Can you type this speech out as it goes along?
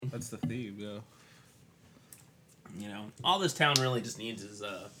That's the theme, yeah. You know, all this town really just needs is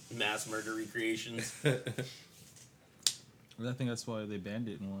mass murder recreations. I think that's why they banned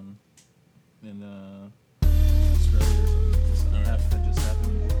it in Australia or something. That just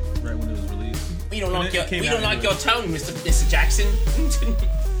happened right when it was released. We don't like your tone, Mr. Jackson.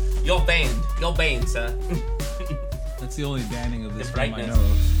 You're banned, sir. That's the only banning of this The film I brightness. know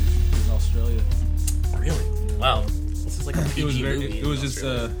of, is Australia. Really? Wow. This is like a PG movie. It was just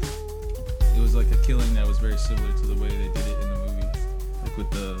it was like a killing that was very similar to the way they did it in the movie, like with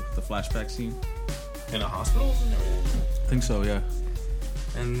the flashback scene. In a hospital? I think so, yeah.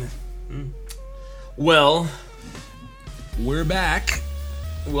 And well, we're back.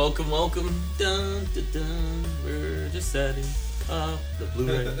 welcome. Dun, dun, dun. We're just setting up the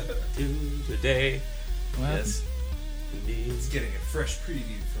Blu-ray today. What happened? Yes, indeed. It's getting a fresh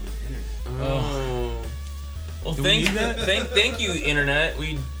preview from the internet. Oh. Well, Do we need that? thank you, Internet.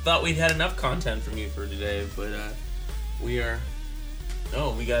 We thought we'd had enough content from you for today, but we are.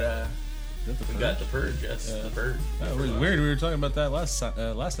 Oh, we got the Purge. Yes, Yeah. the Purge. That was weird. We were talking about that last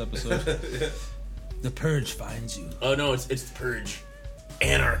episode. The Purge finds you. Oh no, it's the Purge,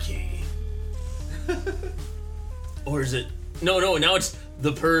 Anarchy. Or is it? No. Now it's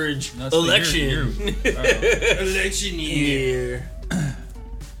the Purge No, it's the Election. Election year.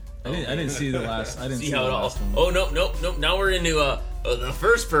 I didn't see the last. I didn't see how the it all. last one. Oh no. Now we're into the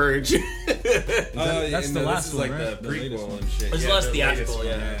first Purge. That's the last This is one, like right? the The latest prequel one. and shit. It's Yeah, less the theatrical,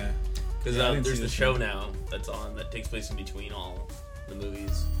 latest one, yeah. Because Yeah, I didn't there's see the this show one. now that's on that takes place in between all the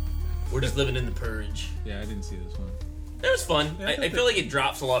movies. We're just living in the Purge. Yeah, I didn't see this one. It was fun. Yeah, I feel like it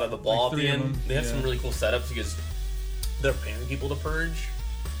drops a lot of the ball Like at the three of end. them, They have some yeah. really cool setups because they're paying people to purge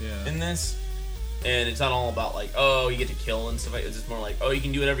Yeah. in this. And it's not all about like, oh, you get to kill and stuff like that. It's just more like, oh, you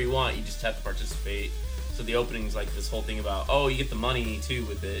can do whatever you want. You just have to participate. So the opening's like this whole thing about, oh, you get the money too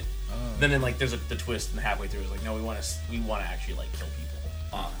with it. Oh. Then like there's the twist and halfway through is like, no, we want to actually like kill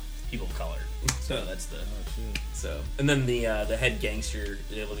people, people of color. So that's the Oh shit. so. And then the head gangster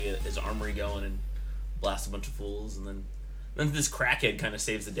is able to get his armory going and blast a bunch of fools, and then this crackhead kind of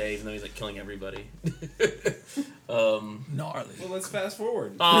saves the day, even though he's like killing everybody. Gnarly. Well, let's fast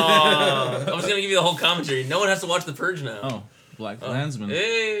forward. I was gonna give you the whole commentary. No one has to watch The Purge now. Oh, Black Klansman.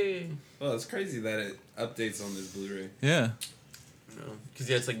 Hey. Well, it's crazy that it updates on this Blu-ray. Yeah. Because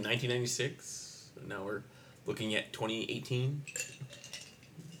it's like 1996. Now we're looking at 2018.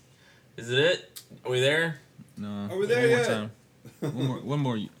 Is it? Are we there? No. Are we there one yet? More time. one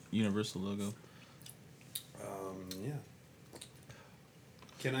more Universal logo. Yeah.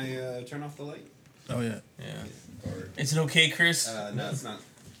 Can I turn off the light? Oh yeah. Yeah. Or Is it okay, Chris? no, it's not.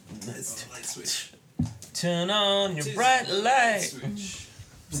 It's light switch. Turn on your bright light. Switch.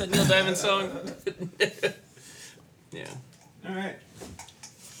 Is that Neil Diamond song? Yeah. All right.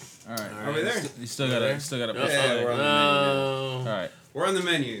 All right. Are we there? You still gotta. No, Yeah, we're on the All right. We're on the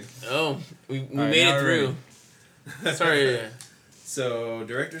menu. Oh, we right, made now it we're through. Sorry. So,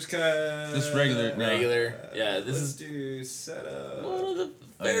 director's cut. Just regular. No. Regular. Yeah, this Let's is do setup. one of the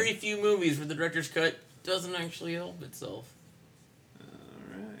very few movies where the director's cut doesn't actually help itself.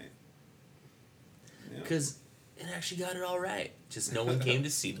 Alright. Yep. Because it actually got it all right. Just no one came to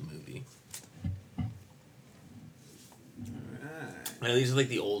see the movie. Alright. And these are like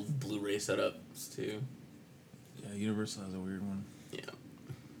the old Blu-ray setups, too. Yeah, Universal has a weird one. Yeah.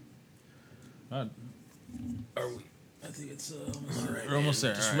 Are we? I think it's All right, we're almost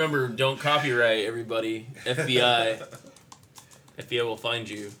there. Just all right. remember, don't copyright, everybody. FBI. FBI will find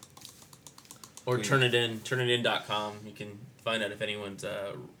you. Or Yeah. turnitin.com. You can find out if anyone's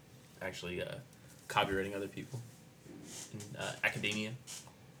actually copywriting other people in academia.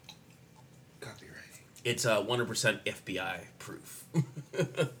 Copyrighting. It's 100% FBI proof.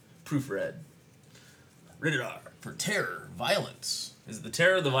 Proofread. Rated R for terror, violence. Is it the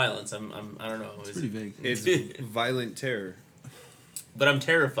terror or the violence? I don't know. It's pretty vague. It's violent terror. But I'm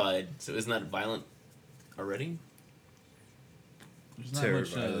terrified. So isn't that violent already? There's not Terror much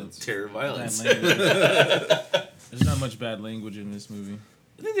violence. Terror, violence. bad language. There's not much bad language in this movie.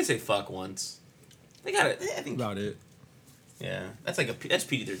 I think they say fuck once. They got it. I think. About it. Yeah, that's that's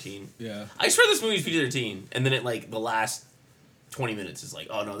PG-13. Yeah. I swear this movie's PG-13, and then the last 20 minutes is like,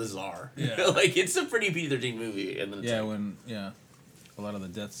 oh no, this is R. Yeah. Like it's a pretty PG-13 movie, and then it's Yeah. like, A lot of the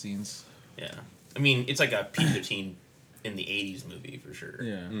death scenes. yeah. I mean, it's like a PG-13 in the 80s movie for sure.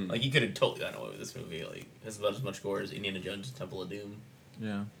 Yeah. Like you could have totally gotten away with this movie. Like it's about as much gore as Indiana Jones' Temple of Doom.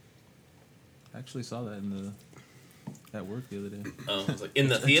 Yeah. I actually saw that at work the other day. Oh, I was like in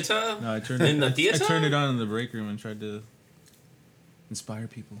the theater. No, I turned In the theater? I turned it on in the break room and tried to inspire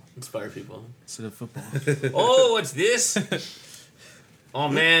people Inspire people. instead of football. Oh, what's this? Oh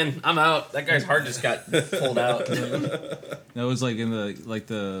man, I'm out. That guy's heart just got pulled out. That was like in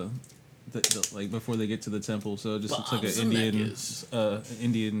the like before they get to the temple, so it just looks like an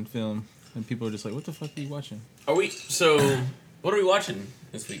Indian film, and people are just like, "What the fuck are you watching?" What are we watching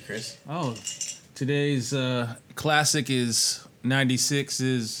this week, Chris? Oh, today's classic is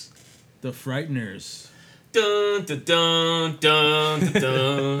 '96's The Frighteners. Dun dun dun dun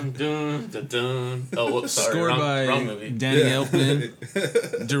dun dun dun dun. Oh, whoops! Sorry, Scored by wrong movie. Danny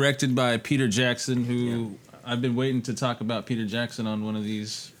Elfman, directed by Peter Jackson, who I've been waiting to talk about Peter Jackson on one of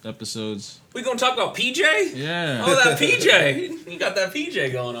these episodes. We gonna talk about PJ? Yeah. Oh, that PJ! You got that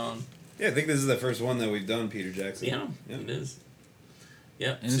PJ going on. Yeah, I think this is the first one that we've done, Peter Jackson. Yeah, it is.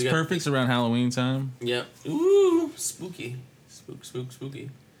 Yep. And it's perfect. It's around Halloween time. Yep. Ooh, spooky. Spooky.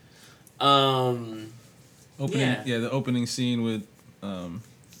 The opening scene with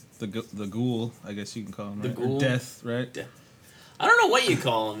the ghoul, I guess you can call him, right? The ghoul? Or Death, right? I don't know what you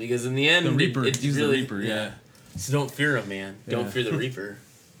call him, because in the end... The Reaper. He's the Reaper, yeah. So don't fear him, man. Don't fear the Reaper.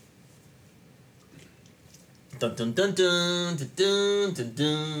 Dun dun dun dun dun dun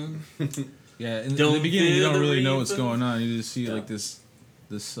dun. Yeah, in the beginning you don't really know what's Reaper. going on. You just see like this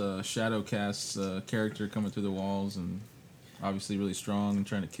shadow cast character coming through the walls, and obviously really strong and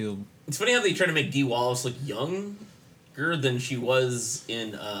trying to kill. It's funny how they try to make Dee Wallace look younger than she was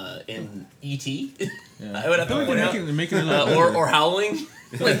in E.T. Yeah. I feel like they're making her look or Howling.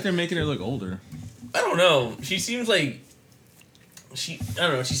 I think they're making her look older. I don't know. She seems like She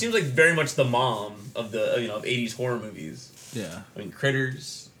seems like very much the mom of the of 80s horror movies. Yeah. I mean,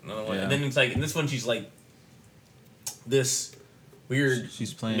 Critters. Another one. Yeah. And then it's like in this one she's like this weird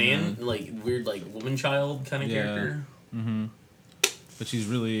She's playing weird woman child kind of character. Mm-hmm. But she's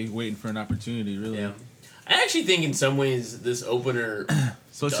really waiting for an opportunity, really. Yeah. I actually think in some ways this opener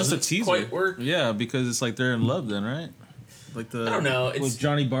So it's just a doesn't teaser. quite work. Yeah, because it's like they're in love then, right? Like I don't know. It's with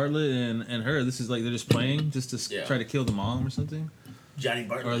Johnny Bartlett and her. This is like they're just playing just to try to kill the mom or something. Johnny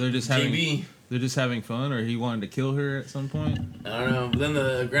Bartlett. Or they're just having fun, or he wanted to kill her at some point. I don't know. But then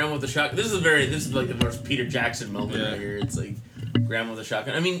the grandma with the shotgun. This is like the most Peter Jackson moment right here. It's like grandma with the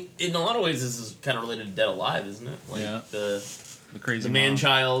shotgun. I mean, in a lot of ways, this is kind of related to Dead Alive, isn't it? Like the crazy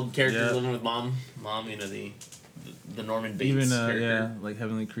man-child characters living with mom. The Norman Bates character. like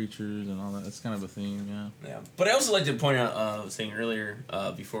Heavenly Creatures and all that. That's kind of a theme, Yeah. But I also like to point out, I was saying earlier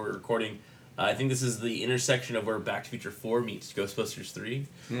before we were recording, I think this is the intersection of where Back to the Future 4 meets Ghostbusters 3.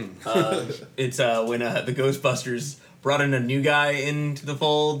 It's when the Ghostbusters brought in a new guy into the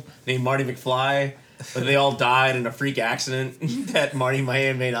fold named Marty McFly, but they all died in a freak accident that Marty may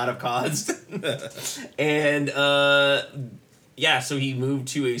or may not have caused. And, so he moved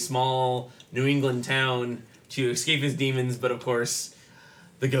to a small New England town to escape his demons, but of course,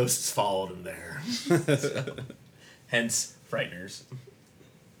 the ghosts followed him there. Hence, Frighteners.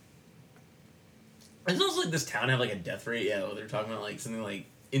 It sounds like this town have like a death rate. Yeah, they're talking about like something like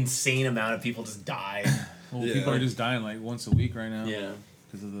insane amount of people just die. Well, people are just dying like once a week right now. Yeah,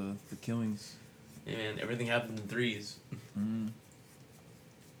 because of the killings. And everything happens in threes. Mm.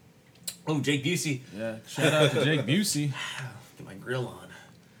 Oh, Jake Busey. Yeah, shout out to Jake Busey. Get my grill on.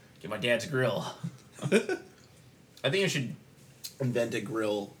 Get my dad's grill. I think I should invent a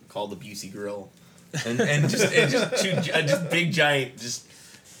grill called the Busey Grill, and just big giant just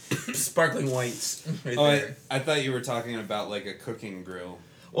sparkling whites. Right I thought you were talking about like a cooking grill.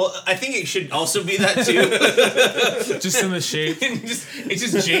 Well, I think it should also be that too. Just in the shape. It's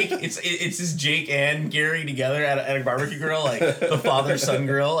just Jake. It's just Jake and Gary together at a barbecue grill, like the father son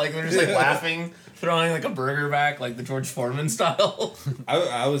grill. Like they're just like laughing, throwing like a burger back, like the George Foreman style.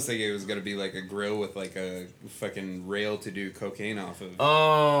 I was thinking it was gonna be like a grill with like a fucking rail to do cocaine off of.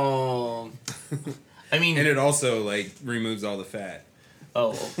 Oh, I mean, and it also like removes all the fat.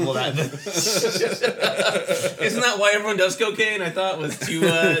 Oh, well, that isn't that why everyone does cocaine? I thought was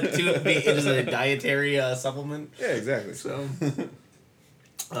it is a dietary supplement. Yeah, exactly. So,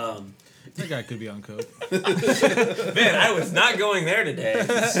 that guy could be on coke. Man, I was not going there today.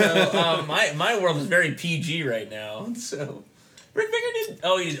 So, my world is very PG right now. So, Rick Baker did.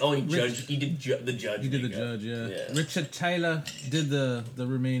 He did the judge. He did the judge. Yeah. Richard Taylor did the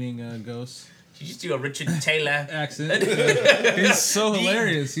remaining ghosts. You just do a Richard Taylor accent. He's so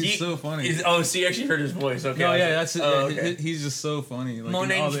hilarious. He's so funny. So you actually heard his voice. Okay. No, yeah, that's it. Oh, okay. He's just so funny. Like, my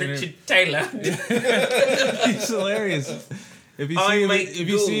name's Richard Taylor. He's hilarious. If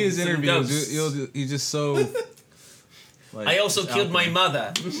you see his interviews, he's just so. Like, I also killed my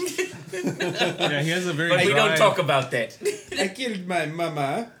mother. Yeah, he has a very. But we don't talk about that. I killed my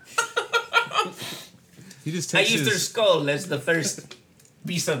mama. He just I takes used her skull as the first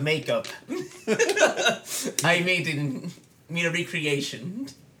piece of makeup I made in me a recreation.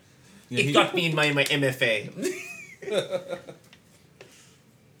 Yeah, It got me in my MFA.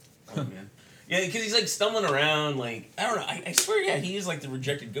 Oh man. Yeah, because he's like stumbling around, like I don't know. I swear, yeah, he is like the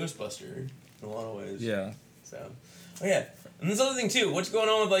rejected Ghostbuster in a lot of ways. Yeah. So, oh yeah, and this other thing too. What's going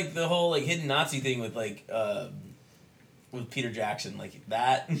on with like the whole like hidden Nazi thing with like with Peter Jackson, like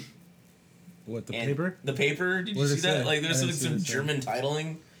that? What, the And paper? The paper. Did you What see did it that? say? Like there's I like didn't some see it. German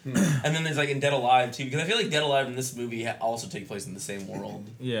titling, and then there's like in Dead Alive too, because I feel like Dead Alive and this movie also take place in the same world.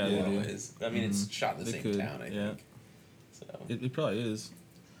 Yeah, in a they lot of do. ways. I mean, it's shot in the They same could, town. I yeah. think. So. It probably is.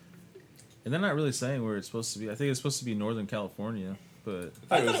 And they're not really saying where it's supposed to be. I think it's supposed to be Northern California, but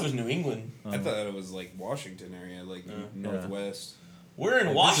I thought it was New England. I thought it was like Washington area, like northwest. We're in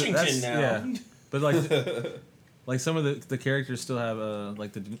Like, Washington that's- now. yeah. But like some of the characters still have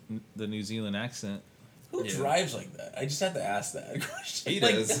like the New Zealand accent. Who drives like that? I just had to ask that question. He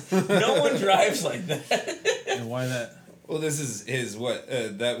Like, does. No one drives like that. And why that? Well, this is his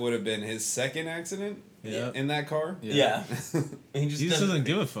that would have been his second accident. Yeah. In that car. Yeah. He just doesn't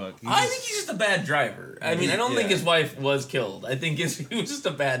give a fuck. I think he's just a bad driver. I mean, I don't think Yeah. his wife was killed. I think he was just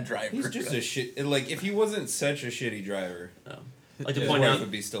a bad driver. He's just a shit. Like if he wasn't such a shitty driver, I'd like to his point wife out, would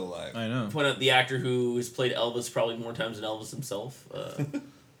be still alive. I know. the actor who has played Elvis probably more times than Elvis himself.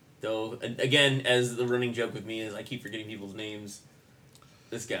 Though, again, as the running joke with me is I keep forgetting people's names.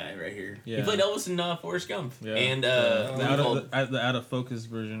 This guy right here. Yeah. He played Elvis in Forrest Gump. Yeah. And the out of focus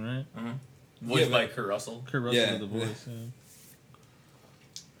version, right? voiced by Kurt Russell. Kurt Russell Yeah. did the voice. Yeah.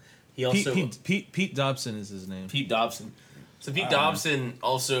 He also Pete Dobson is his name. Pete Dobson. So Pete Dobson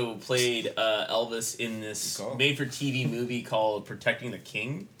also played Elvis in this made-for-TV movie called Protecting the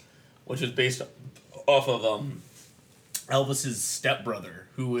King, which was based off of Elvis's stepbrother,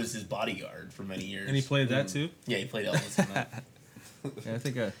 who was his bodyguard for many years. And he played that too. Yeah, he played Elvis in that. Yeah, I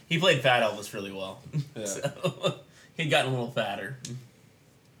think He played Fat Elvis really well. Yeah. So, he'd gotten a little fatter.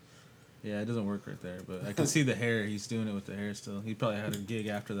 yeah, it doesn't work right there, but I can see the hair. He's doing it with the hair still. He probably had a gig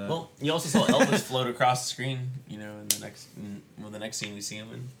after that. Well, you also saw Elvis float across the screen, in the next scene we see him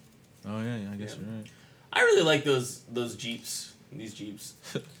in. Oh yeah, I guess you're right. I really like those Jeeps, these Jeeps,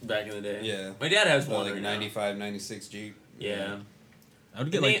 back in the day. Yeah. My dad has one Like right now. 95, 96 Jeep. Yeah. I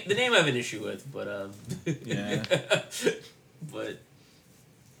would The get name I have an issue with, but Yeah. but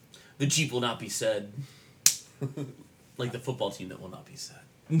the Jeep will not be said. Like the football team that will not be said.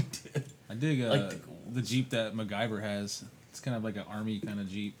 I dig Like the Jeep that MacGyver has. It's kind of like an army kind of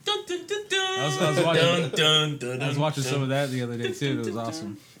Jeep. Dun, dun, dun, dun, I was watching- dun, dun, I was watching dun, some of that the other day too. It was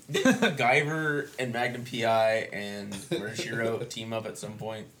awesome. Didn't MacGyver and Magnum PI and Murder, She Wrote team up at some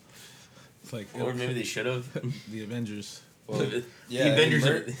point? It's like Or maybe they should have. the Avengers. Well, The yeah, Avengers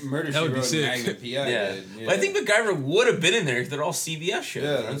Murder That She would be Wrote sick. and Magnum P.I. Yeah. did. But I think MacGyver would have been in there because they're all CBS shows, Yeah,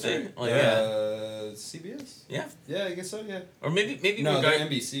 aren't that's they? right. Like, CBS? yeah. Yeah, I guess so, yeah. Or maybe No, they're MacGyver.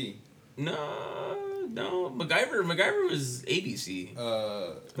 NBC. No, MacGyver was ABC.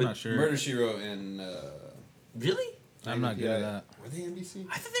 I'm not sure. Murder She Wrote and Really? I'm not good at that. Were they NBC?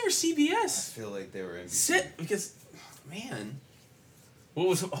 I thought they were I CBS. feel like they were NBC. Sit because, man, what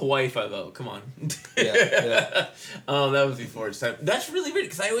was Hawaii 5-0? Come on. Yeah. Oh, that was before its time. That's really weird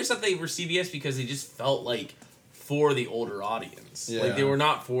because I always thought they were CBS because they just felt like for the older audience. Yeah. Like they were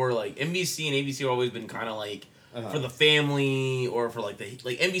not for like NBC and ABC have always been kind of like for the family or for like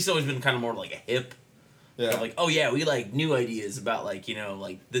NBC always been kind of more like a hip. Yeah. Like, oh yeah, we like new ideas about like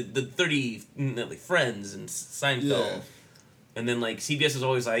like the 30 like Friends and Seinfeld. Yeah. And then like CBS is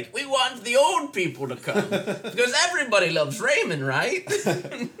always like, we want the old people to come because everybody loves Raymond, right?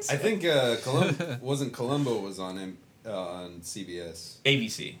 I think Columbo was on CBS.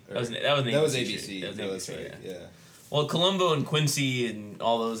 ABC. That was an ABC. That was show. ABC. That was No, ABC, that's right. Yeah. Well, Columbo and Quincy and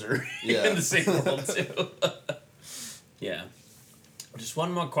all those are Yeah. in the same world too. Yeah. Just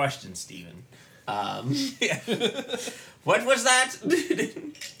one more question, Steven. Yeah. What was that?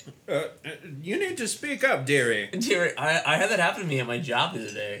 You need to speak up, dearie. Dear, I had that happen to me at my job the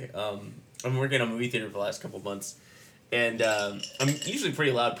other day. I'm working at a movie theater for the last couple of months, and I'm usually a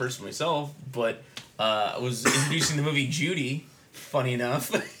pretty loud person myself, but I was introducing the movie Judy, funny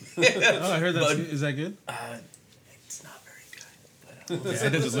enough. Oh, I heard that. But, Is that good? it's not very good. But, Yeah, it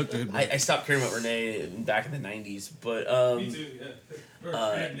doesn't look good. I stopped caring about Renee back in the 90s, but Me too.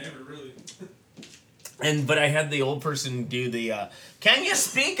 Yeah. Never really. But I had the old person do the, can you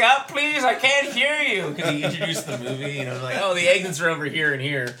speak up, please? I can't hear you. Because he introduced the movie, and I was like, oh, the exits are over here and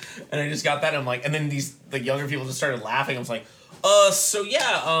here. And I just got that, and I'm like, and then the younger people just started laughing. I was like, so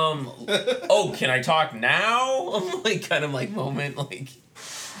yeah, oh, can I talk now? I'm like, kind of like moment, like,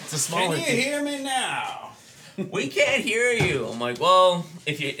 it's a smaller Can you hear me now? We can't hear you. I'm like, well,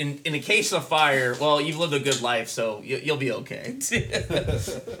 if you in the case of fire, well, you've lived a good life, so you'll be okay.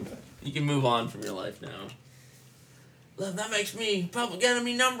 You can move on from your life now. Love, that makes me public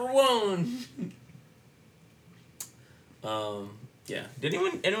enemy number 1. Yeah. Did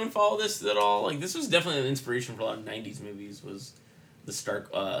anyone follow this at all? Like, this was definitely an inspiration for a lot of '90s movies. Was the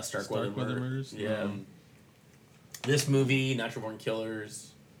Starkweather Murders? Yeah. This movie, Natural Born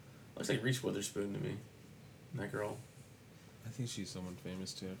Killers, looks like Reese Witherspoon to me. That girl. I think she's someone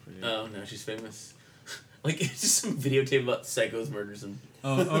famous too. I forget. Oh no, she's famous. Like, it's just some videotape about Psycho's murders and.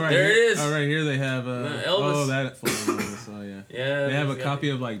 Oh, right there here, it is. Oh, right here they have. Elvis. Oh, that. Oh, yeah. Yeah. They have a copy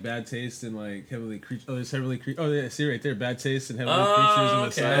of like Bad Taste and like Heavenly Creatures. Oh, there's Heavenly Creatures. Oh, yeah. See right there, Bad Taste and Heavenly Creatures on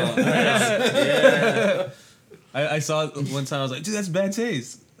the side. Yeah. I saw it one time. I was like, dude, that's Bad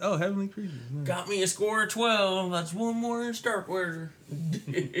Taste. Oh, Heavenly Creatures. Nice. Got me a score of 12. That's one more than Starkweather.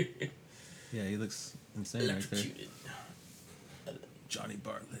 Yeah, he looks insane right there. Electrocuted. Johnny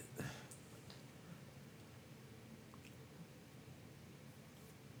Bartlett.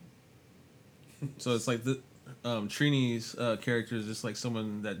 So it's like the Trini's character is just like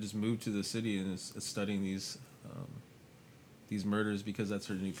someone that just moved to the city and is studying these murders because that's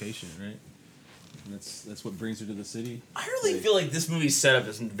her new patient, right? And that's what brings her to the city. I really feel like this movie's setup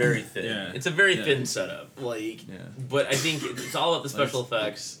is very thin. Yeah. It's a very thin setup. Like, but I think it's all about the special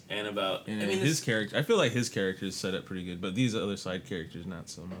effects and about. And his character. I feel like his character is set up pretty good, but these other side characters not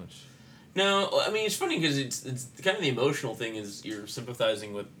so much. No, I mean, it's funny because it's kind of the emotional thing is you're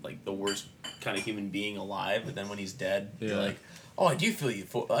sympathizing with like the worst kind of human being alive, but then when he's dead, you're like, oh, I do feel you.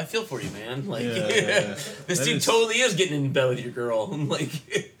 I feel for you, man. Like, this dude totally is getting in bed with your girl. Like,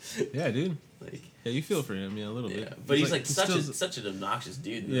 yeah, dude. Like, yeah, you feel for him, a little bit. But he's like such an obnoxious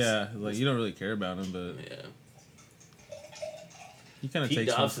dude. Like you don't really care about him, but he kind of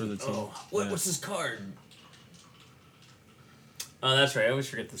takes one for the team. Oh, what's his card? Oh, that's right. I always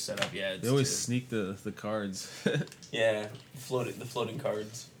forget the setup. Yeah, they always sneak the cards. Yeah, the floating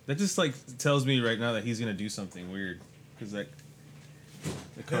cards. That just like tells me right now that he's gonna do something weird, because the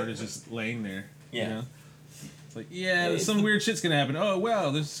card is just laying there. Yeah. You know? It's like, some weird shit's gonna happen. Oh wow,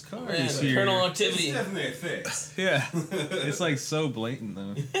 there's cards here. Internal activity. It's definitely a fix. Yeah, it's like so blatant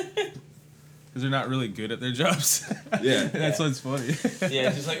though. Because they're not really good at their jobs. Yeah. That's what's funny. Yeah,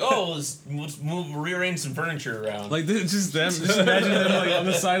 it's just like, oh, let's rearrange some furniture around. Like, just them. Just imagine them, like, on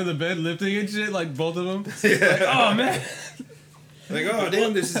the side of the bed lifting and shit, like, both of them. Yeah. Like, oh, man. Like, oh,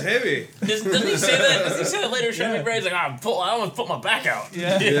 damn, this is heavy. Doesn't he say that? Does he say that later? Sean McBride's like, I almost put my back out.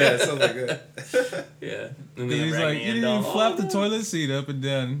 Yeah, something like that. Yeah. And he's like, you didn't even flap the toilet seat up and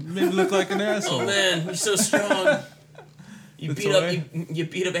down. You made me look like an asshole. Oh, man, you're so strong. You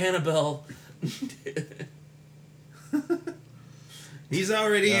beat up Annabelle. He's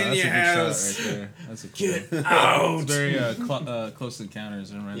already in your house. Right there. That's a cool. Get out. It's very close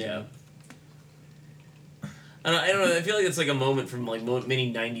encounters and yeah. I don't know. I feel like it's like a moment from like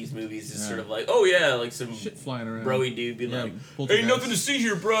many '90s movies. It's sort of like, oh yeah, like some shit flying around. Broy dude being like, "Ain't nothing to see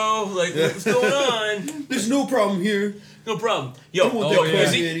here, bro. Like, what's going on? There's no problem here. No problem. Yo,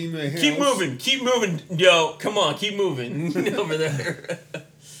 keep moving. Yo, come on, keep moving over there."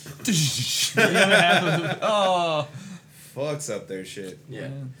 Oh, fucks up their shit. Yeah.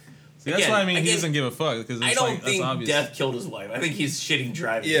 See, that's why he doesn't give a fuck, because I don't think Death killed his wife. I think he's shitting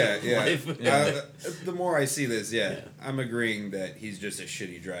driving. Yeah. The more I see this, I'm agreeing that he's just a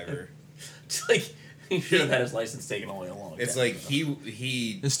shitty driver. It's like he should have had his license taken away a long time. It's like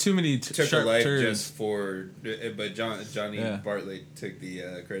he there's too many took a life turns. just for, but Johnny Bartlett took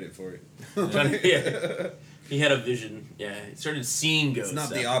the credit for it. He had a vision. Yeah, he started seeing ghosts. It's not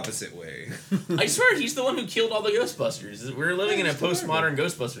the opposite way. I swear, he's the one who killed all the Ghostbusters. We're living in a postmodern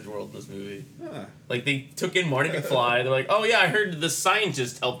Ghostbusters world in this movie. Huh. Like, they took in Marty McFly. They're like, oh yeah, I heard the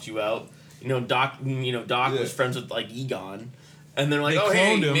scientist helped you out. Doc was friends with, like, Egon. And they're like,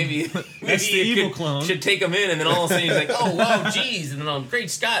 maybe That's the evil clone. Should take him in. And then all of a sudden he's like, oh, wow, geez. And then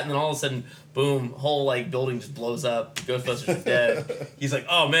great Scott. And then all of a sudden, boom, whole, like, building just blows up. Ghostbusters are dead. He's like,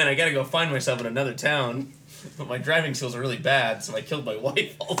 oh, man, I gotta go find myself in another town. But my driving skills are really bad, so I killed my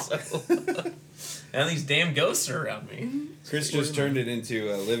wife also. And these damn ghosts are around me. Chris just turned it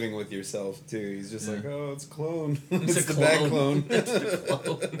into living with yourself, too. He's just like, oh, it's a clone. It's the bad clone.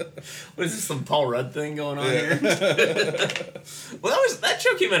 What is this, some Paul Rudd thing going on here? Well, that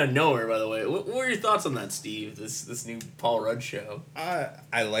show came out of nowhere, by the way. What were your thoughts on that, Steve? This new Paul Rudd show?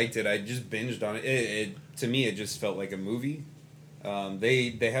 I liked it. I just binged on it. To me, it just felt like a movie.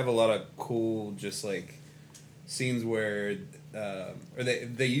 They have a lot of cool, just like, scenes where or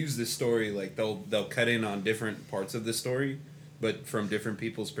they use the story, like they'll cut in on different parts of the story but from different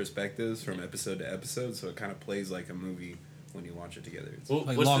people's perspectives, from episode to episode. So it kind of plays like a movie when you watch it together. It's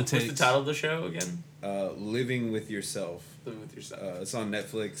like what's the title of the show again? Living with Yourself. Living with Yourself. It's on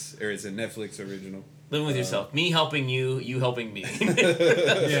Netflix, or it's a Netflix original. Living with Yourself. Me helping you, you helping me.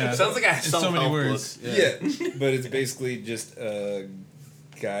 Yeah. Sounds like I have so many words. Yeah. But it's basically just a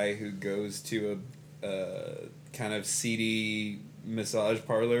guy who goes to a kind of seedy massage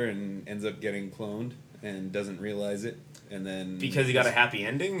parlor and ends up getting cloned and doesn't realize it. And then because he got a happy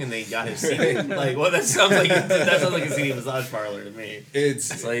ending and they got his seed. Like, well, that sounds like a seedy massage parlor to me.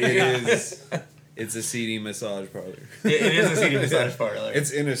 It's a seedy massage parlor. It is a seedy massage parlor.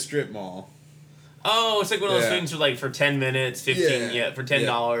 It's in a strip mall. Oh, it's like one of those things where, like, for 10 minutes, 15, for $10,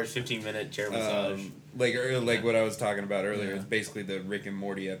 15-minute chair massage. Like what I was talking about earlier. It's basically the Rick and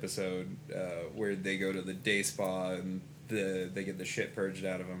Morty episode where they go to the day spa and they get the shit purged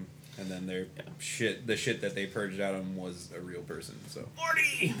out of them. And then the shit that they purged out of them was a real person. So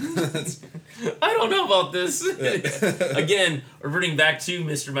Morty! I don't know about this. Again, reverting back to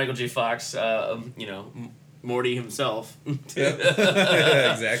Mr. Michael J. Fox, Morty himself.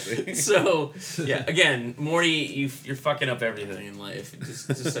 Yeah, exactly. So, again, Morty, you're fucking up everything in life,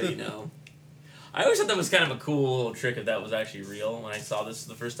 just so you know. I always thought that was kind of a cool little trick if that was actually real. When I saw this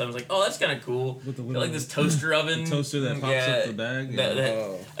the first time, I was like, oh, that's kind of cool. With the like this toaster oven. The toaster that pops up the bag.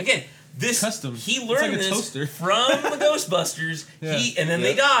 Again, this custom. He learned this toaster. from the Ghostbusters. And then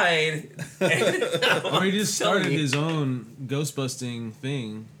they died. Or he just started his own ghost busting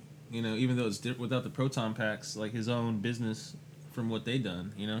thing. You know, even though it's without the proton packs, like his own business from what they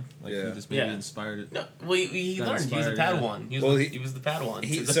done. You know, like he just maybe inspired it. No, well, he learned. He was a Padawan. He was the Padawan.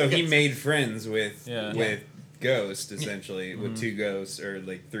 He made friends with Ghost essentially with 2 ghosts or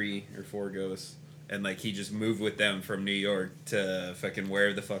like 3 or 4 ghosts. And, like, he just moved with them from New York to fucking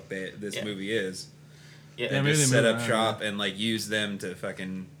wherever the fuck this movie is. Yeah, and just set up shop and, like, use them to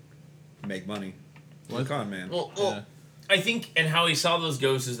fucking make money. What? Con man. Well, I think, and how he saw those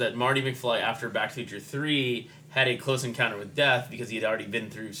ghosts is that Marty McFly, after Back to the Future 3, had a close encounter with death because he had already been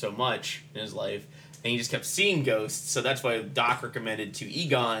through so much in his life. And he just kept seeing ghosts. So that's why Doc recommended to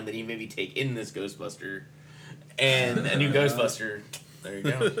Egon that he maybe take in this Ghostbuster. And a new Ghostbuster. There you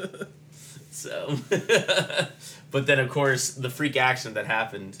go. So, but then of course the freak accident that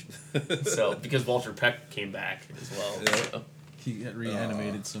happened. So because Walter Peck came back as well, so. He got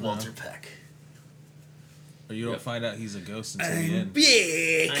reanimated somehow. Walter Peck. Or you don't find out he's a ghost until the end.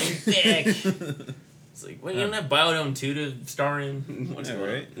 I'm back. It's like, wait, you don't have Biodome 2 to star in? What's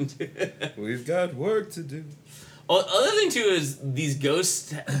right? We've got work to do. Well, other thing too is these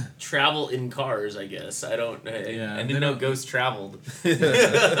ghosts travel in cars. I guess I didn't know ghosts traveled. I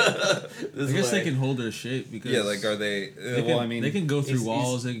guess they can hold their shape because like are they? They can go through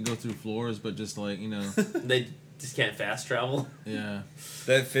walls, they can go through floors, but just like they just can't fast travel. Yeah,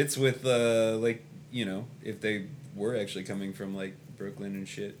 that fits with if they were actually coming from like Brooklyn and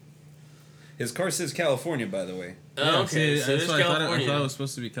shit. His car says California, by the way. Oh, okay, so that's why I thought it was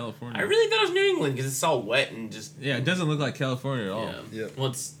supposed to be California. I really thought it was New England because it's all wet and just... Yeah, it doesn't look like California at all. Yeah.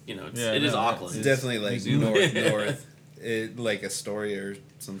 Well, it is Auckland. It's definitely like north. Like Astoria or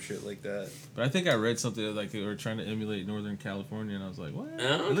some shit like that. But I think I read something like they were trying to emulate Northern California, and I was like, what? Oh,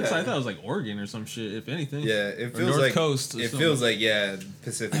 okay. It looks like I thought it was like Oregon or some shit, if anything. Yeah, it feels North like... Coast it feels like,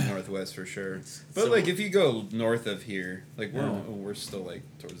 Pacific Northwest for sure. But, like, if you go north of here, like, we're still, like,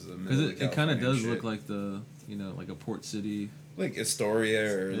 towards the middle of California. It kind of does look like like a port city. Like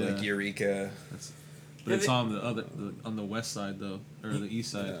Astoria or, like, Eureka. But it's on on the west side though, or the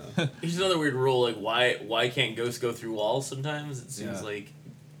east side. Yeah. Here's another weird rule: like why can't ghosts go through walls? Sometimes it seems like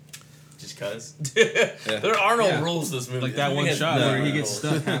just cause. There are no rules in this movie. Like that one shot where he gets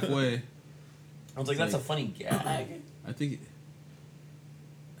stuck halfway. I was like, that's a funny gag. I think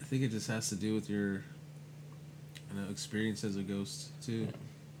it just has to do with your experience as a ghost too.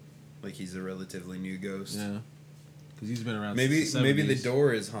 Like he's a relatively new ghost. Yeah, because he's been around. Maybe since the 70s. the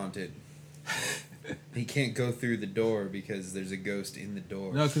door is haunted. He can't go through the door because there's a ghost in the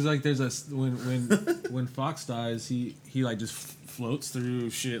door. No, because like there's when Fox dies, he like just floats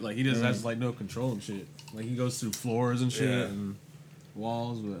through shit. Like he just has like no control and shit. Like he goes through floors and shit and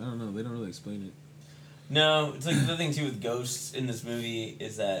walls, but I don't know. They don't really explain it. No, it's like the thing too with ghosts in this movie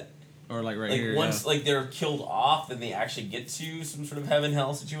is that or like here, once like they're killed off, then they actually get to some sort of heaven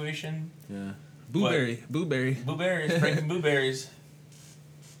hell situation. Yeah, booberries, breaking booberries.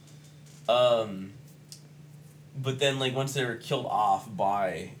 But then, like, once they're killed off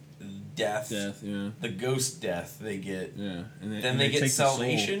by death, the ghost death they get, and then they get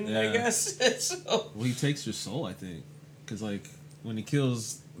salvation, I guess. Well, he takes your soul, I think, because like when he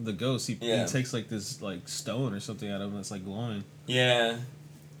kills the ghost, he takes like this like stone or something out of him that's like glowing. Yeah.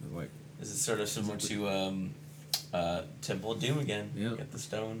 Like, this is sort of similar to Temple of Doom again. Yeah. Get the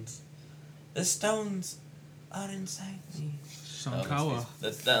stones. The stones are inside me. Shankawa.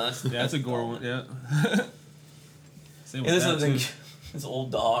 That's a gore one. Yeah. Same with that too. This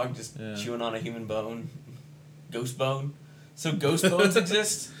old dog just chewing on a human bone, ghost bone. So ghost bones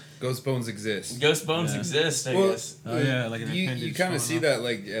exist. Ghost bones exist. Ghost bones exist, I guess. Oh yeah, like an you kind of see that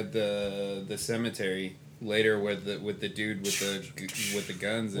like at the cemetery later with the dude with the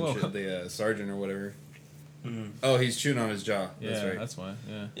guns and shit, the sergeant or whatever. Mm-hmm. Oh, he's chewing on his jaw. That's right. That's why.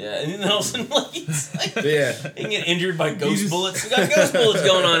 Yeah. Yeah, and then all of a sudden, like, he's like, he get injured by ghost bullets. We got ghost bullets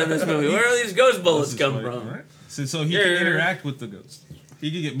going on in this movie. Where are these ghost bullets come from? Right. So he can interact with the ghost. He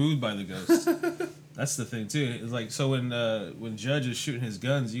can get moved by the ghost. That's the thing too. It's like so when Judge is shooting his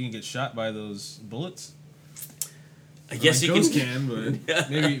guns, you can get shot by those bullets. I guess you can, but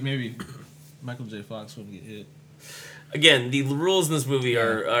maybe Michael J. Fox wouldn't get hit. Again, the rules in this movie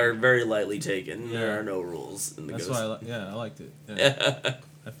are very lightly taken. Yeah. There are no rules in the That's ghost. why I liked it. Yeah.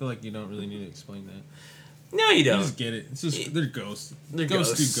 I feel like you don't really need to explain that. No, you don't. You just get it. It's just they're ghosts. They're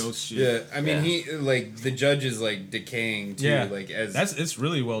ghosts do ghost shit. Yeah, I mean he like the Judge is like decaying too. Yeah. Like as it's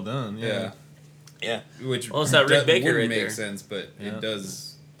really well done. Yeah. Yeah. Which it's that Rick Baker wouldn't right make there. sense, but it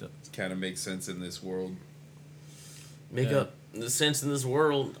does kind of make sense in this world. Make up the sense in this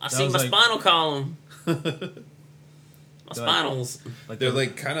world. I see my spinal column. My spinals. Like they're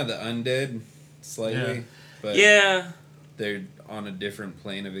like kind of the undead, slightly, but they're on a different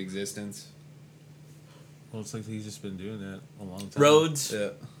plane of existence. Well, it's like he's just been doing that a long time. Roads.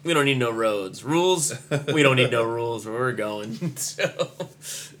 Yeah. We don't need no roads. Rules. We don't need no rules where we're going. So.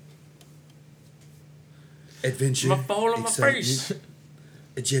 Adventure. My fall on my face.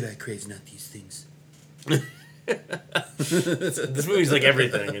 A Jedi craves not these things. This movie's like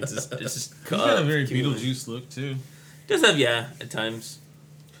everything. It's just. It's got a very Beetlejuice look too. It does have at times.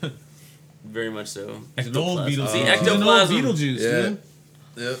 Very much so. It's an old Beetlejuice. The ectoplasm. An old Beetlejuice.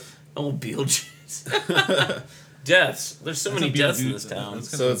 Yeah. Yep. Old Beetlejuice. Deaths. There's so many deaths in this town.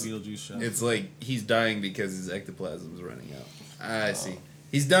 That's kind of a Beetlejuice shot. It's like he's dying because his ectoplasm's running out. I see.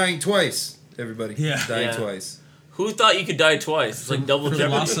 He's dying twice. Everybody. Yeah. He's dying twice. Who thought you could die twice? It's like double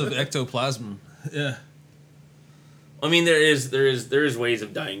jeopardy. Loss of ectoplasm. Yeah. I mean, there is ways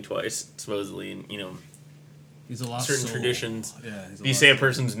of dying twice, supposedly, and he's a lost certain soul. traditions. Yeah. If you say a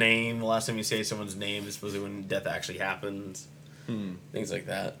person's name, the last time you say someone's name is supposedly when death actually happens. Things like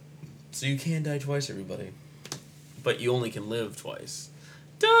that. So you can die twice, everybody, but you only can live twice.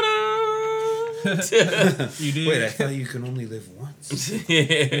 You did. Wait, I thought you can only live once.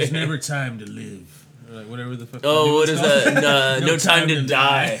 There's never time to live. Like whatever the fuck. Oh, what is that? No time to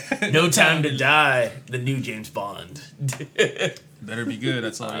die. No time to die. The new James Bond. Better be good.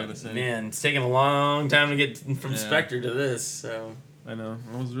 That's all I gotta say. Man, it's taking a long time to get from Spectre to this. So I know.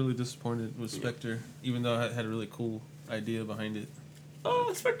 I was really disappointed with Spectre, even though I had a really cool idea behind it.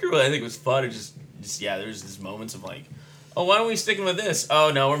 Oh, Spectre, I think it was fun. It just there's these moments of like, oh, why aren't we sticking with this?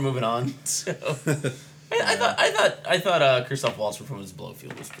 Oh no, we're moving on. So I thought Christoph Waltz performance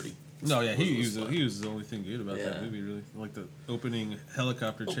Blowfield was pretty. No, yeah, he was the only thing good about that movie. Really, like the opening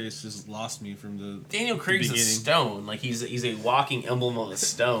helicopter chase just lost me from the. Daniel Craig's a stone. Like he's a walking emblem of a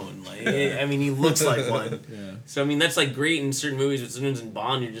stone. Like I mean, he looks like one. Yeah. So I mean, that's like great in certain movies. But sometimes in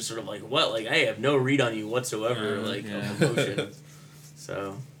Bond, you're just sort of like, what? Like I have no read on you whatsoever. Of emotion.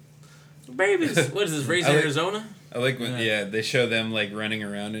 So, babies, what is this? Raised in Arizona. I like when they show them like running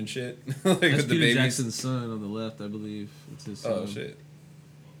around and shit. Like that's with the Peter babies. Jackson's son on the left, I believe. It's his son. Oh shit.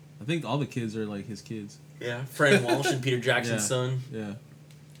 I think all the kids are like his kids. Yeah, Fran Walsh and Peter Jackson's son. Yeah.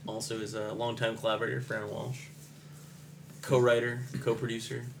 Also his longtime collaborator, Fran Walsh. Co-writer,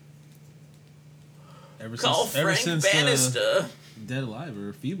 co-producer. Ever Frank since Bannister. Dead Alive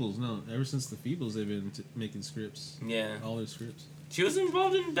or Feebles, no. Ever since the Feebles, they've been making scripts. Yeah. All their scripts. She was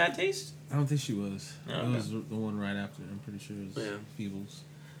involved in Bad Taste? I don't think she was. Oh, it was the one right after. I'm pretty sure it was Feebles.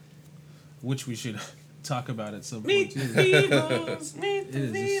 Which we should talk about at some point, too. Feebles, meet the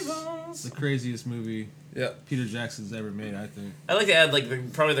Feebles. The craziest movie Peter Jackson's ever made, I think. I like to add,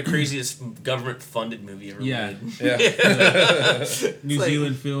 like, probably the craziest government-funded movie ever made. Yeah. New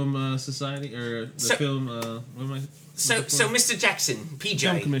Zealand Film Society, or the film, what am I... So Mr. Jackson,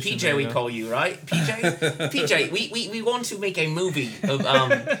 PJ, we call you, right? PJ, we want to make a movie of,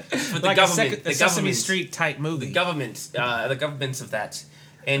 for the like government, the Sesame Street type movie. The governments of that.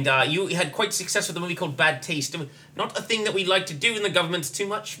 And you had quite success with a movie called Bad Taste. Not a thing that we like to do in the government too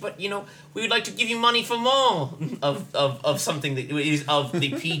much, but, we would like to give you money for more of something that is of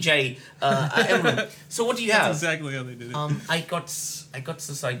the PJ emblem. So what do you have? That's exactly how they did it. I got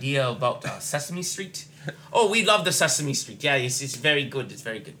this idea about Sesame Street. Oh, we love the Sesame Street. Yeah, it's very good. It's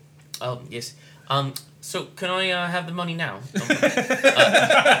very good. Yes. So can I have the money now?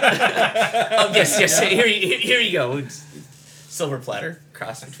 Yes. Here you go. It's silver platter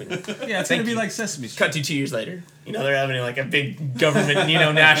cross between them. Yeah, it's going to be like Sesame Street. Cut to 2 years later. They're having like a big government,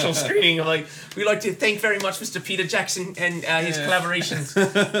 national screening of like, we'd like to thank very much Mr. Peter Jackson and his collaborations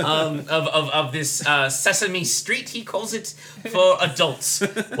of this Sesame Street, he calls it, for adults.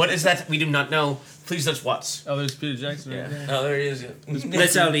 What is that? We do not know. Please let's watch. Oh, there's Peter Jackson right there. Oh, there he is. Yeah.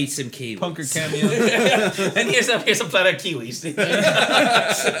 Let's all eat some kiwis. Punker cameo. And here's a platter of kiwis.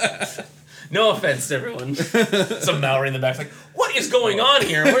 No offense to everyone. Some Maori in the back, like, what is going on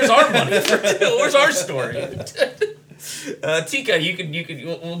here? Where's our money? Where's our story? Tika,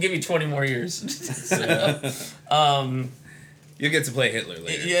 we'll give you 20 more years. You'll get to play Hitler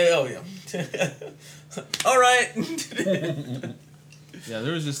later. Yeah. All right. Yeah,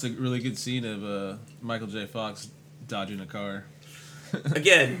 there was just a really good scene of Michael J. Fox dodging a car.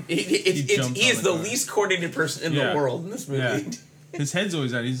 Again, he is the car. least coordinated person in the world in this movie. Yeah. His head's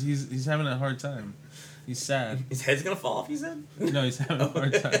always out. He's having a hard time. He's sad. His head's gonna fall off, he said? No, he's having a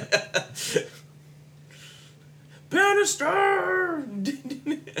hard time. Bannister!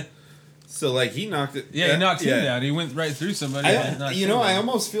 So like he knocked it. Yeah, he knocked him down. He went right through somebody. I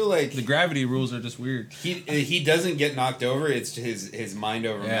almost feel like the gravity rules are just weird. he doesn't get knocked over. It's his mind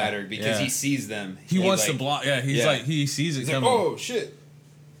over matter because he sees them. He wants to block. Yeah, he's like he sees it coming. Like, oh shit.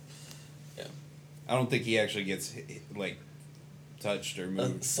 Yeah. I don't think he actually gets like touched or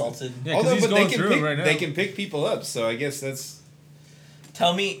moved. Assaulted. Yeah, although but they can pick people up. So I guess that's.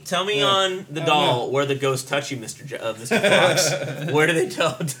 Tell me on the doll where the ghosts touch you, Mr. Fox. Where do they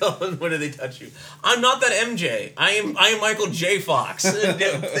tell them? Where do they touch you? I'm not that MJ. I am Michael J. Fox.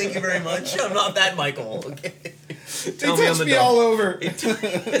 Thank you very much. I'm not that Michael. Okay. Tell me on the doll. All over.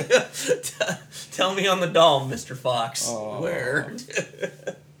 Tell me on the doll, Mr. Fox. Oh. Where?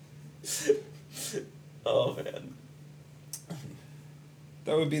 Oh man.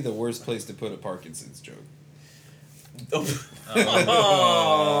 That would be the worst place to put a Parkinson's joke. Oh.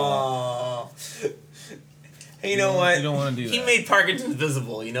 Hey, you know what? You don't want to do that. He made Parkinson's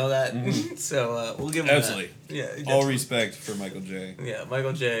visible. You know that. Mm-hmm. So we'll give him absolutely. That. Yeah. All respect for Michael J. Yeah,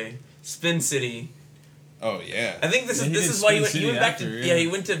 Michael J. Spin City. Oh yeah. I think this is why he went back to he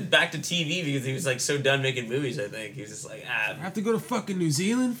went back to TV because he was like so done making movies. I think he was just like I have to go to fucking New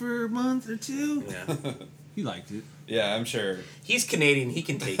Zealand for a month or two. Yeah. He liked it. Yeah, I'm sure. He's Canadian. He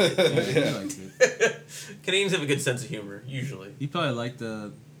can take it. He liked it. Canadians have a good sense of humor, usually. He probably liked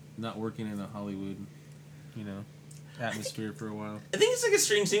not working in a Hollywood, atmosphere for a while. I think it's like a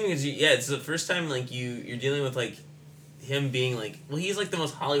strange thing because it's the first time like you're dealing with like him being like he's like the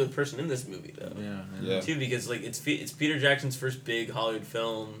most Hollywood person in this movie though. Yeah. Too because like it's Peter Jackson's first big Hollywood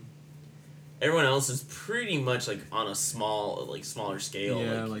film. Everyone else is pretty much like on a smaller scale.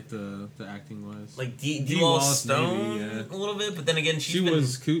 Yeah, like the acting wise. Like D. Wallace Stone maybe, a little bit, but then again she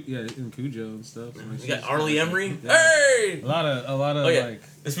was in Cujo and stuff. You got Arlie Emery. Yeah. Hey, a lot of like.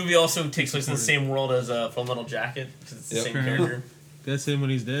 This movie also takes place in the same world as Full Metal Jacket because it's the same character. That's him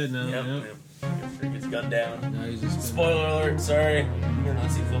when he's dead now. Yep. He gets gunned down. Now he's just spoiler alert. Sorry, you're not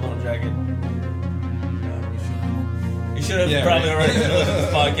seeing Full Metal Jacket. You should have probably already listened to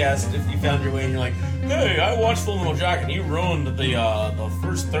this podcast if you found your way and you're like, hey, I watched Full Metal Jacket and you ruined the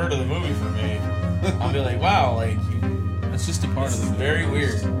first third of the movie for me. I'll be like, wow, like that's just a part of the movie. Very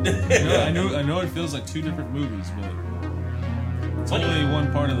weird. I know it feels like two different movies, but it's only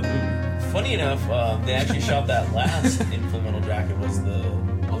one part of the movie. Funny enough, they actually shot that last in Full Metal Jacket was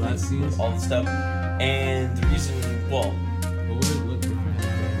all the stuff, and the reason what would it look different?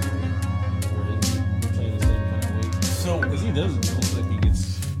 So because he doesn't look like he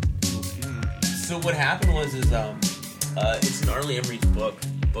gets skinny. So what happened was it's in Arlie Emery's book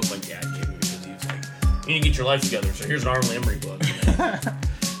my dad gave me because he was like, you need to get your life together. So here's an Arlie Emery book. Nice.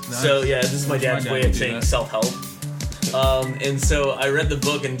 So yeah, this is my dad's way of saying self-help. And so I read the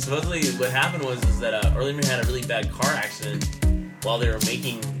book, and supposedly what happened was that Arlie Emery had a really bad car accident while they were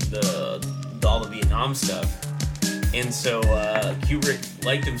making all the Vietnam stuff. And so Kubrick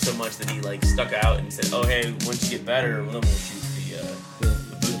liked him so much that he like stuck out and said, "Oh hey, once you get better, then we'll shoot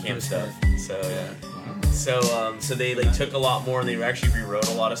the boot camp stuff." So yeah, so they like took a lot more. They actually rewrote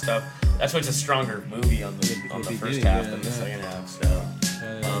a lot of stuff. That's why it's a stronger movie on the first half than the second half. So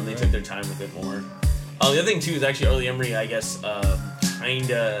they took their time with it more. The other thing too is actually Arlie Emery, I guess,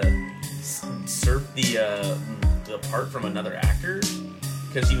 kind of usurped the part from another actor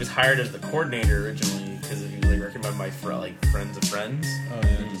because he was hired as the coordinator originally because he was like recommended by friends of friends. Oh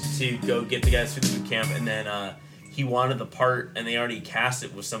yeah. To go get the guys through the boot camp, and then he wanted the part, and they already cast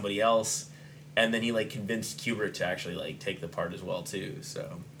it with somebody else, and then he like convinced Kubrick to actually like take the part as well too.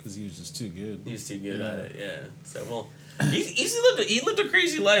 So because he was just too good. he was too good at it. Yeah. So well, he lived a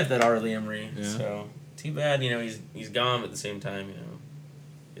crazy life, that R. Lee Emery. Yeah. So too bad, he's gone, but at the same time,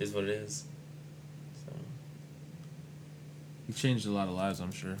 it is what it is. So he changed a lot of lives,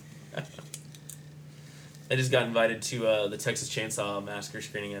 I'm sure. I just got invited to the Texas Chainsaw Massacre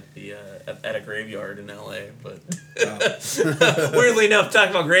screening at the at a graveyard in LA, but weirdly enough,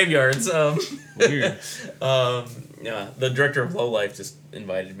 talking about graveyards. Weird. Yeah, the director of Low Life just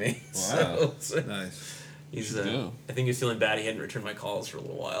invited me. Wow, so nice. He's I think he's feeling bad. He hadn't returned my calls for a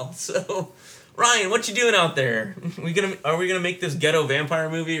little while. So, Ryan, what you doing out there? Are we gonna make this ghetto vampire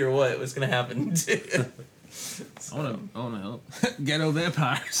movie or what? What's gonna happen? I wanna help. Ghetto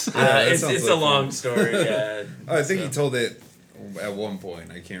vampires. It's a long story. Yeah. I think he told it at one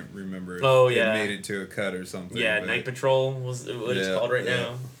point. I can't remember. Oh it yeah. made it to a cut or something. Yeah, Night Patrol was what it's called right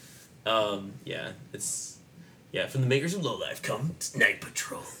yeah. now. It's from the makers of Low Life comes Night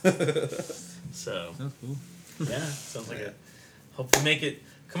Patrol. So That's cool. yeah, sounds like it. Hope we make it.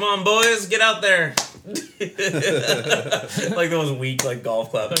 Come on, boys, get out there. Like the most weak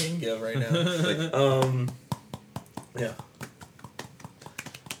golf clap I can give right now. Yeah.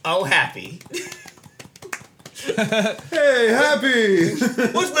 Oh, happy. Hey, happy!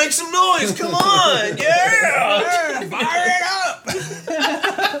 Let's make some noise. Come on, yeah, fire it up,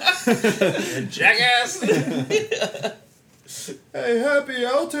 jackass. Hey, happy!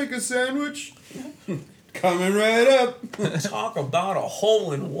 I'll take a sandwich. Coming right up. Talk about a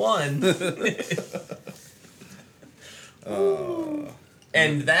hole in one.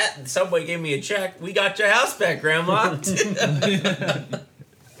 And that Subway gave me a check. We got your house back, Grandma.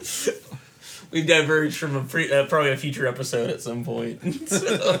 We've diverged from probably a future episode at some point.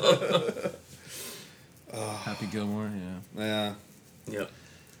 So. Happy Gilmore, yeah. Yeah. Yep.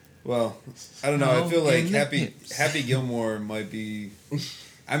 Well, I don't know. I feel like Happy Gilmore might be.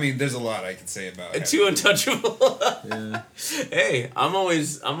 I mean, there's a lot I could say about it. Too untouchable. Yeah. Hey, I'm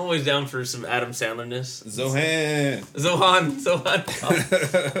always down for some Adam Sandler-ness. Zohan.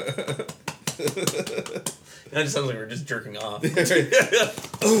 That just sounds like we're just jerking off. Shit!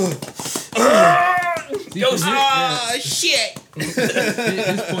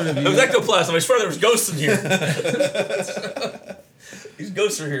 His point of view. It was ectoplasm. I swear there was ghosts in here. These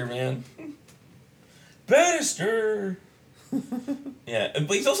ghosts are here, man. Bannister! Yeah,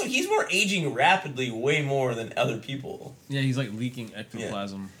 but he's more aging rapidly way more than other people. Yeah, he's like leaking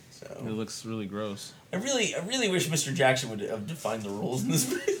ectoplasm. Yeah. So It looks really gross. I really wish Mr. Jackson would have defined the rules in this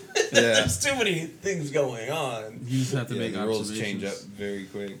movie. Yeah. There's too many things going on. You just have to make the rules observations. change up very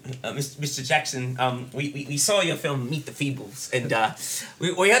quick. Mr. Jackson, we saw your film Meet the Feebles, and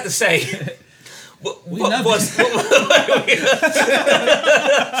we had to say. I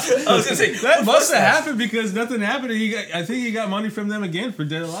was gonna say that must have happened because nothing happened. I think he got money from them again for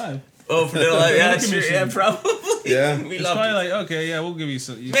Dead Alive. Oh, for Dead Alive, yeah, sure, yeah, probably. Yeah, we it's loved probably it. like, okay, yeah, we'll give you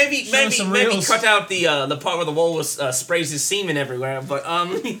some. Maybe cut out the part where the walrus sprays his semen everywhere. But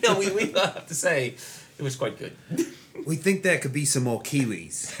we have to say it was quite good. We think there could be some more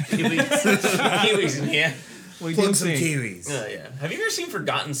kiwis. Kiwis in here. Plug some kiwis. Yeah. Have you ever seen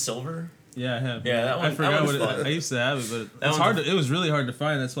Forgotten Silver? Yeah, I have. Yeah, that one. I forgot what I used to have it, but it's hard. It was really hard to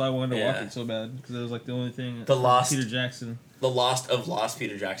find. That's why I wanted to watch it so bad because it was like the only thing. The Lost Peter Jackson. The Lost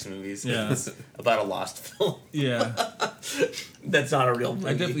Peter Jackson movies. Yeah, it's about a lost film. Yeah, that's not a real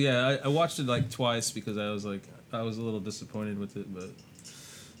movie. I watched it like twice because I was a little disappointed with it, but.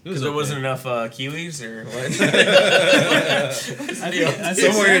 Because there wasn't enough kiwis, or what?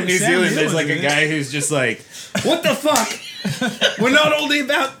 Somewhere in New Zealand, there's like a guy who's just like, "What the fuck? We're not only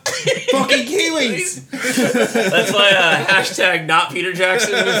about fucking kiwis." That's why hashtag not Peter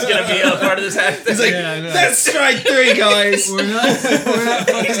Jackson is gonna be a part of this hashtag. He's like, "That's strike 3, guys." We're not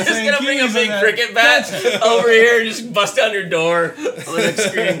fucking He's just gonna bring a big cricket bat over here and just bust down your door on the next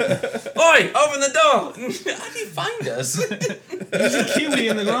screen. Oi, open the door! How do you find us? There's a kiwi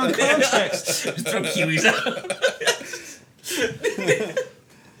in the wrong context. Just throw kiwis out.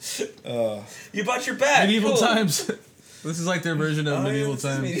 You bought your bat. Medieval cool. times. This is like their version of medieval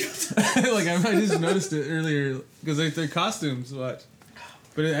times. Like I just noticed it earlier because like their costumes, watch,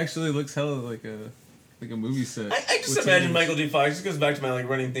 but it actually looks hella like a movie set. I just imagine Michael J. Fox. It goes back to my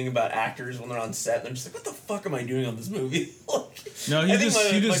running thing about actors when they're on set. And they're just like, "What the fuck am I doing on this movie?" No, he I think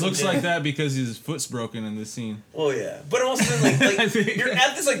just Michael looks did. like that because his foot's broken in this scene. Well, yeah, but also like I think- you're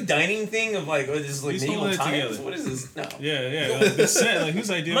at this like dining thing of like this is like He's medieval holding it times. together. What is this? No. Yeah. Like, the set, like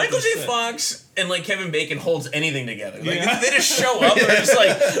whose idea? Michael was J. this set? Fox and like Kevin Bacon holds anything together. Like Yeah. they just show up. They're just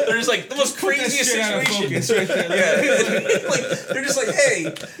like the most Put that craziest shit out of situation. focus right there. Yeah, like they're just like, hey,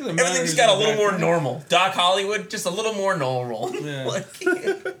 Doesn't matter everything's who's got a in the little more background. normal. Doc Hollywood, just a little more normal. Yeah.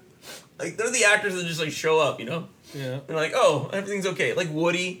 like they're the actors that just like show up, you know. Yeah. They're like, oh, everything's okay. Like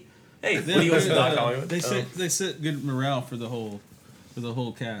Woody. Hey, Woody was in Doc Hollywood. They set good morale for the whole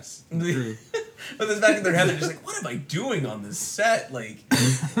cast. and crew. But then back in their head, they're just like, what am I doing on this set? Like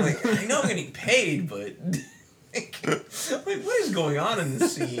I know I'm getting paid, but like what is going on in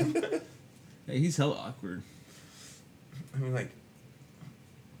this scene? Hey, he's hella awkward. I mean, like,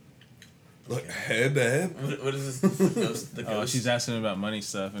 Like, hey, babe. what is this? The ghost? The Oh, ghost? she's asking him about money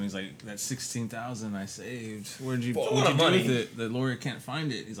stuff, and he's like, "That's 16,000 I saved. What'd you Well, do money. with it? The lawyer can't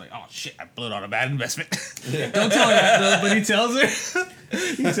find it." He's like, "Oh shit, I blew it on a bad investment." Don't tell her that, though, but he tells her.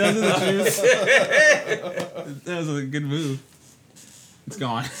 He tells her the truth. That was a good move. It's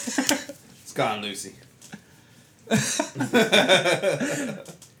gone. It's gone, Lucy. It's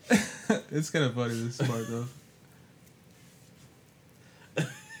kind of funny. This part though.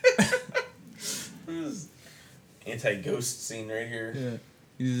 Anti-ghost scene right here. Yeah,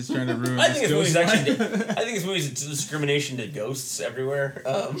 he's just trying to ruin. I think this this movie's ghost actually. line. I think this movie's a discrimination to ghosts everywhere.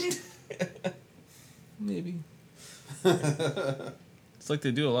 Maybe. It's like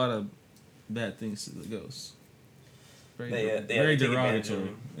they do a lot of bad things to the ghosts. Very, very take advantage of derogatory.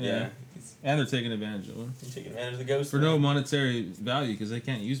 him. Yeah. And they're taking advantage of them. You take advantage of the ghost For no monetary value, because they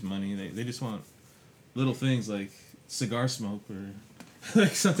can't use money. They just want little things like cigar smoke or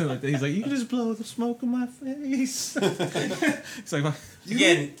like something like that. He's like, you can just blow the smoke in my face. It's like,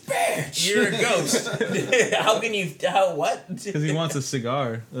 Again, you're a ghost. How can you? How what? because he wants a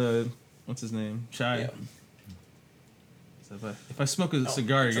cigar. What's his name? Chai. Yeah. So if I smoke a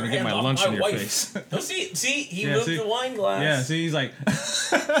cigar, you're Get gonna your get my hands off lunch my in your wife. face. No, see, he Yeah, moved see? the wine glass. Yeah, see, he's like,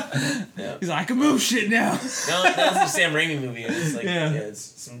 Yeah. he's like, I can move shit now. No, that's the Sam Raimi movie. And it's like, Yeah. it's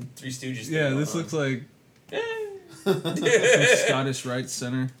some Three Stooges. thing Yeah, going this on. looks like the some Scottish Rites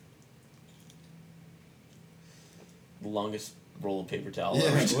Center. longest roll of paper towel Yeah,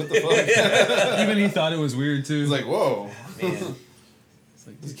 ever. what the fuck? Even he thought it was weird too. He's like, whoa. Man. It's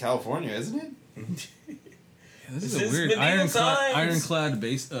like, This is California, isn't it? this This is a is weird medieval times. ironclad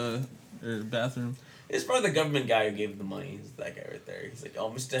base or bathroom. It's probably the government guy who gave the money. It's that guy right there. He's like, oh,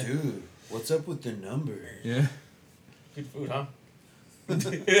 Mr. Dude, what's up with the number? Yeah. Good food, huh?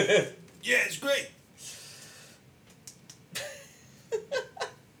 Yeah, it's great.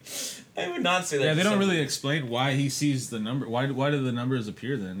 I would not say that. Yeah, they to don't really somebody. explain why he sees the number. Why do the numbers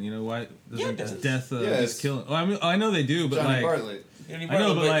appear then? You know, why Yeah, it doesn't does. death Yes. just kill him? Well, I mean, I know they do, but Johnny like Bartlett. I I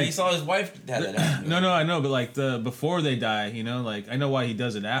know, but like- he saw his wife had that happen. no, I know, but like the before they die, you know, like I know why he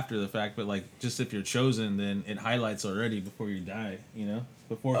does it after the fact, but like just if you're chosen, then it highlights already before you die, you know,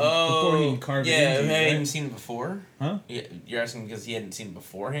 before he carved it yeah, into you, I hadn't right? seen it before. Huh? Yeah, you're asking because he hadn't seen it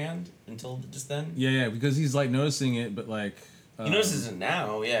beforehand until just then. Yeah, because he's like noticing it, but like He notices it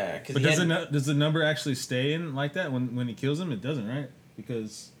now, yeah. Cause But he does the number actually stay in like that when he kills him? It doesn't, right?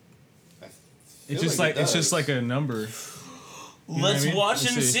 Because I it's feel just like it it's just does. like a number. You know what Let's I mean? watch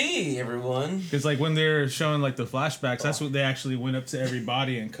Let's and see. see, everyone. Because like when they're showing like the flashbacks, that's what they actually went up to every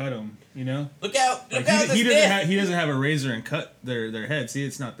body and cut them. You know, Look out! like Look out! he doesn't have a razor and cut their head. See,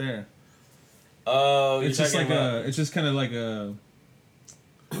 it's not there. Oh, you're It's just talking like about. it's just kind of like a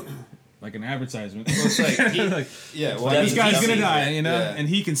like an advertisement. Well, it's like, like yeah, well, This this he guy's sees gonna it, die, you know, yeah. and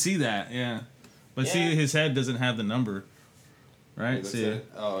he can see that, yeah. But see, Yeah. his head doesn't have the number, right? That's See, it.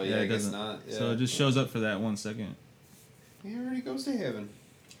 Oh, yeah, I it guess doesn't. not. Yeah. So it just shows up for that 1 second. He already goes to heaven.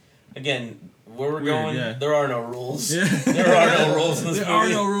 Again, where we're Weird, going, yeah. there are no rules. Yeah. There are no rules in this There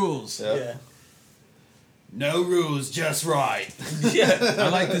movie. are no rules. Yep. Yeah. No rules, just right. Yeah. I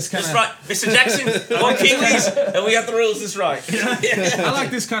like this kind That's of. right. Mr. Jackson, I want Kiwis, and we got the rules just right. I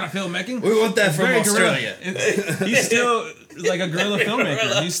like this kind of filmmaking. We want that from Very Australia. guerrilla. He's still like a guerrilla filmmaker.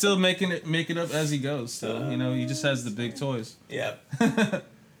 Guerrilla. He's still make it up as he goes. Still, you know, he just has the big toys Yeah.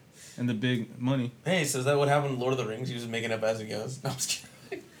 and the big money. Hey, so is that what happened in Lord of the Rings? He was making up as he goes? No, I'm just kidding.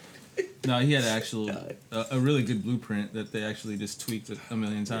 No, he had a really good blueprint that they actually just tweaked a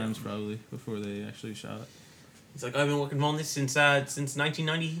million times probably before they actually shot it. He's like, I've been working on this since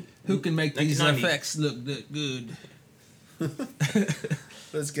 1990. Who can make these 1990. effects look good?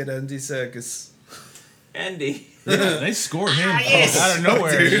 Let's get Andy Serkis. Andy. They scored him yes! out of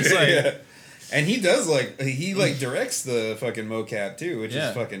nowhere. It's like, Yeah. And he does he directs the fucking mocap too, which Yeah.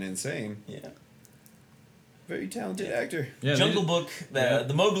 is fucking insane. Yeah. Very talented actor. Yeah, Jungle Book,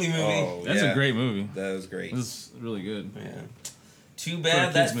 the Mowgli movie. Oh, that's a great movie. That was great. It was really good. Yeah. Too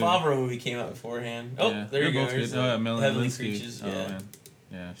bad that Favreau movie came out beforehand. Oh, yeah, there you go. Good. Oh, yeah, Melanie Heavenly Linsky. Creatures. Oh, Yeah. man.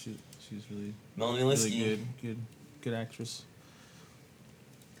 Yeah, she's really Melanie Linsky. really good actress.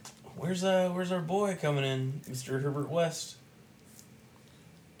 Where's our boy coming in, Mr. Herbert West?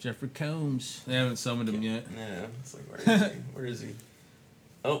 Jeffrey Combs. They haven't summoned him yet. Yeah, it's like where is he? Where is he?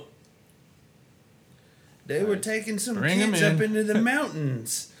 Oh, They were taking some Bring him kids in. up into the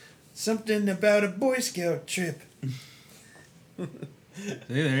mountains. Something about a Boy Scout trip. See,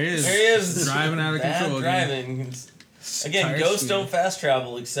 there he is. there he is. Driving out of Bad control. driving. Again, Tire ghosts speeding. don't fast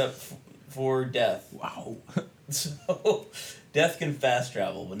travel except for death. Wow. So, death can fast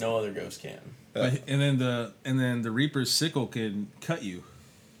travel, but no other ghost can. And then the Reaper's sickle can cut you.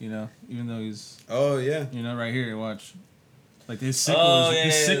 You know, even though he's Oh, yeah. right here. Watch. Like his sickle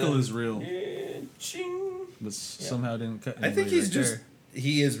sickle is real, Yeah, ching. but somehow didn't cut. I think anybody he's right just...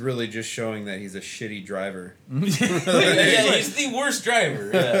 He is really just showing that he's a shitty driver. there. Yeah, he's the worst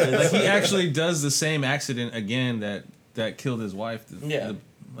driver. Yeah, Like he actually does the same accident again that killed his wife.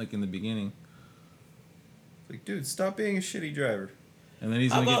 Like in the beginning, Like, dude, stop being a shitty driver. and then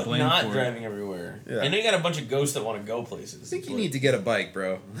he's How gonna get about blamed not for driving everywhere? Yeah. I know you got a bunch of ghosts that want to go places. I think you need to get a bike,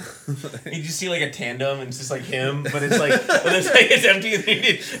 bro. You just see like a tandem and it's just like him, but it's like it's empty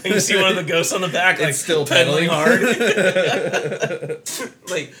and you see one of the ghosts on the back like It's still pedaling pedaling. hard.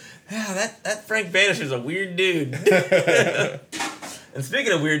 Like, that Frank Banish is a weird dude. And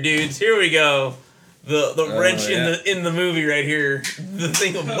speaking of weird dudes, here we go. The wrench in the movie right here. The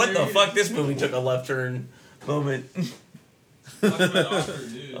thing of what the fuck, this movie took a left turn moment.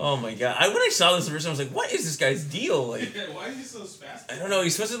 Oh my god! When I saw this the first time, I was like, "What is this guy's deal?" Like, Why is he so spastic? I don't know.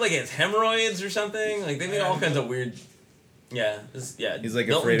 He's supposed to like have hemorrhoids or something. Like they make all kinds of weird. Yeah, He's like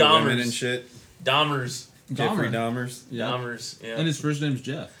Milton afraid of Dahmers. women and shit. Dahmers. Jeffrey Dahmers. Yeah. Dahmers. Yeah. And his first name's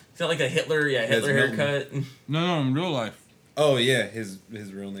Jeff. It's not like a Hitler. Yeah, Hitler Milton. haircut. No, in real life, Oh, yeah. His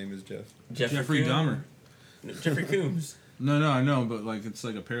real name is Jeff. Jeffrey Dahmer. Jeffrey Coombs. No, I know, but like it's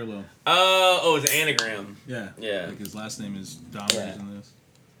like a parallel. Oh, it's an anagram. Yeah. Yeah. Like his last name is Dahmer Yeah. in this.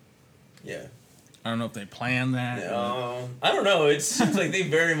 Yeah. I don't know if they planned that. I don't know. It seems like they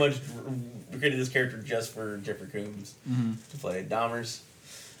very much created this character just for Jeffrey Coombs to play Dahmers.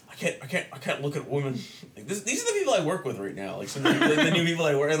 I can't look at women. Like these are the people I work with right now. Like some of the new people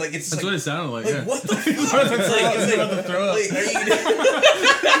I work. Like it's That's like, what it sounded like. like Yeah. what the fuck? It's like, to throw up. like,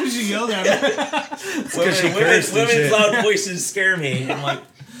 are you She yelled at me. she cursed and women's shit. loud voices scare me. I'm like,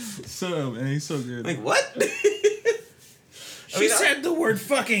 Man, he's so good. like what? She said the word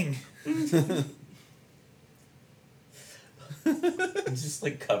fucking. It's just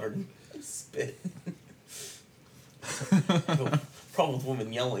like covered in spit. Problem with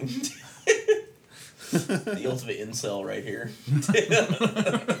women yelling. The ultimate incel right here.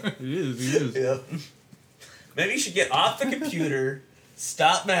 He is. Yep. Maybe you should get off the computer,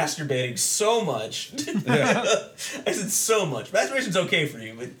 stop masturbating so much. I said so much. Masturbation's okay for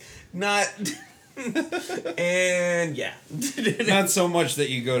you, but not... And yeah. Not so much that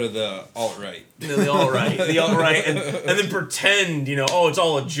you go to the alt-right. No, the alt-right, and then pretend, it's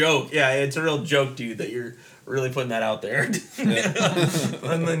all a joke. Yeah, it's a real joke, dude, that you're really putting that out there.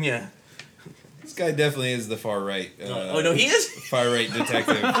 And then, yeah. This guy definitely is the far right. Oh, no, he is? Far right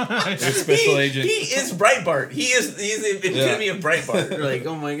detective. Or special agent. He is Breitbart. He's the epitome of Breitbart. You're like,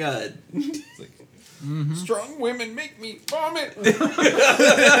 oh my god. It's like, strong women make me vomit.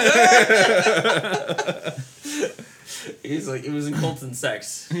 He's like, it was in Colton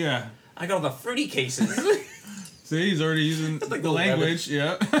Sex. Yeah. I got all the fruity cases. See, he's already using like the the language.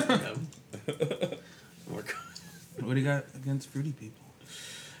 Yeah. What do you got against fruity people?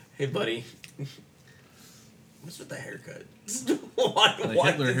 Hey, buddy. What's with the haircut? Why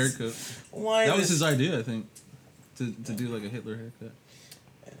Hitler this? haircut. Why That was this? his idea, I think, to do like a Hitler haircut.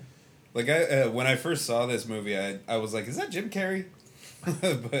 Like when I first saw this movie, I was like, "Is that Jim Carrey?"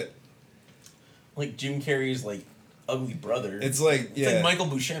 But like Jim Carrey's like ugly brother. it's like It's like Michael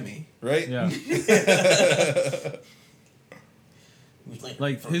Buscemi. right? Yeah.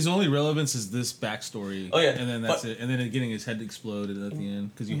 Like his only relevance is this backstory. Oh, yeah, and then that's it. And then getting his head exploded at the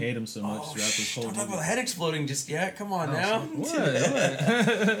end because you hate him so much throughout this whole don't talk movie. about the head exploding just yet. Come on now. What?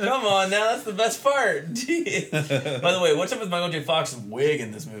 Come on now. That's the best part. By the way, what's up with Michael J. Fox's wig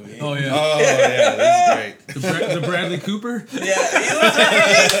in this movie? Oh yeah. Oh yeah, that's great. The Bradley Cooper. Yeah,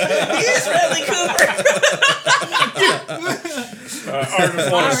 he is Bradley Cooper. I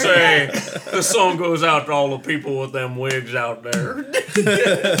just want to say, the song goes out to all the people with them wigs out there.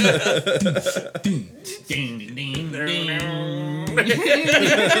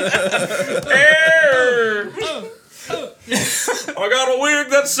 I got a wig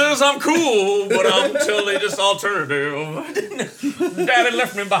that says I'm cool, but I'm totally just alternative. Daddy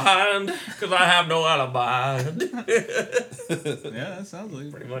left me behind because I have no alibi. Yeah, that sounds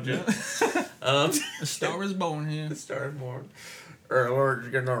like Pretty much it. A Star is born here. Star born. Or Lord,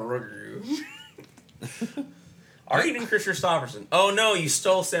 you're gonna rug you. Are you doing Chris Christopherson? Oh no, you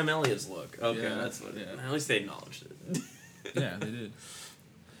stole Sam Elliott's look. Okay, Yeah, that's what. yeah. At least they acknowledged it. Yeah, they did.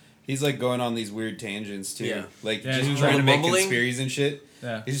 He's like going on these weird tangents too. Yeah. Like Yeah, just he's trying to make mumbling. conspiracies and shit.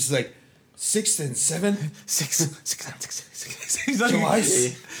 Yeah. He's just like 6th and 7th, He's like, July.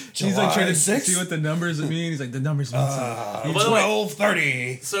 he's like trying to see 6th? what the numbers mean. He's like, the numbers mean something. By the way,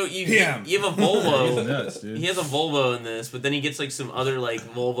 12:30. So you PM. you have a He's Volvo. nuts, dude. He has a Volvo in this, but then he gets like some other like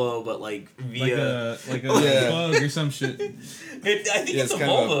Volvo, but like via. like a Yeah. bug or some shit. I think Yeah, it's a it's kind of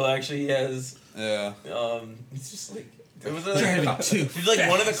Volvo actually. He has. Yeah. It's just like. It was Driving like, too it's like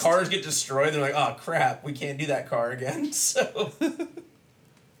one of the cars get destroyed. They're like, oh crap, we can't do that car again. So.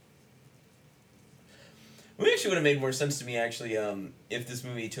 It actually would have made more sense to me actually if this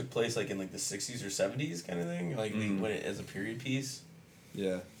movie took place like in like the 60s or 70s kind of thing, like when it as a period piece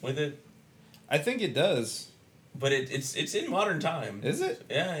Yeah. with it. I think it does. But it's in modern time. Is it?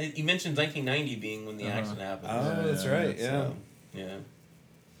 Yeah, you mentioned 1990 being when the accident happened. Oh, that's Yeah, right. Yeah. So, yeah.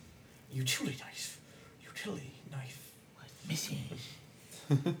 Utility knife. Missing.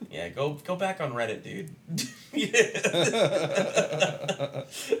 Yeah, go back on Reddit, dude.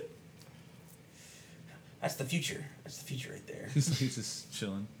 That's the future. That's the future right there. He's just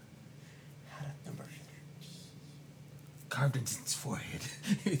chilling. Number. Carved into its forehead.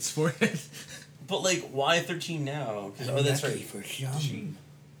 Its forehead. But like, why 13 now? Oh, that's right. For No,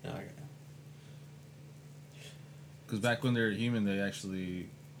 I got it. Because back when they were human, they actually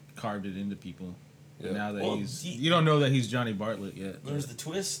carved it into people. But Yeah. now that Well, you don't know that he's Johnny Bartlett yet. There's the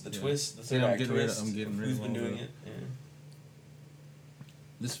twist, the Yeah. twist, the Yeah, third I'm act getting rid of- twist. I'm getting rid Who's of been all doing the- it? Yeah.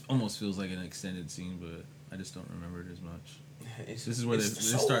 This almost feels like an extended scene, but I just don't remember it as much. This is where the they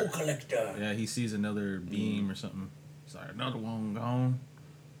soul start- collector. Yeah, he sees another beam or something. It's like, another one gone.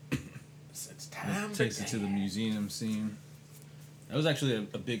 It's time. Takes it to the museum scene. That was actually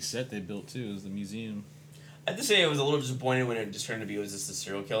a big set they built too. Is the museum. I have to say I was a little disappointed when it just turned to be was this the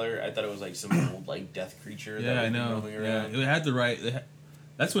serial killer. I thought it was like some old like death creature. Yeah, that I was know. roaming Yeah, around. it had the right.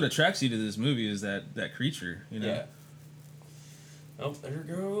 That's what attracts you to this movie is that creature. You know. Yeah. Oh, there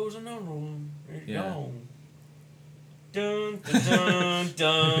goes another one. It's Yeah. gone. Dun dun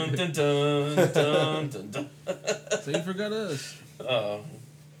dun dun dun dun dun dun. So you forgot us. Oh.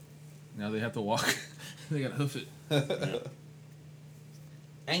 Now they have to walk. They gotta hoof it.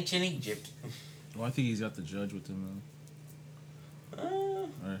 Ancient Egypt. Well, I think he's got the judge with him though. Or,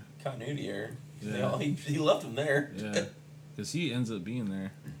 Continuity error. Yeah. He left him there. yeah, because he ends up being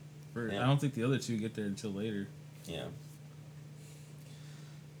there. First. Yeah. I don't think the other two get there until later. Yeah.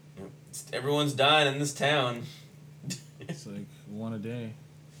 Everyone's dying in this town. It's like one a day.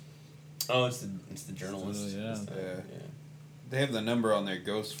 Oh, it's the journalist. Yeah. It's the- Yeah. yeah. They have the number on their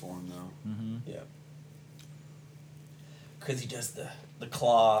ghost form though. Mm-hmm. Yeah. Because he does the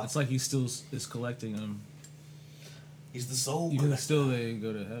claw. It's like he still is collecting them. He's the soul. Even collector. still, they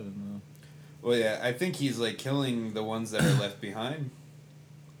go to heaven Well, yeah, I think he's like killing the ones that are left behind,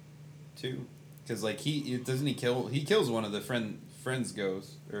 too, because like he kills one of the friend's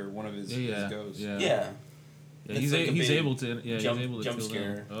ghosts or one of his, though. Yeah, his ghosts. yeah. Yeah. Yeah, It's he's like a he's big able to jump- he's able to jump kill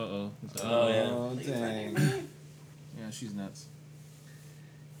scare. them. Uh-oh. Oh, yeah. Oh dang! Yeah, she's nuts.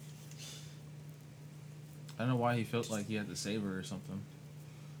 I don't know why he felt like he had to save her or something.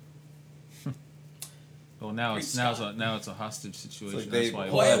 Well, now it's a hostage situation. It's like That's they- why.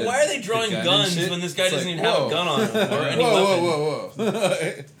 Why- Why are they drawing The gun and guns shit? when this guy It's doesn't like, even have whoa. a gun on him or any Whoa, weapon?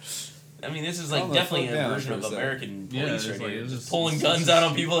 whoa! I mean, this is Calm like the definitely fuck a down version for of a sec. American Yeah, police it's right like- here. it's Just just- pulling guns out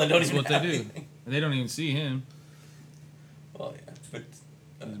on people that don't That's even what have they do. anything. And they don't even see him. Well, yeah, but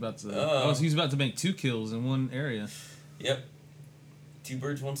He's about to. Oh. He's about to make 2 kills in one area. yep, 2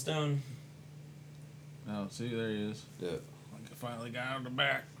 birds, 1 stone. Oh, see, there he is. Yeah. I finally got out of the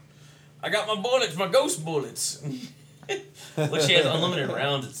back. I got my bullets, my ghost bullets. Which he has unlimited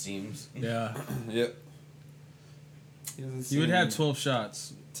rounds, it seems. Yeah. Yep. He would have 12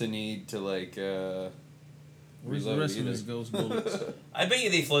 shots. to need to like. Where's the reload rest of either. his ghost bullets? I bet you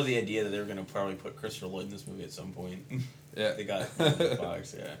they floated the idea that they were going to probably put Christopher Lloyd in this movie at some point. Yeah. They got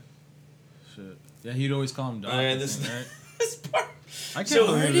Fox, yeah. Shit. Yeah, he'd always call him Doc. Oh, yeah, I this- think, right? This part, I can't So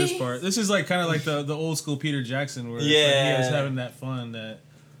believe Artie? this part. This is like kind of like the old school Peter Jackson where it's like Yeah. he was having that fun that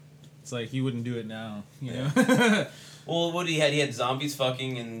it's like he wouldn't do it now, you know? Well, what he had zombies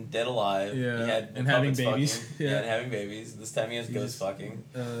fucking and Dead Alive. Yeah, He had and having puppets babies. fucking. Yeah. And having babies. This time he has ghosts fucking.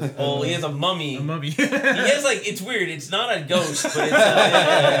 Uh, Oh, he has a mummy. a mummy. He has like, it's weird. It's not a ghost, but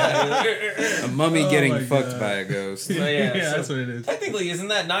it's A mummy Oh getting my fucked God. by a ghost. So, yeah, so- that's what it is. technically, isn't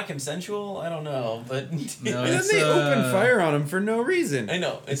that not consensual? I don't know, but No, And then it's, they open fire on him for no reason. I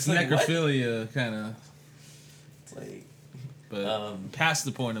know It's like, what? necrophilia, kind of, It's like, but past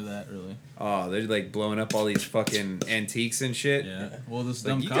the point of that, really. Oh, they're like blowing up all these fucking antiques and shit. Yeah. Well, those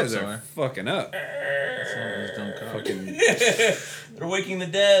Like, dumb you cops guys are are. fucking up. Some of those dumb cops. Fucking they're waking the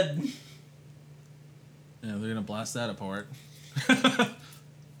dead. Yeah, they're gonna blast that apart.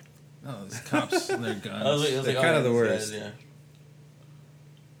 Oh, these cops and their guns. I was like, They're kind of the these worst. guys, yeah.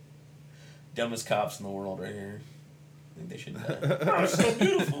 Dumbest cops in the world, right here. I think they should. Oh, it's so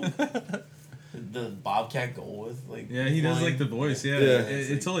beautiful. The Bobcat Goldthwait, like Yeah, he does line. like the voice. Yeah, Yeah.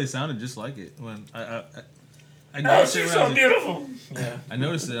 It totally sounded just like it when I Oh, noticed it. she's When I, so was, beautiful. Yeah. I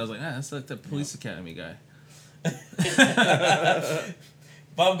noticed it. I was like, that's like the police academy guy.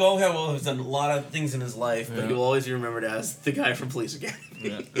 Bob Goldthwait has done a lot of things in his life, but Yeah. he will always be remembered as the guy from Police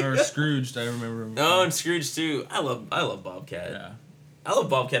Academy. Yeah. Or Scrooged. I remember him. Oh, and Scrooge too. I love Bobcat. Yeah, I love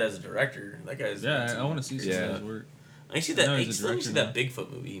Bobcat as a director. That guy's yeah. I want to see some Yeah. of his work. I see that. I know I he's a still see director that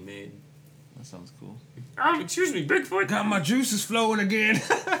Bigfoot movie he made. That sounds cool. Excuse me, Bigfoot. Got my juices flowing again.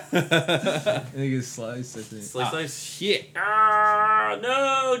 And he gets sliced. I think. Slice, slice. shit. Ah,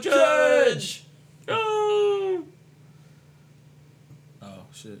 no, Judge. No. Oh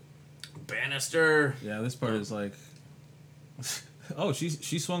shit. Bannister. Yeah, this part is like. Oh, she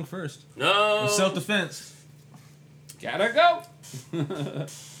swung first. No. Self defense. Gotta go.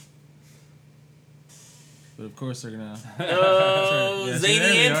 But of course they're gonna. Oh, Yeah, see, zany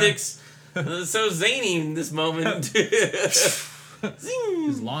there we are. antics. So zany in this moment. Zing.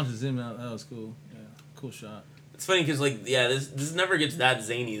 Just launches him out. That was cool. Yeah, cool shot. It's funny because like this never gets that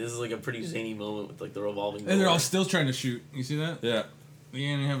zany. This is like a pretty zany moment with like the revolving door. And they're all still trying to shoot. You see that? Yeah. They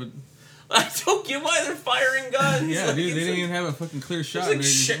didn't even have a. I don't get why they're firing guns. Yeah, Like, dude, it's they didn't like- even have a fucking clear shot. Like and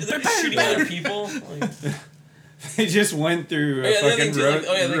they're shooting at people. Like, They just went through a Oh, yeah, then they fucking do, like,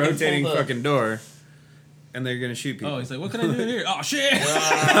 oh, yeah, they can rotating pull the- fucking door, and they're gonna shoot people. Oh, he's like, what can I do in here? Oh shit!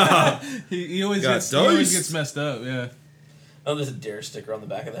 he always Got gets he always diced. gets messed up. Yeah, oh, there's a Dare sticker on the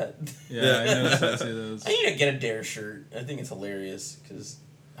back of that. yeah, I noticed I see those. I need to get a Dare shirt. I think it's hilarious because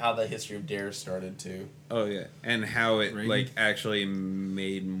how the history of Dare started too. Oh yeah, and how it Reagan? like actually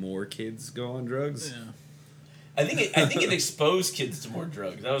made more kids go on drugs. Yeah. I think it exposed kids to more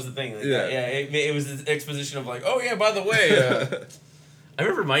drugs. That was the thing. Like, Yeah. It was this exposition of like, oh yeah, by the way, I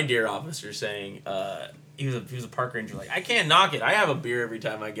remember my Dare officer saying, he was a park ranger. Like, I can't knock it. I have a beer every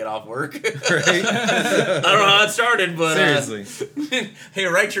time I get off work. Right? I don't know how it started, but Seriously. hey,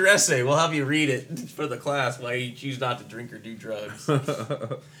 write your essay. We'll have you read it for the class why you choose not to drink or do drugs.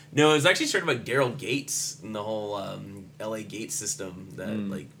 No, it was actually started by Daryl Gates and the whole L.A. Gates system that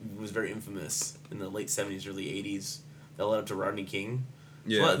like was very infamous in the late 70s, early 80s. That led up to Rodney King.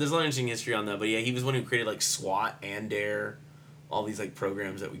 Yeah. There's a lot of interesting history on that, but yeah, he was one who created like SWAT and Dare, all these like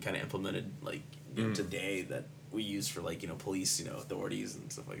programs that we kind of implemented like today that we use for like police authorities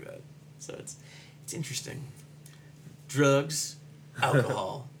and stuff like that. So it's interesting. Drugs,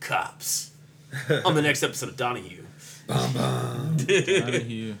 alcohol, cops. On the next episode of Donahue.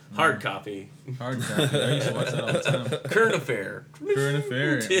 Donahue. Hard copy. Hard copy. I used to watch that all the time. Current affair. Current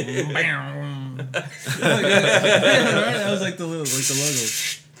affair. Bam. Yeah, right? That was like the logo.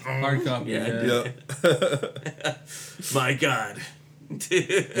 Hard copy. Yeah. Yeah. My God. And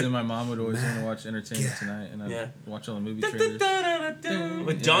then my mom would always want to watch Entertainment Tonight, and I'd Yeah. watch all the movie trailers.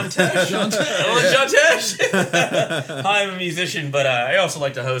 With John Tesh. John Tesh. Hi, I'm a musician, but I also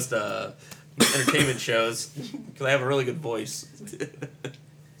like to host entertainment shows because I have a really good voice. It's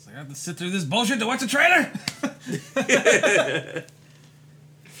like, I have to sit through this bullshit to watch a trailer.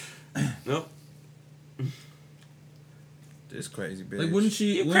 Nope. This crazy bitch. Like, wouldn't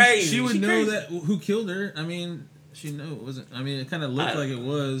she? You're wouldn't crazy. She would She know crazy. that who killed her. I mean, she knew it wasn't. I mean, it kind of looked I- like it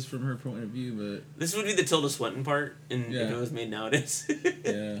was from her point of view, but This would be the Tilda Swinton part if Yeah. it was made nowadays.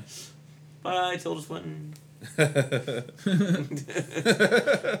 yeah. Bye, Tilda Swinton.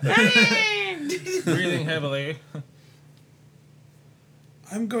 Breathing heavily.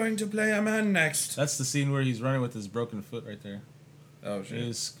 I'm going to play a man next. That's the scene where he's running with his broken foot right there. Oh He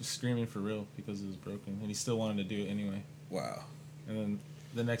was screaming for real because it was broken, and he still wanted to do it anyway. Wow. And then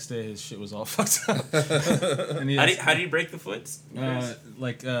the next day, his shit was all fucked up. And he How do you break the foot?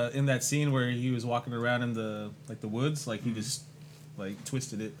 in that scene where he was walking around in the woods, like he just like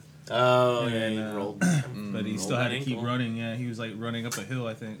twisted it. Oh, And, yeah, he rolled. But he Rolled still had that to keep ankle. running. Yeah, he was like running up a hill,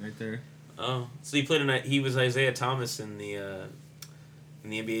 I think, right there. Oh, so he played he was Isaiah Thomas in the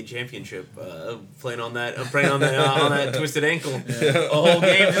NBA championship, playing on that on that twisted ankle. The whole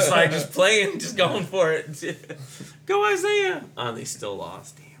game, just playing, just going for it. Go Isaiah! Oh, they still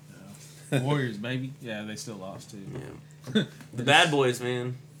lost. Damn. Warriors, baby. Yeah, they still lost too. Yeah. The bad boys,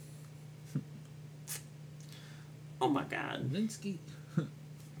 man. Oh my God. Linsky.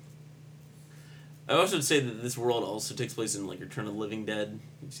 I also would say that this world also takes place in like Return of the Living Dead.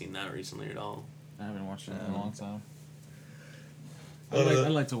 You've seen that recently at all? I haven't watched it in a long time. Lot of I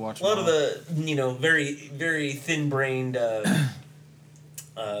like to watch A lot of them the very very thin-brained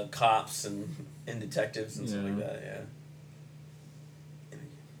cops and detectives and stuff like Yeah. that. Yeah.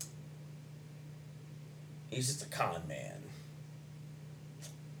 He's just a con man.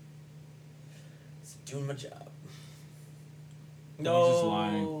 He's doing my job. No. He's just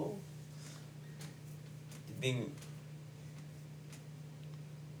lying. Being.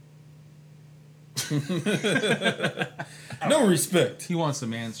 No respect. He wants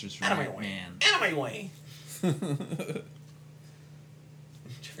some answers from Out of my that way. man. Out of my way.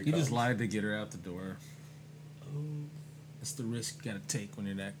 He just lied to get her out the door. Oh. That's the risk you gotta take when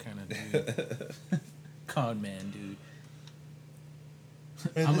you're that kind of dude. Con man, dude.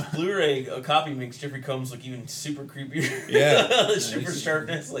 And this Blu-ray copy makes Jeffrey Combs look even super creepier. Yeah. The super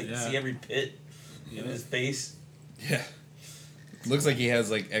sharpness, like Yeah. see every pit in his face. Yeah. Looks like he has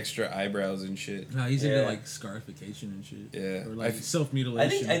like extra eyebrows and shit. No, he's Yeah. into like scarification and shit. Yeah. Or like I self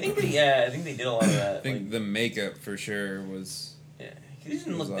mutilation. I think they did a lot of that. I think like, the makeup for sure was. yeah, he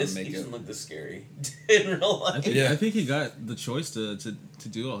doesn't it was look on this. He makeup. doesn't look this scary in real life. Yeah. I think he got the choice to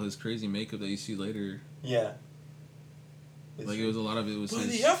do all his crazy makeup that you see later. Yeah. Like it was a lot of it was By the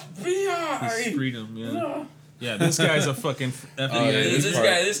his FBI. freedom. Yeah. Yeah, this guy's a fucking FBI. Oh, yeah, This, this part-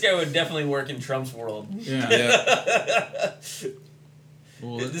 this guy would definitely work in Trump's world. Yeah. Yeah.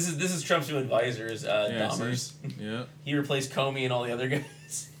 Well, This is Trump's new advisors, yeah, Dahmers. see? Yeah. He replaced Comey and all the other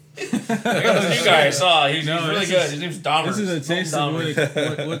guys. Like, oh, this new guy I saw, he's really this good. is- His name's Dahmer. This is a taste of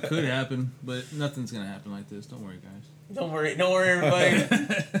Dahmer. what could happen, but nothing's gonna happen like this. Don't worry, guys. Don't worry,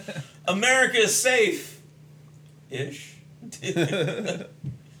 everybody. America is safe. Ish.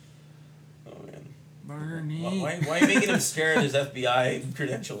 Oh man. Bernie. Why are you making him stare at his FBI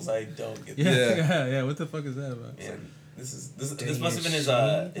credentials? I don't get that. Yeah, yeah. What the fuck is that about? Man, this must have been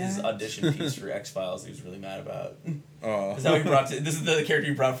his audition piece for X Files. He was really mad about. Oh. This is how he brought. This is the character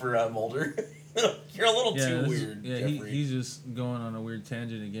he brought for Mulder. You're a little Yeah, too this- weird, Yeah, Jeffrey. he's just going on a weird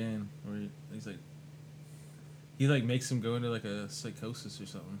tangent again, where he's like, he like makes him go into like a psychosis or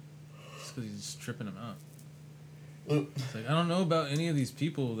something, just because he's just tripping him out. It's like I don't know about any of these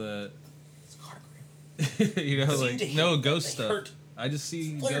people that, It's hard. you know, Seem like to hit, no ghost they stuff. hurt. I just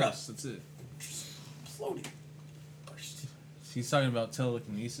see Flare ghosts. That's it. Floating. Burst. He's talking about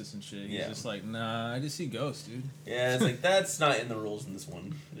telekinesis and shit. He's Yeah. just like, nah, I just see ghosts, dude. Yeah, it's like that's not in the rules in this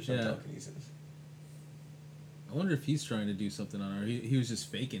one. There's no Yeah. telekinesis. I wonder if he's trying to do something on her. He was just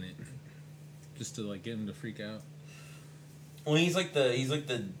faking it, just to like get him to freak out. Well, he's like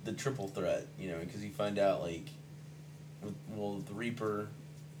the triple threat, you know, because you find out like, the Reaper,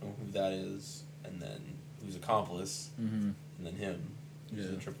 who that is, and then who's accomplice, Mm-hmm. and then him, who's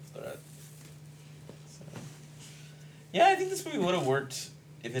Yeah. the triple threat. So, yeah, I think this movie would have worked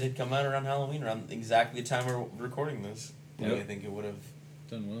if it had come out around Halloween, around exactly the time we're recording this. Yep. I think it would have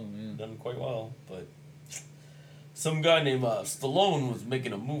Done well, man. done quite well, but some guy named Stallone was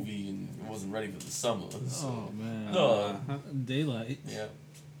making a movie and wasn't ready for the summer. So. Oh man. No. Daylight. Yeah,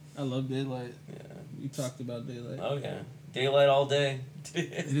 I love Daylight. yeah. We talked about Daylight. Oh yeah, Daylight all day.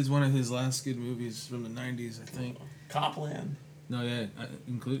 It is one of his last good movies from the '90s, I think. Copland. No, yeah,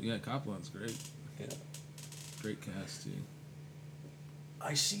 Copland's great. Yeah. Great cast too.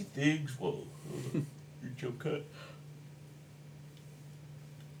 I see things. Whoa. Your joke cut.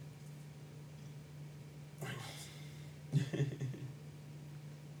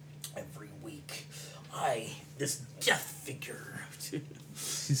 Every week, this death figure.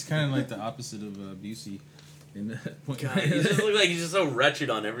 He's kind of like the opposite of Busey in that point. God, he just looks like he's just so wretched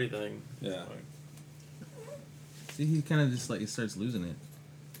on everything. Yeah. See, he kind of just like he starts losing it.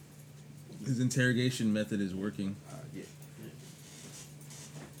 His interrogation method is working. Yeah.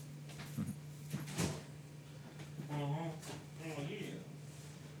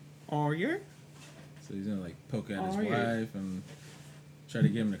 Oh yeah. So he's gonna like poke at his Oh, yeah. wife and try to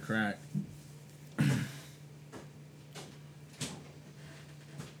get him to crack.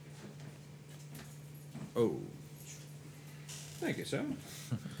 Oh. Thank you, sir.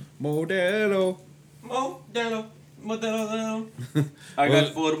 Modelo. Modelo. Modelo. I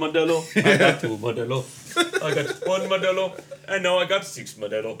got 4 Modelo. I got 2 Modelo. I got 1 Modelo. And now I got 6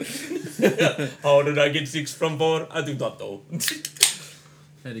 Modelo. How did I get 6 from 4? I do not know.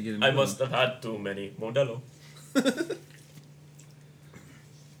 Had to get I must have had too many Modelo.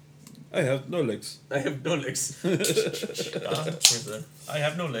 I have no legs. I have no legs. I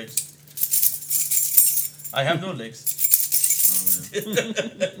have no legs. I have no legs. Oh, man.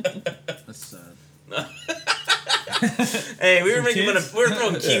 That's sad. Hey, we were Some kids? we were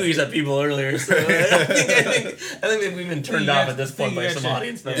throwing kiwis at people earlier. So I think we've been turned off at this point by some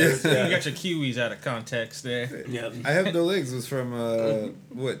audience members. You got your kiwis out of context there. Yeah. I have no legs was from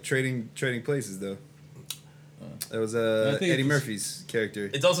Trading Places though. That was I think Eddie it's- Murphy's character.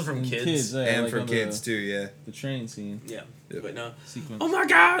 It's also from kids. yeah, And like for on kids too, yeah. The train scene Yeah. Yep. But no. sequence. Oh my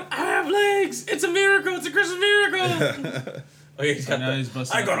God! I have legs. It's a miracle. It's a Christmas miracle. Okay, he's got Now he's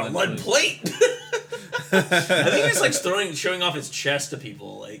busting I out got a the lead lead plate. I think he's like showing off his chest to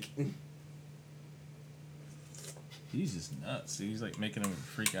people. Like He's just nuts, dude. He's like making him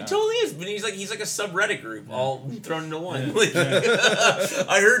freak out. he totally is. But he's like a subreddit group all thrown into one. Yeah. Like,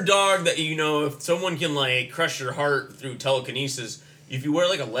 I heard, dog, that if someone can like crush your heart through telekinesis, if you wear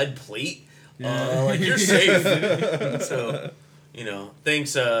like a lead plate, like you're safe. So,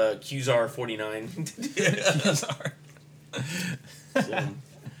 thanks, Qzar49.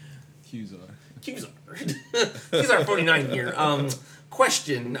 Qzar. Qzar49 here.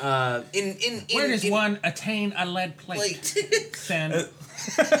 Question. Where does one attain a lead plate? Sand.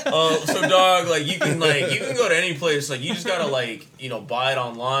 So dog, you can go to any place, you just gotta buy it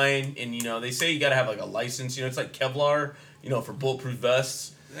online, and they say you gotta have a license, it's like Kevlar, for bulletproof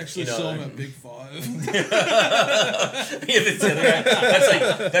vests. Actually, saw him at Big Five.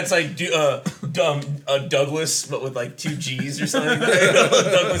 That's like Douglas, but with 2 G's or something.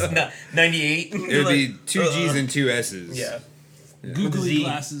 Douglas 98. It would be 2 G's and 2 S's. Yeah. Googly Z.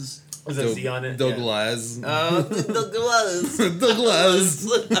 glasses. Was that Z on it? Douglas. Douglas. Douglas.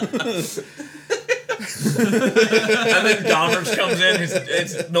 And then Dahmers comes in.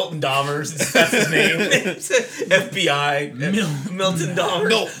 It's Milton Dahmers. That's his name. It's FBI. Milton Dahmers.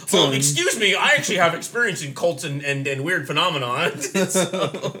 Milton. Oh, excuse me. I actually have experience in cults and weird phenomenon.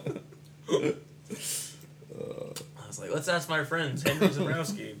 So, I was like, let's ask my friends, Henry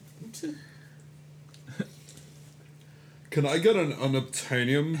Zabrowski. Can I get an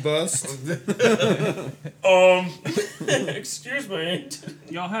unobtainium bust? Excuse me.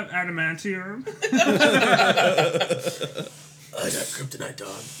 Y'all have adamantium? I got kryptonite,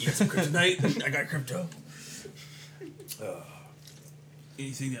 dog. You got some kryptonite? I got crypto.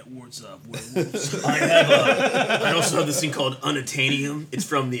 Anything that wards up werewolves. I also have this thing called unattainium. It's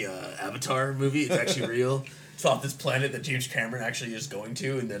from the Avatar movie. It's actually real. It's off this planet that James Cameron actually is going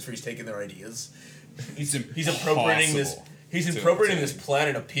to, and that's where he's taking their ideas. He's appropriating this. He's appropriating this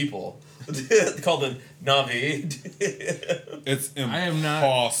planet of people called the Na'vi. It's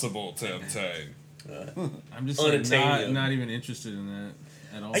impossible to obtain. I'm just Unattainable. not even interested in that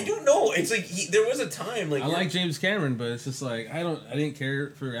at all. I don't know. It's there was a time I like James Cameron, but it's just I didn't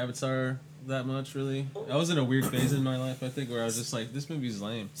care for Avatar that much, really. I was in a weird phase in my life, I think, where I was just this movie's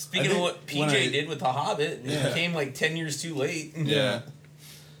lame. Speaking of what PJ did with The Hobbit, it came 10 years too late.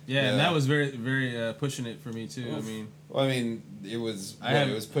 Yeah, and that was very, very pushing it for me too. Oof. I mean, Well, I mean, it was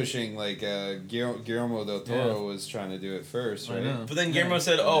it was pushing Guillermo del Toro was trying to do it first, I right? know. But then Guillermo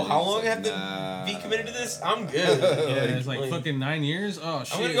said, "Oh, how long have to be committed to this? I'm good. Yeah, it's fucking 9 years. Oh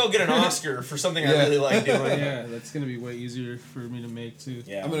shit! I'm gonna go get an Oscar for something I really like doing." Yeah, that's gonna be way easier for me to make too.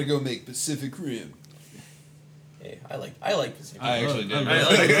 Yeah. I'm gonna go make Pacific Rim. Hey, I like Pacific I Rim. actually did. I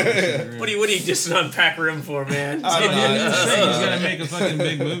like What are you just unpack Rim for, man? I don't know. He's gonna make a fucking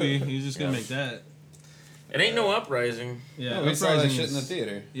big movie. He's just gonna make that. It ain't no Uprising. Yeah, We saw that Uprising shit in the is-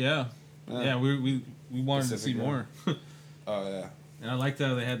 theater. Yeah, yeah. We wanted to see Pacific Rim. more. Oh yeah. And I liked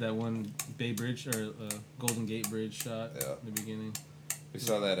how they had that one Bay Bridge or Golden Gate Bridge shot Yeah. in the beginning. We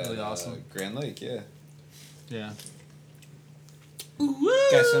saw that Really at awesome. Grand Lake, yeah. Yeah.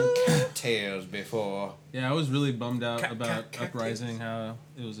 Got some cocktails before. Yeah, I was really bummed out about Uprising, how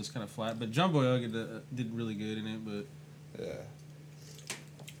it was just kind of flat. But John Boyega did really good in it, but Yeah.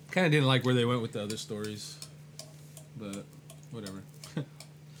 kind of didn't like where they went with the other stories. But whatever.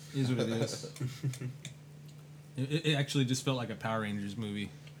 Is what it is. It actually just felt like a Power Rangers movie,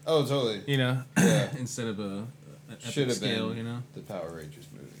 Oh, totally. you know, Yeah. instead of an Should epic have scale, been you know. the Power Rangers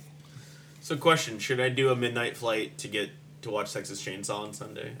movie. So, question: should I do a midnight flight to watch Texas Chainsaw on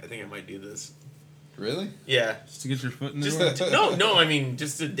Sunday? I think I might do this. Really? Yeah. Just to get your foot in the Just door. No. I mean,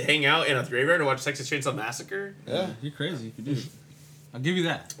 just to hang out in a graveyard and watch Texas Chainsaw Massacre. Yeah. You're crazy if you do. I'll give you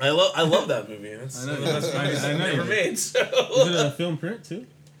that. I love that movie. It's I know. one of the best movies I know ever you do. made. So. Is it a film print too,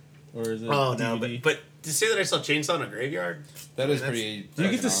 or is it? Oh no, DVD? but to say that I saw Chainsaw in a graveyard. That is That's- pretty. Do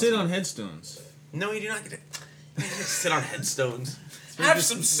you get to sit awesome. on headstones? No, you do not get to. You get to sit on headstones. Have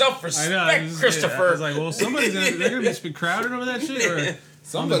some self-respect, I know. Christopher. I was like, well, somebody's they're gonna be crowded over that shit, or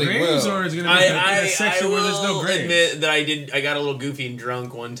Somebody on the graves, will. or is it gonna be in I a section where there's no will graves? admit that I got a little goofy and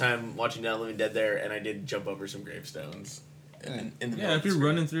drunk one time watching Night of the Living Dead there, and I did jump over some gravestones. In the middle Yeah, of if the you're screen.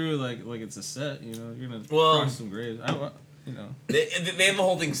 running through like it's a set, you know, you're gonna Well- cross some graves. You know. They have the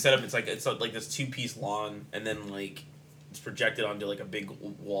whole thing set up. It's like this 2-piece lawn, and then like it's projected onto like a big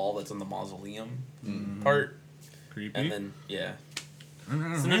wall that's on the mausoleum part, Creepy. and then yeah.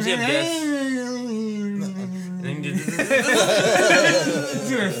 Sometimes you have deaths. And then you just- It's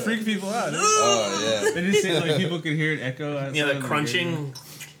gonna freak people out. Oh yeah. They just say like people could hear it echo. Outside yeah, the of crunching.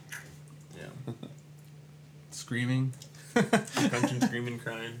 Yeah, screaming. crunching, screaming,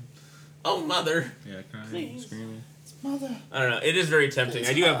 crying. Oh, mother. Yeah, crying, Please. screaming. Mother. I don't know. It is very tempting.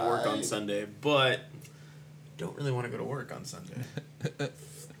 I do have work on Sunday, but don't really want to go to work on Sunday. It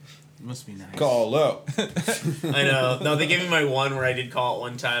must be nice. Call out. I know. No, they gave me my one where I did call it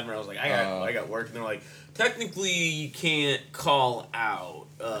one time, where I was like, I got work, and they're like, technically you can't call out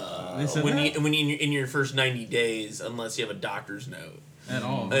They said when that? you in your first 90 days unless you have a doctor's note. At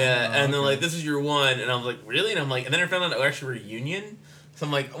all. Yeah, and they're okay. like, this is your one, and I was like, really? And I'm like, and then I found out oh, actually we're a union. So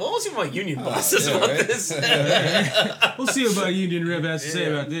I'm like, well, we'll see what my union boss says yeah, about right? this. We'll see what our union rep has to say Yeah.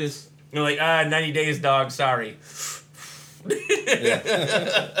 about this. They're like, 90 days, dog, sorry.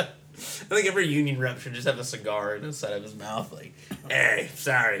 I think every union rep should just have a cigar inside of his mouth, like, hey,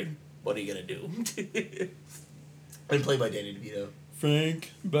 sorry, what are you gonna do? And played by Danny DeVito.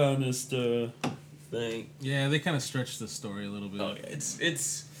 Frank Bannister. Thank. Yeah, they kind of stretched the story a little bit. Oh yeah,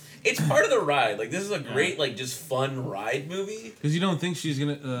 it's part of the ride. Like this is a great like just fun ride movie. Because you don't think she's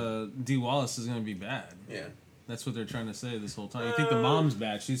gonna, Dee Wallace is gonna be bad. Yeah. That's what they're trying to say this whole time. You think the mom's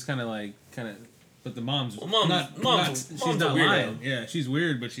bad? She's kind of, but the mom's Well, mom's she's a not weirdo. lying. Yeah, she's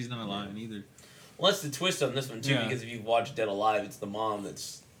weird, but she's not lying either. Well, that's the twist on this one too, Yeah. because if you watch Dead Alive, it's the mom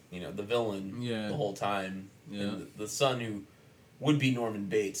that's the villain Yeah. the whole time, Yeah. and the son who would be Norman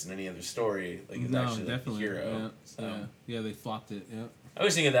Bates in any other story, like is actually like, the hero. Yeah. So. Yeah, they flopped it. Yeah. I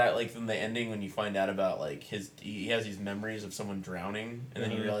always think of that like from the ending when you find out about like he has these memories of someone drowning, and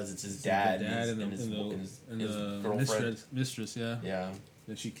then you realize it's his dad, The dad and his girlfriend. mistress, yeah. Yeah,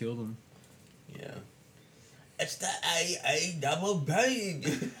 That she killed him. yeah. It's the A double B.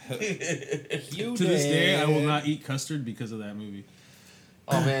 To this day, I will not eat custard because of that movie.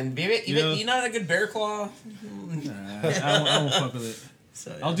 Oh man, baby, know- you not a good bear claw. I won't fuck with it.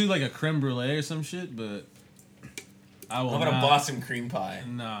 So, I'll do like a creme brulee or some shit, but I will How about not. a Boston cream pie?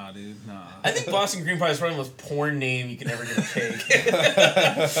 Nah, dude, nah. I think Boston cream pie is probably the most porn name you can ever give a cake.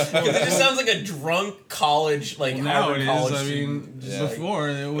 Because it just sounds like a drunk college, like Well, now Harvard it is. college I student. mean, Just before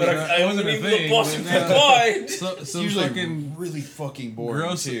it, was, But it wasn't a the thing. Boston but cream now- pie. Some Usually fucking really fucking boring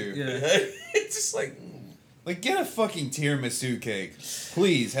gross. too. Yeah. It's just like Like get a fucking tiramisu cake,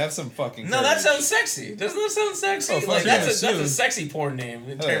 please. Have some fucking. no, that courage. sounds sexy. Doesn't that sound sexy? Oh, like fuck that's tiramisu. a sexy porn name.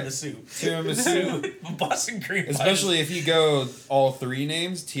 Tiramisu. Tiramisu. Boston cream pie. Especially if you go all three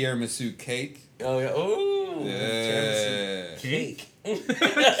names, tiramisu cake. Oh yeah. Oh. Yeah. Cake.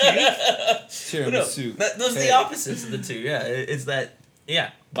 Tiramisu. Those are cake. the opposites of the two. Yeah, it's that.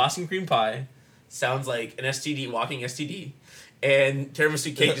 Yeah, Boston cream pie sounds like an STD, walking STD, and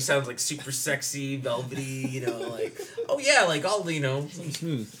tiramisu cake just sounds like super sexy, velvety. Like oh yeah, like I'll Something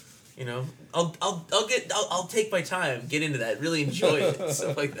smooth. I'll take my time, get into that, really enjoy it,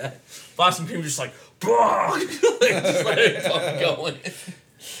 stuff like that. Boston cream just like, just let it fucking going.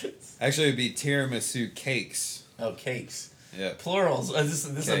 Actually, it'd be tiramisu cakes. Oh, cakes. Yeah. Plurals. This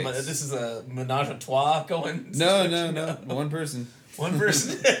is a menage a trois going. No. One person. One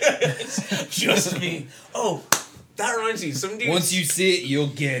person. Just me. Oh, that reminds me. Some dude. Once you see it, you'll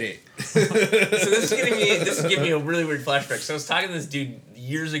get it. So this is giving me a really weird flashback. So I was talking to this dude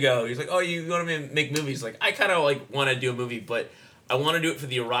years ago. He's like, "Oh, you want to make movies?" Like, I kind of like want to do a movie, but I want to do it for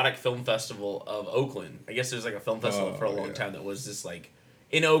the Erotic Film Festival of Oakland. I guess there's like a film festival for a long time that was just like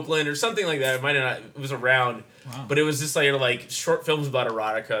in Oakland or something like that. It might not. It was around, but it was just like short films about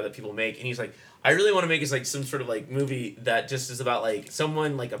erotica that people make. And he's like, I really want to make like some sort of like movie that just is about like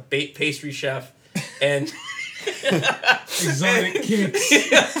someone like a pastry chef and. Exotic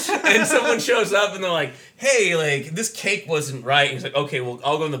kicks. And someone shows up and they're like, hey, like, this cake wasn't right. And he's like, okay, well,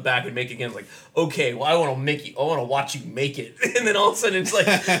 I'll go in the back and make it again. Like, okay, well, I want to watch you make it. And then all of a sudden, it's like,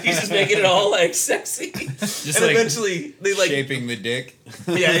 he's just making it all, like, sexy. Just and like eventually, they, like... shaping the dick.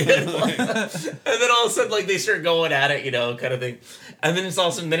 Yeah. And then all of a sudden, like, they start going at it, kind of thing. And then it's all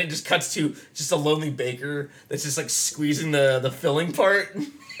of a sudden, then it just cuts to just a lonely baker that's just, like, squeezing the filling part.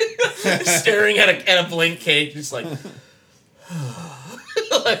 Staring at a blank cake, just like...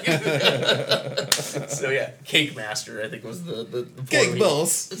 So yeah, Cake Master, I think was the Cake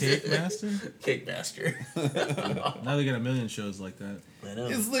Balls. Cake Master? Cake Master. Now they got a million shows like that. I know.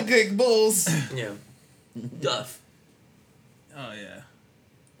 It's the Cake Balls. Yeah. Duff. Oh yeah.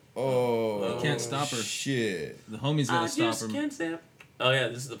 Oh. You can't stop her. Shit. The homies gotta stop her. Can't stop. Oh yeah,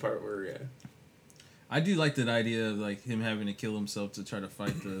 this is the part where I do like that idea of like him having to kill himself to try to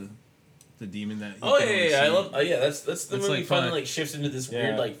fight the demon that. Oh yeah, I love. Oh yeah, that's the It's movie. like Finally, fun. like shifts into this Yeah.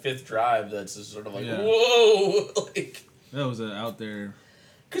 weird like fifth drive. That's just sort of like Yeah. whoa, like That was out there.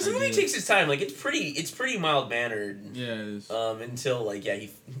 because the movie idea. takes its time. Like it's pretty mild mannered. Yeah, it is. Until like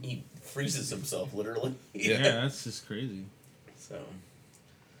he freezes himself literally. Yeah. Yeah, that's just crazy. So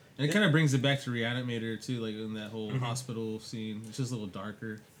And it kind of brings it back to Reanimator too, like in that whole Mm-hmm. hospital scene. It's just a little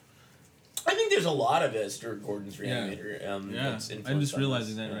darker. I think there's a lot of Stuart Gordon's Yeah. Reanimator. Yeah, that's I'm influenced just on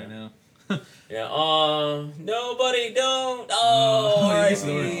realizing this. that right now. Yeah. Nobody don't. Oh, Oh, I yeah.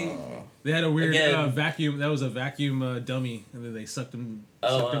 see. They had a weird Again. vacuum. That was a vacuum dummy, and then they sucked him.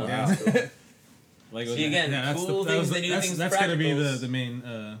 Oh, sucked him wow. down. That's cool. Like, See, again, that's cool that was things, they do that's, things that's gonna be practicals. the main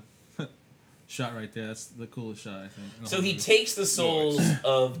shot right there. That's the coolest shot, I think. in the So whole he movie. takes the souls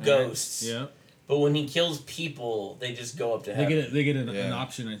of ghosts, Yeah, but when he kills people, they just go up to they heaven. get an Yeah.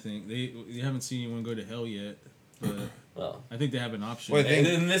 option. I think you haven't seen anyone go to hell yet, but Well, I think they have an option. Well, I think-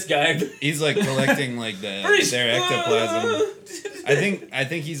 and then this guy. He's like collecting like their ectoplasm. I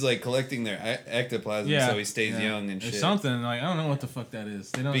think he's like collecting their ectoplasm so he stays young and Or shit. something like I don't know what the fuck that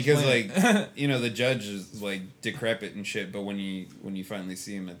is. They don't Because explain like it. the judge is like decrepit and shit, but when you finally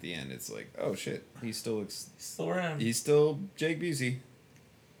see him at the end, it's like, oh shit, he still looks, Still around. he's still Jake Busey.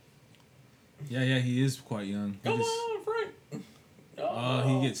 yeah, he is quite young. He Come just- on, Frank.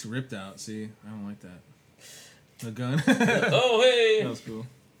 Oh, he gets ripped out. See, I don't like that. The gun. Oh, hey. That was cool.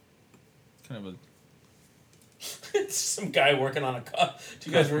 Kind of a. It's some guy working on a car.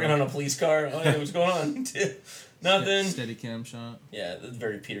 Two guys working on a police car. Oh, yeah, what's going on? Nothing. Steady cam shot. Yeah, that's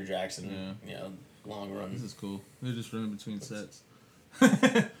very Peter Jackson. Yeah. Long run. This is cool. They're just running between sets.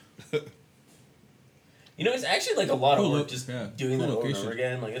 It's actually like a lot of Cool work look, just yeah. doing Cool that over and location. over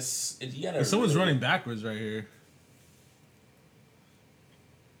again. Like you gotta. Someone's really- running backwards right here.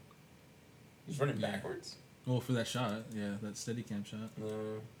 He's running Yeah. backwards. Well, for that shot, yeah, that steady cam shot.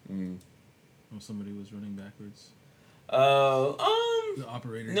 Mm. Oh, somebody was running backwards. The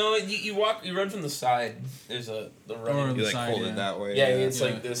operator. No, you run from the side. There's the running. You like Side, hold yeah. it that way. Yeah, it's Yeah.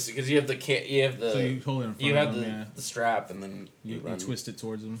 like this because you have the So you hold it in front you of have him, the, yeah. the strap and then You run. twist it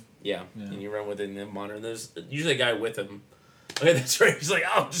towards him. Yeah, Yeah. and you run within the monitor. And there's usually a guy with him. Okay, that's right. He's like,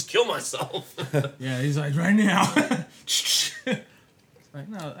 "I'll just kill myself." Yeah, he's like, right now. Like,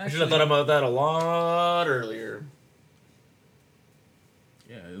 no, I should actually, have thought about that a lot earlier.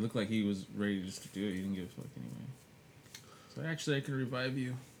 Yeah, it looked like he was ready just to do it. He didn't give a fuck anyway. So actually, I can revive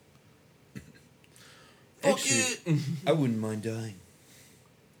you. Fuck Actually- it. I wouldn't mind dying.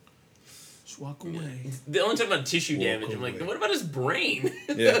 Just walk away. The only time about tissue Walk damage, I'm like, away. what about his brain?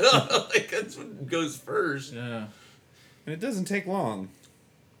 Yeah. Like that's what goes first. Yeah, And it doesn't take long.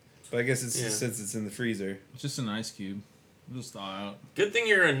 But I guess it's Yeah. since it's in the freezer. it's just an ice cube. It'll just thaw out. Good thing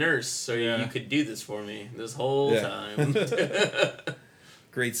you're a nurse, so Yeah. you could do this for me this whole Yeah. time.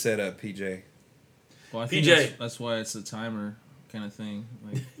 Great setup, PJ. Well, I think PJ. that's why it's a timer kind of thing.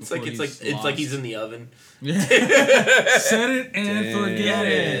 Like it's like he's in the oven. Yeah. Set it and Damn. forget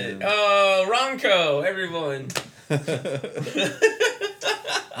it. Oh, Ronco, everyone.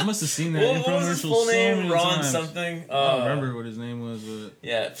 I must have seen that What was his infomercial full so name? many Ron times. something. I don't remember what his name was, but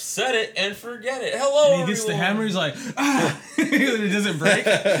Yeah, set it and forget it. Hello, and he gets the everyone. hammer. He's like, ah, and it doesn't break,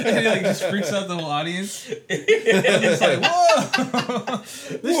 and he like just freaks out the whole audience. And it's like, whoa,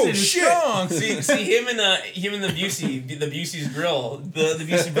 this Whoa, shit is shit. strong. See him and the Busey's grill, the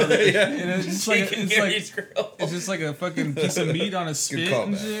Busey brothers. Yeah. And it's just like Chicken it's like Gary's grill. it's just like a fucking piece of meat on a spit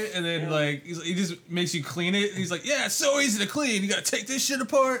and callback. shit, and then like he just makes you clean it. And he's like, yeah, it's so easy to clean. You gotta take this shit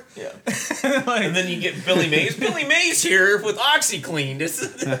apart. Yeah. Like, And then you get Billy Mays. Billy Mays here with OxyClean. This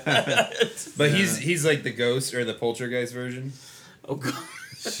is But he's like the ghost or the poltergeist version. oh god.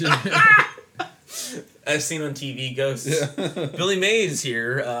 shit. As seen on TV, ghosts. Yeah. Billy Mays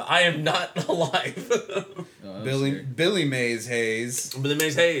here. I am not alive. Oh, that was scary. Billy Mays Hayes. Billy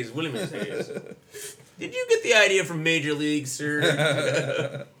Mays Hayes. Willie Mays Hayes. Did you get the idea from Major League,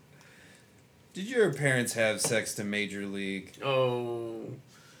 sir? Did your parents have sex to Major League? Oh.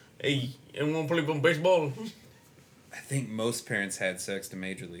 Hey, and want to play some baseball? I think most parents had sex to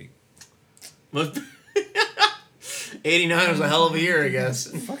Major League. Most 89 was a hell of a year, I guess.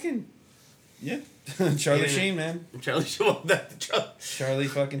 Fucking yeah, Charlie Sheen, man. Charlie Sheen. Charlie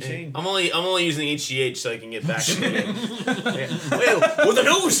fucking Sheen. I'm only using HGH so I can get back in the game. Yeah. Well, with an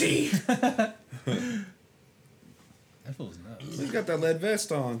Uzi. That feels nuts. He's got that lead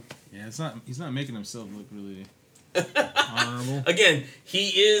vest on. Yeah, he's not making himself look really honorable. Again, he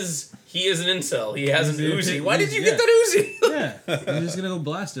is an incel. He has an Uzi. Why did you get yeah. that Uzi? Yeah, he's just gonna go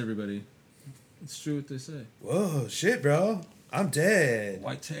blast everybody. It's true what they say. Whoa, shit, bro. I'm dead.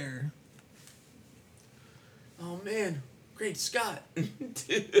 White terror. Oh man, great Scott. I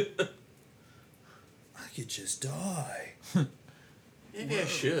could just die. Maybe I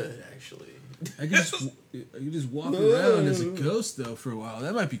should actually. I could just walk around as a ghost though for a while.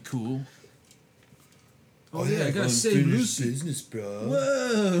 That might be cool. Oh yeah, I gotta save Lucy. Business, bro.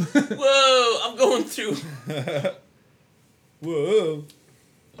 Whoa. Whoa, I'm going through. Whoa.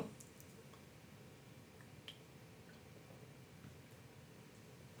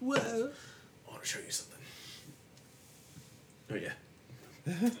 Whoa. I want to show you something. Oh yeah.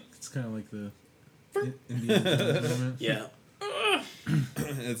 It's kind of like the Indiana Jones moment. Yeah.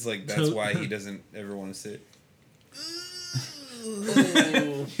 It's like that's why he doesn't ever want to sit.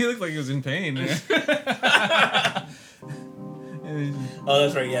 He looked like he was in pain. Man. Oh,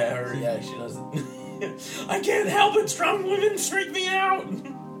 that's right. Yeah, her. Yeah, she doesn't. I can't help it. Strong women freak me out.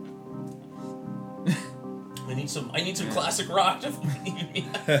 I need some classic rock to feed me.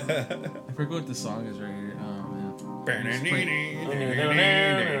 I forget what the song is right here. Oh man.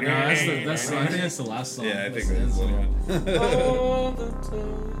 No, that's I think that's the last song. Yeah, I think the that's the end one. All the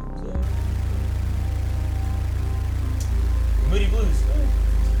time. Moody Blues.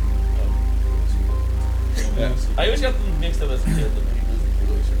 Yeah. I always got them mixed up as a kid. The Moody Blues and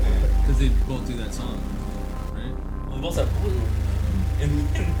Blue Oyster Because they both do that song, right? Well, they both have blue in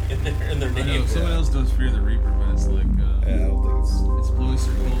their I name. know someone else does Fear the Reaper, but it's like Yeah, I don't think it's. it's Blue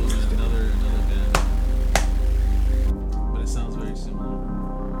Oyster Cult and then another band, but it sounds very similar. Oh,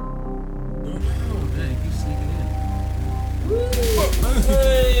 no. Yeah, you keep sneaking in.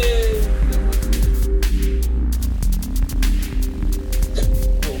 Hey!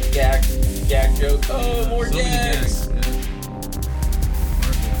 Little gag joke. Oh, more So many gags. gags.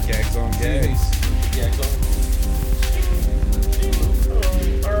 Yeah. Gags on gags. Gags on.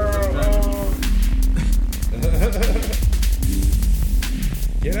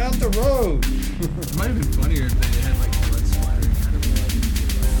 Get out the road. It might have been funnier if they had like blood splattering kind of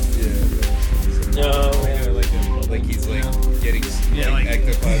No. Yeah, like he's like getting like-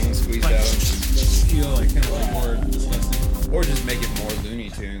 ectoplasm squeezed out of him. you know, like kind of like more disgusting. Or just make it more Looney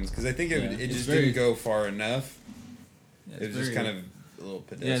Tunes, because I think it it's just very- didn't go far enough. Yeah, It it's was just very- kind of a little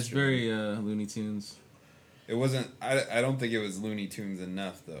pedestrian. Yeah, it's very Looney Tunes. It wasn't. I don't think it was Looney Tunes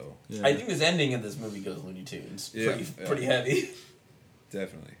enough, though. Yeah. I think this ending of this movie goes Looney Tunes. Yeah, Pretty, yeah. pretty heavy.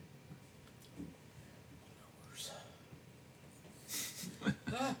 Definitely.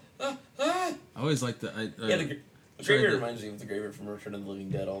 I always like the Yeah, the tried Graveyard to- reminds me of the Graveyard from Return of the Living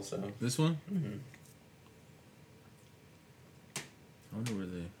Dead also. this one. Mm-hmm. I wonder where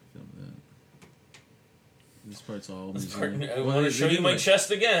they filmed that. This part's all This museum. part, I Well, want they to show did, you my like- chest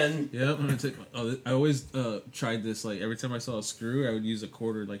again. Yeah, I'm gonna take. Oh, I always tried this. Like every time I saw a screw, I would use a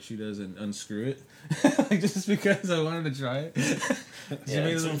quarter, like she does, and unscrew it, like just because I wanted to try it. Yeah,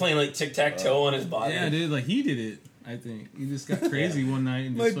 he's been playing like tic-tac-toe on his body. Yeah, dude, like he did it. I think he just got crazy one night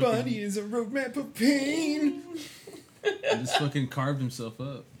and My just body is a roadmap of pain. and just fucking carved himself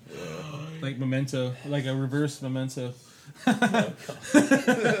up, like Memento, like a reverse Memento.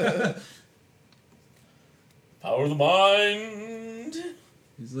 Power of the mind.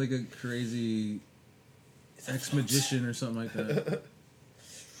 He's like a crazy ex-magician or something like that.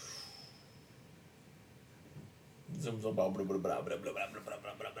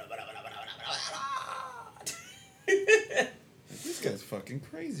 This guy's fucking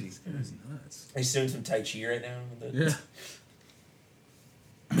crazy. That's nuts. He's doing some Tai Chi right now. Yeah.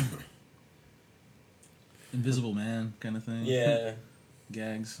 Invisible Man kind of thing. Yeah.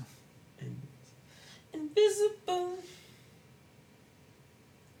 Gags. Invisible.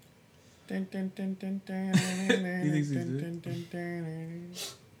 Dun, dun, dun, dun, dun, He thinks he's dun, it. dun, dun, dun.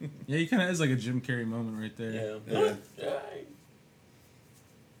 Yeah, he kind of has like a Jim Carrey moment right there. Yeah. Yeah. Yeah.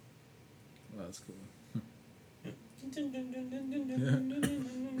 Wow, that's cool. Yeah.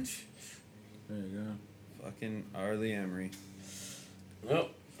 There you Fucking Arlie Emery. Oh.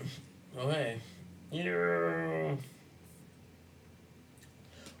 Oh, hey. Yeah.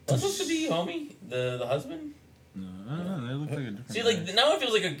 What's supposed to be, homie? The husband? No, I don't know. They look like a different. See, guy. like, now it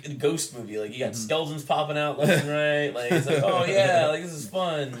feels like a ghost movie. Like, you got skeletons popping out left and right. Like, it's like, oh, yeah, like, this is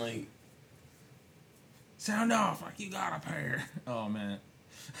fun. Like, sound off like you got a pair. Oh man.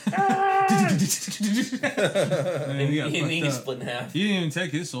 and Man, he got he fucked up. split in half. He didn't even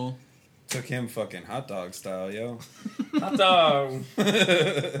take his soul. Took him fucking hot dog style, yo. Hot dog.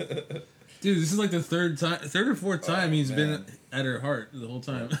 Dude, this is like the third or fourth time he's man. been at her heart the whole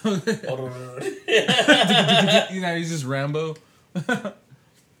time. You know, he's just Rambo.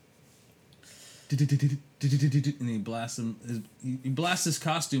 And he blasts him. He blasts his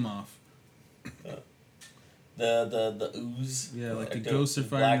costume off. The ooze. Yeah, like the Ecto- ghosts are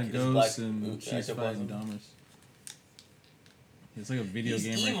black- fighting the it's ghosts, black and oo- she's ectoplasm. fighting Dahmer's. It's like a video He's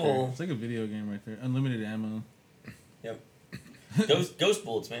game right evil. there. It's like a video game right there. Unlimited ammo. Yep. Ghost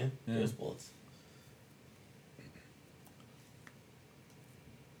bullets, man. Yeah. Ghost bullets.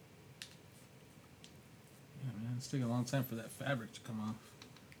 Yeah, man, it's taking a long time for that fabric to come off.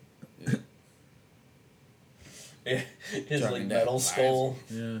 Yeah. His Driving like down metal lights. skull.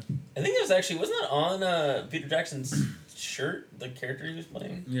 Yeah, I think it was actually wasn't that on Peter Jackson's shirt, the character he was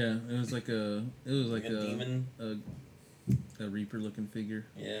playing? yeah. It was like a demon. a Reaper looking figure.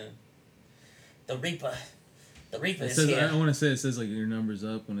 Yeah. The Reaper. The Reaper It is says, here. I want to say it says like your number's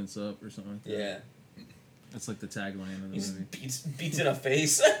up when it's up or something like that. Yeah. That's like the tagline of the He just movie. beats in a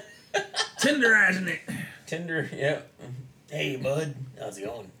face. Tenderizing it. Tender, yeah. Hey, bud. How's it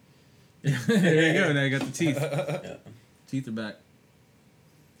going? There you go. Now you got the teeth. Yeah. Teeth are back.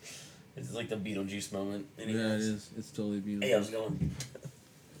 It's like the Beetlejuice moment. And he Yeah, it goes, is. It's totally beautiful. Hey, how's it going?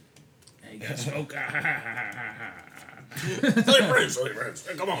 Hey, you got smoke. Silly friends.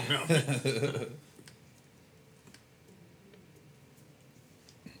 Come on now.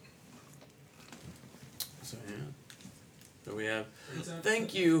 So, yeah. So we have,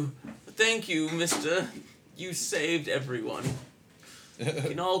 thank you, mister. You saved everyone. You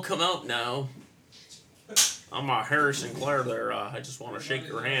can all come out now. I'm Harry Sinclair there. I just want to shake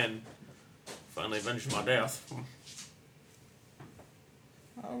your hand. Finally avenged my death.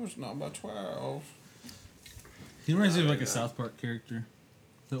 I was number 12. He reminds me of like a South Park character.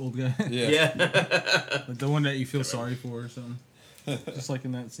 The old guy. Yeah. Like the one that you feel sorry for or something. Just like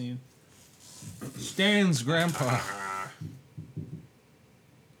in that scene. Stan's grandpa.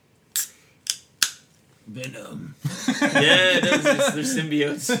 Venom. Yeah, it does. They're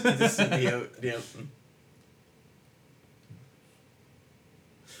symbiotes. It's a symbiote. Yeah.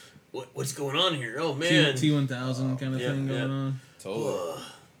 What's going on here? Oh man. T-1000 kind of yeah, thing yeah. going on. Totally. Ugh.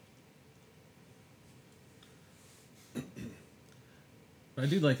 But I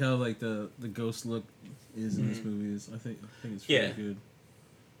do like how like the ghost look is in this movie. I think it's really Yeah. good.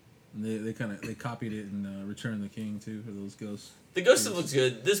 And they copied it in Return of the King too for those ghosts. The ghost stuff looks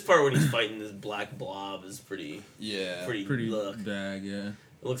good. This part when he's fighting this black blob is pretty Yeah. Pretty look. bad, yeah. It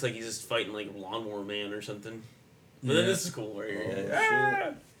looks like he's just fighting like a lawnmower man or something. But Yeah. then this is cool where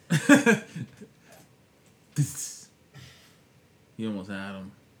you're He almost had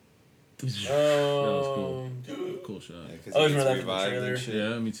him. Oh, Cool shot. Yeah, 'cause I always he remember that gets from the revived and trailer. shit.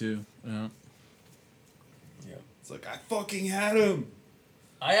 Yeah, me too. Yeah. It's like, I fucking had him.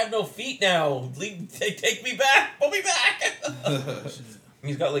 I have no feet now. Take me back. Pull me back.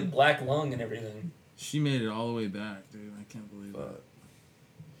 He's got like black lung and everything. She made it all the way back, dude. I can't believe that.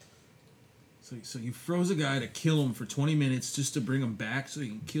 So you froze a guy to kill him for 20 minutes just to bring him back so you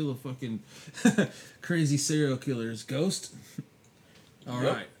can kill the fucking crazy serial killers. Ghost? All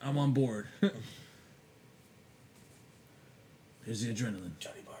Yep. right, I'm on board. Here's the adrenaline.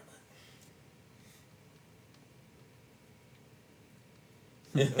 Johnny Bartlett.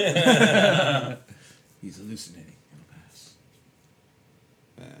 He's hallucinating. It'll pass.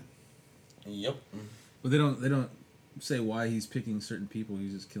 Yeah. Yep. But they don't say why he's picking certain people.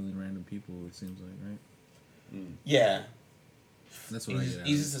 He's just killing random people, it seems like, right? Yeah. That's what I get out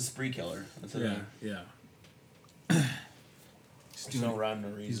He's of just a spree killer. That's what it. Yeah, yeah. There's no rhyme, no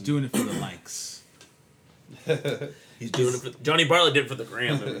reason. He's doing it for the likes. He's doing it for Johnny Bartlett did it for the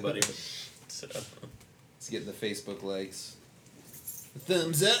gram, everybody. So. Let's get the Facebook likes.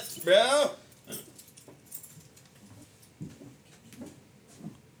 Thumbs up, bro.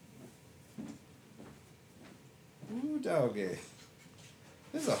 Ooh, doggy.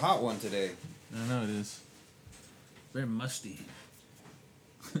 This is a hot one today. I know it is. Very musty.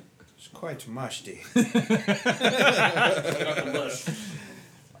 It's quite musty. Mush.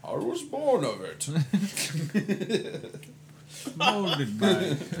 I was born of it. Molded by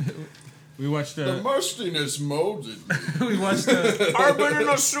it. We watched The mustiness molded me. we watched I've been in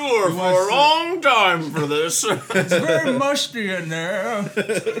a sewer for a long time for this. it's very musty in there.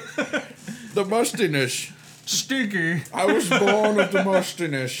 The mustiness. Stinky. I was born with the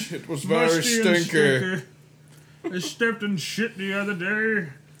mustiness. It was very Musty and stinky. I stepped in shit the other day.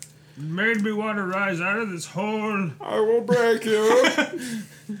 It made me want to rise out of this hole. I will break you,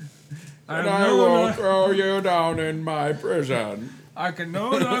 and I will throw you down in my prison. I can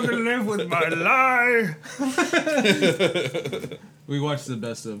no longer live with my lie. We watched the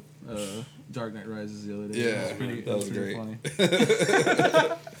best of Dark Knight Rises the other day. Yeah, that was pretty great. funny.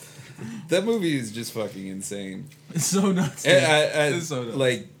 That movie is just fucking insane. It's so nuts. dude. It's so nuts.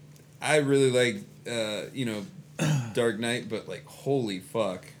 like, I really like, Dark Knight, but like, holy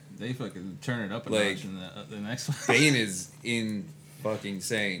fuck, They fucking turn it up a Like, notch in the next one. Bane is in fucking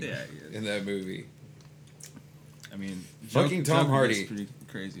sane Yeah, he is. in that movie. I mean, Fucking Tom Joker Hardy. is pretty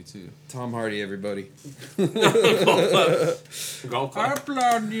crazy too. Tom Hardy, everybody. Golf I club.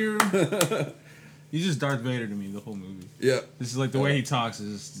 applaud you. He's just Darth Vader to me the whole movie. Yeah. This is like the way he talks.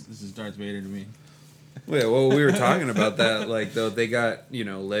 This is Darth Vader to me. Yeah, well, we were talking about that. Like, though, they got,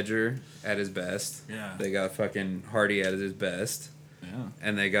 Ledger at his best. Yeah. They got fucking Hardy at his best. Yeah.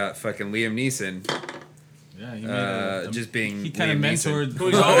 And they got fucking Liam Neeson Yeah. He made just being he kind of Liam Neeson. mentored. He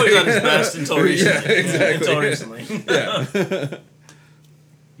was always at his best until recently. Yeah, exactly. Until recently. Yeah.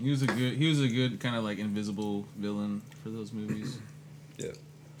 He was a good kind of like invisible villain for those movies. Yeah.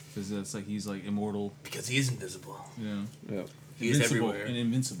 Because that's like he's like immortal. Because he is invisible. Yeah. Yeah. He is Invincible everywhere. and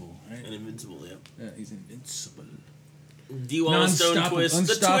invincible. Right? And invincible, yeah. Yeah, he's invincible. D. Wallace Stone twist. The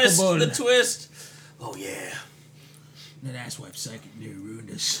twist. Unstoppable. The twist. Oh, yeah. And that's why Psychic Near ruined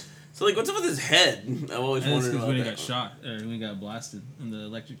us. So, like, what's up with his head? I've always And that's wondered because about when he that. got shot, or when he got blasted in the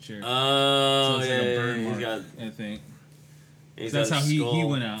electric chair. Oh, so it's yeah, like a yeah, burn he's mark, got, I think. he's That's got how his he skull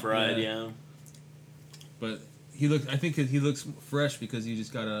went out, fried, yeah. yeah. But he looked. I think he looks fresh because he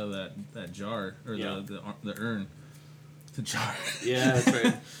just got out of that jar or Yeah. the urn. The jar. Yeah, that's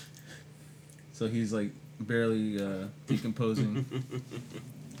right. So he's like barely decomposing.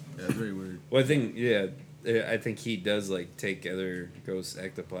 Yeah, very weird. Well, I think he does, like, take other ghost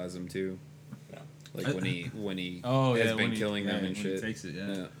ectoplasm, too. Yeah. Like, when he has been killing them and when shit. He takes it,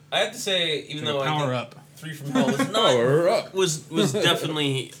 yeah. I have to say, even Like though a I power think up. 3 from Hell was not Power up. was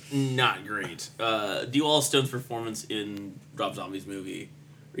definitely not great. D. Wallace Stone's performance in Rob Zombie's movie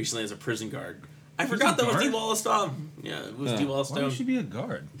recently as a prison guard. I forgot that was guard? D. Wallace Stone. Yeah, it was D. Wallace Why Stone. would she be a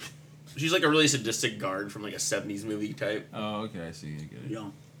guard? She's like a really sadistic guard from like a 70s movie type. Oh, okay, I see. I get it. Yeah.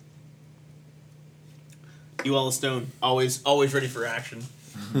 D. Wallace Stone, always ready for action.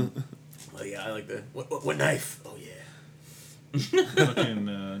 Oh yeah, I like the what knife? Oh yeah. Fucking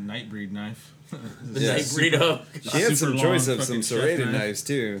Nightbreed knife. The Yeah, knife burrito. She had some Super choice long of some fucking chef serrated knife. knives,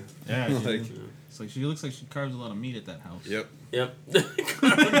 too. Yeah, Like, dude. It's like she looks like she carves a lot of meat at that house. Yep. Yep.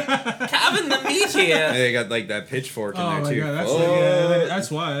 Cabin the meat And here. they got, like, that pitchfork in Oh there, my too. god, that's Oh.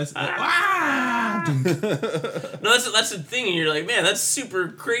 that's why. No, that's the thing, and you're like, man, that's super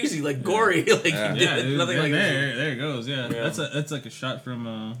crazy, like gory, like Yeah. Yeah, dude, nothing like there it goes. Yeah, Yeah. that's like a shot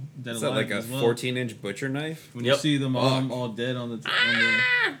from Dead Is that Alive like a as well. 14-inch butcher knife? When Yep. you see the mom all dead on the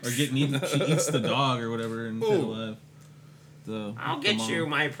or getting eaten, she eats the dog or whatever in Dead Ooh. Alive. The mom.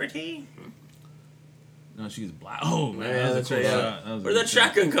 my pretty. No, she's black. Oh man, Yeah, that was that's a cool right, yeah. shot. That was a Where'd that good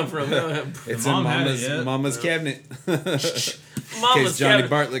shot. shotgun come from? It's Mom in had it, yeah. Mama's cabinet. Mama's Case Johnny cabin.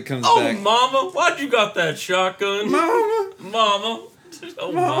 Bartlett comes Oh, back. mama, why'd you got that shotgun? Mama! Mama.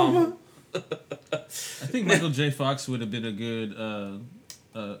 Oh, mama. I think Michael J. Fox would have been a good,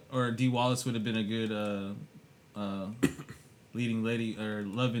 or Dee Wallace would have been a good leading lady or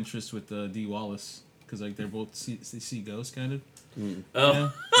love interest with Dee Wallace because like they're both they see ghosts kind of. Oh. Yeah.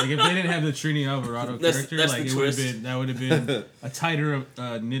 Like if they didn't have the Trini Alvarado That's character, the like it would twist. have been that would have been a tighter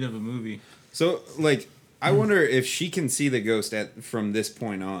knit of a movie. So, like, I wonder if she can see the ghost from this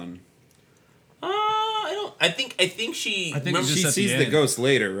point on. I don't. I think she. I think remember, it's She just at the sees the end. ghost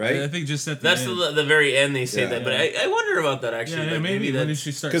later, I right? think just at the that's end. the very end they say Yeah. that, but I wonder about that actually. yeah, like, maybe when that. did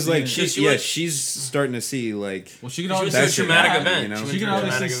she start? Because, like, seeing it? she went- she's starting to see, like... well, she can She went obviously through a That traumatic shit event. happened, you know? She She can went through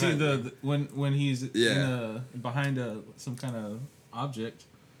a obviously see traumatic event. when he's Yeah. behind some kind of object.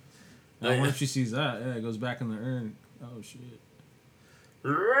 Oh, I wonder yeah. if she sees that. Yeah, it goes back in the urn. Oh shit!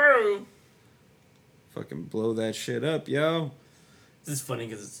 Fucking blow that shit up, yo. This is funny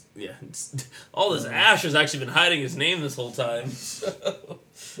because it's all this ash has actually been hiding his name this whole time.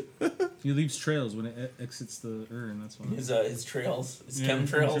 He leaves trails when it exits the urn. That's why. His trails, his Yeah,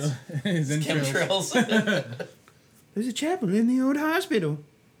 chemtrails, his his entrails. chemtrails. There's a chapel in the old hospital.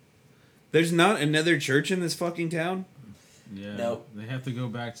 There's not another church in this fucking town? Yeah. Nope. They have to go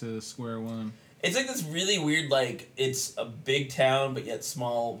back to square one. It's like this really weird, like, it's a big town, but yet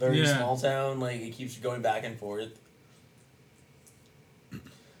small, very small town. Like, it keeps going back and forth.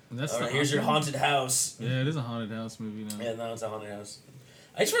 And that's Alright, here's your haunted house. Yeah, it is a haunted house movie now. Yeah, now it's a haunted house.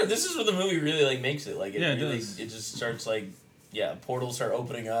 I swear, this is what the movie really, like, makes it. Like, it really, does. it just starts, like, portals start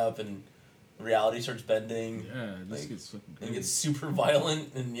opening up, and reality starts bending. Yeah, it just Like, gets fucking It crazy. gets super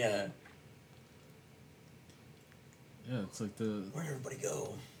violent, and Yeah, it's like where'd everybody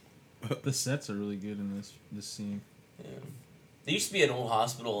go? the sets are really good in this scene. Yeah. There used to be an old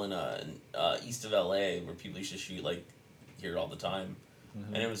hospital in east of LA where people used to shoot, like, here all the time. Uh-huh.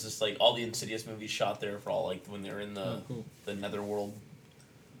 And it was just, like, all the Insidious movies shot there for all, like, when they were in the Cool. the netherworld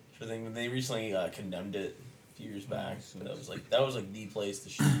sort of thing. They recently condemned it a few years back. Makes But sense. that was, like, the place to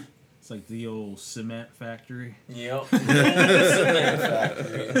shoot. It's like the old cement factory. Yep. Cement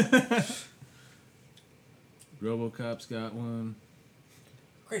factory. RoboCop's got one.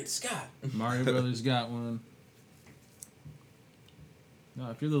 Great Scott. Mario Brothers got one. No,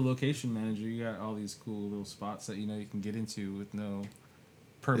 if you're the location manager, you got all these cool little spots that you know you can get into with no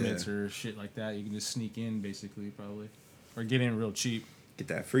permits or shit like that. You can just sneak in, basically, probably, or get in real cheap. Get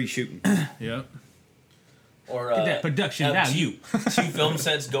that free shooting. Yep. Or Get that production have value. two film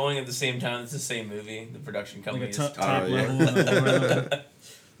sets going at the same time. It's the same movie. The production company Like a is top yeah. level.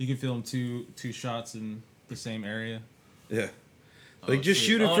 You can film two shots in the same area. Yeah. Oh, Like, just shit.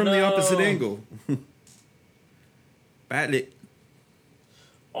 shoot it Oh, from the no. opposite angle. Battle it.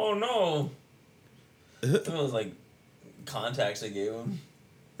 Oh no! It was like contacts they gave him.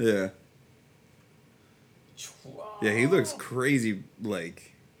 Yeah. Yeah, he looks crazy.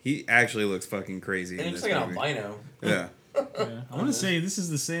 Like, he actually looks fucking crazy And in he this looks like an movie. albino. Yeah. Yeah. I want to say this is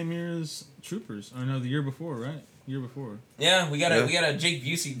the same year as Troopers. Or no, the year before, right? Year before. Yeah, we got Yeah. a Jake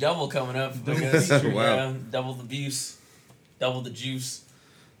Busey double coming up. Double because, feature. Wow. yeah, double the Buse, double the juice,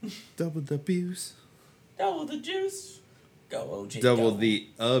 Double the abuse. double the juice. Go OJ. Double go. the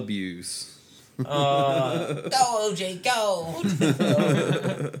abuse. Go OJ. Go.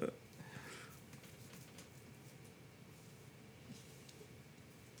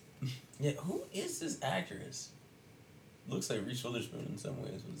 Yeah, who is this actress? Looks like Reese Witherspoon in some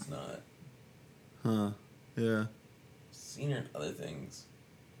ways, but it's not. Huh. Yeah. Seen her in other things.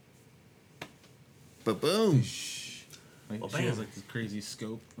 But boom. Like, Well, she has bam. like this crazy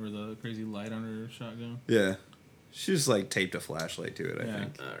scope or the crazy light on her shotgun. Yeah. She just like taped a flashlight to it, I Yeah.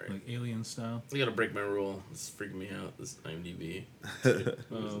 think. Alright. Like alien style. I gotta break my rule. This is freaking me out. This IMDb. Oh,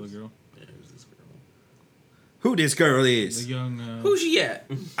 the girl. Yeah, who's this girl? Who this girl The is? young. Who's she at?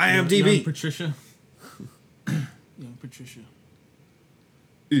 Young IMDb. Patricia. Young Patricia.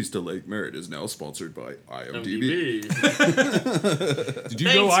 East of Lake Merritt is now sponsored by IMDb. Did you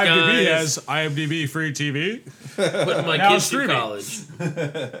Thanks, know IMDb guys. has IMDb free TV? Putting my Now kids through streaming. college.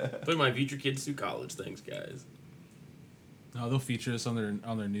 Putting my future kids through college. Thanks, guys. No, they'll feature us on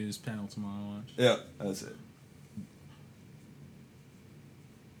their news panel tomorrow. Watch. Yeah, that's it.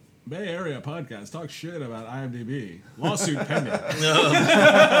 Bay Area podcast talk shit about IMDb. Lawsuit pending.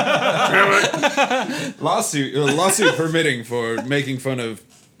 Lawsuit permitting for making fun of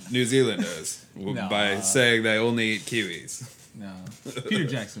New Zealanders No. by saying they only eat kiwis. No, Peter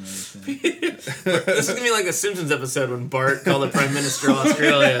Jackson. Everything. This is gonna be like the Simpsons episode when Bart called the Prime Minister of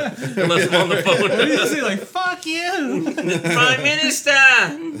Australia and left him on the phone. What do you say? Like fuck you, Prime Minister.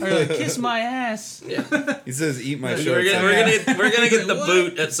 or like kiss my ass. Yeah. He says, "Eat my We're shorts." gonna get the What?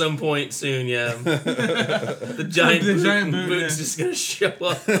 boot at some point soon. Yeah. The giant The boot, giant boot, boot's yeah. just gonna show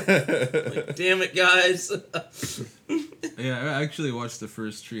up. Like, damn it, guys. Yeah, I actually watched the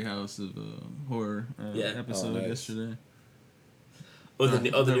first Treehouse of Horror Yeah. episode Oh, nice. yesterday. The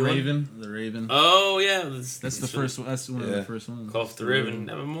new one? Raven. The Raven. Oh yeah, That's the first one. That's one of Yeah. the first ones. Call off the Raven,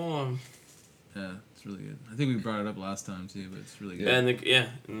 nevermore. Yeah, it's really good. I think we brought it up last time too, but it's really good. And the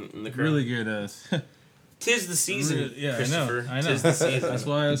crown. Really good. Tis the season, Yeah, Christopher. I know. Tis the season. That's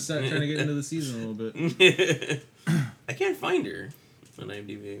why I was trying to get into the season a little bit. I can't find her on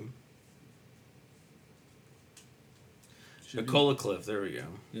IMDb. Nicola Cliff, there we go.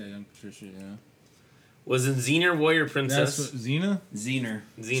 Yeah, young Patricia. Yeah. Was in Xener Warrior That's Princess. what, Xena. Zener.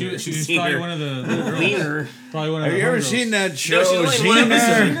 Xener. She's probably one of the girls. Xener. Probably one of Have the you ever homegirls. seen that show? No, she's only in one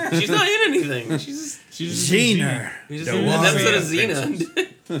Zener? episode. She's not in anything. She's She's just in Zener. just The in an episode of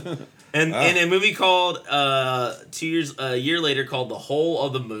Warrior Xena. And in a movie called a year later called The Hole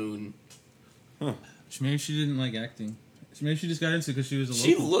of the Moon. Maybe she didn't like acting. Maybe she just got into it because she was a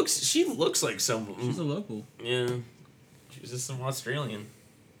She local. looks like someone. She's a local. Yeah. She's just some Australian.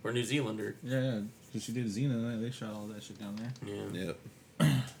 Or New Zealander. Yeah. Because she did Xena. They shot all that shit down there. Yeah.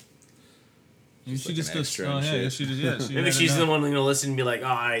 Yep. Maybe Just she like just an goes. extra Oh and yeah, shit. she just yeah. She Maybe had she's the enough. one gonna listen and be like, "Oh,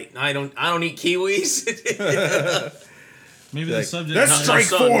 I don't eat kiwis." Maybe Like, the subject. that's Not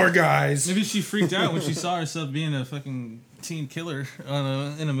strike my son. 4, guys. Maybe she freaked out when she saw herself being a fucking teen killer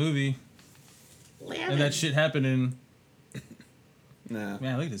in a movie, and that shit happened in. Nah.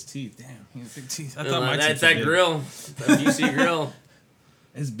 Man, look at his teeth. Damn, he has big teeth. I thought my That's teeth were that big. grill, that UC grill.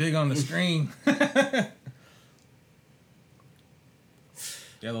 It's big on the screen.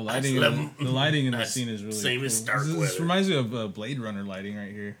 Yeah, the lighting. The lighting in the That's scene is really same cool. as Stark This Weather. reminds me of Blade Runner lighting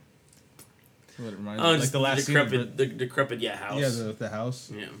right here. That's what it reminds me. Oh, Like just the last scene. the decrepit house. Yeah, the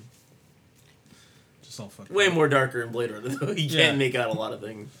house. Yeah. Just all fucking. Way more darker in Blade Runner though. You Yeah. can't make out a lot of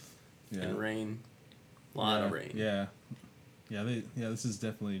things. Yeah. And rain. A lot of rain. Yeah. Yeah. This is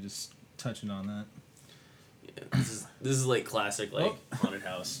definitely just touching on that. Yeah, this is like classic like haunted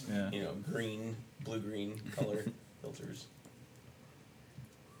house. Yeah. You know, green, blue green color filters.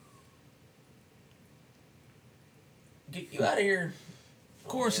 Get you out of here. Of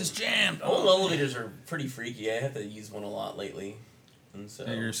course, it's jammed. Old elevators are pretty freaky. I have to use one a lot lately. And so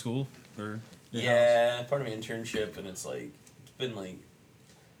At your school or your house? yeah, part of my internship, and it's like it's been like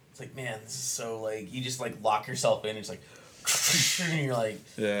it's like man, this is so like you just like lock yourself in. It's like and you're like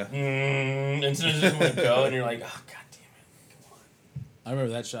Yeah. and so it's just like go, and you're like oh god damn it, come on. I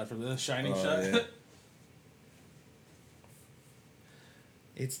remember that shot from the Shining Oh, shot. yeah.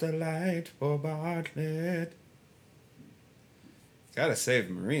 It's the light for Bartlett. Gotta save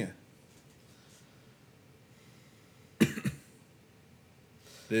Maria.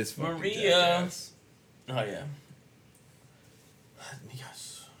 This fucking Maria. jackass. Oh yeah.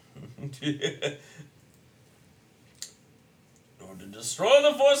 Yes. Or to destroy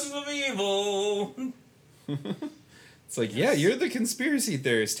the forces of evil. It's like, yeah, you're the conspiracy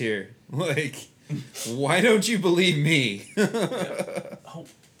theorist here. Like, why don't you believe me? Oh.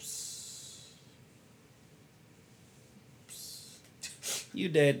 You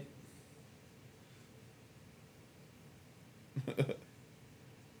dead.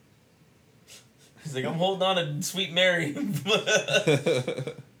 He's like, I'm holding on to Sweet Mary.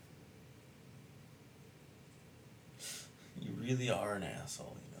 You really are an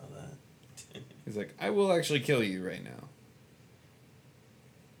asshole, you know that. He's like, I will actually kill you right now.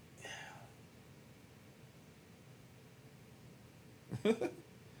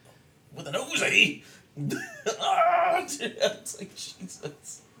 With an Uzi! Ah, it's like,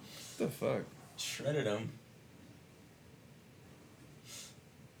 Jesus. What the fuck? Shredded him.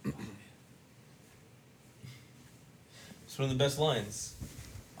 It's one of the best lines.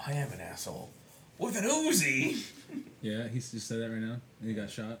 I am an asshole. With an Uzi! Yeah, he just said that right now. And he got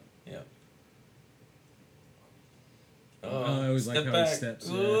shot. Yep. I always like step how back. he steps.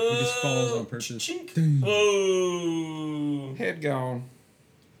 Yeah. He just falls on purpose. Chink. Oh. Head gone.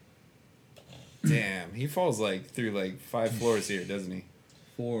 Damn, he falls like through like 5 floors here, doesn't he?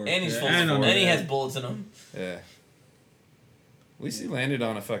 4. And he's yeah, full and of on and he the- has bullets in him. Yeah. At least he landed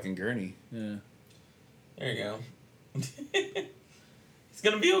on a fucking gurney. Yeah. There you go. It's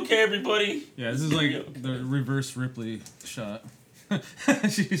gonna be okay, everybody. Yeah, this is like the reverse Ripley shot.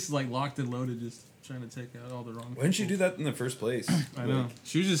 She's like locked and loaded, just trying to take out all the wrong. Why didn't you do that in the first place? I know.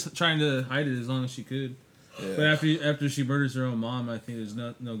 She was just trying to hide it as long as she could. Yeah. But after she murders her own mom, I think there's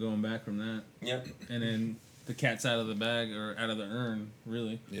no going back from that. Yep. And then the cat's out of the bag or out of the urn,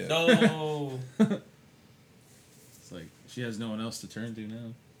 really. Yeah. No. It's like she has no one else to turn to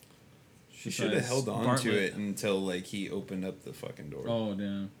now. She should have Besides held on to Bartlett. it until like he opened up the fucking door. Oh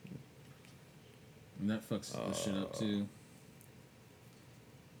damn. And that fucks the shit up too.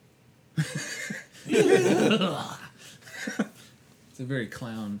 It's a very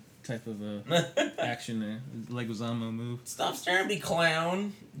clown type of action there. Leguizamo move. Stop staring at me,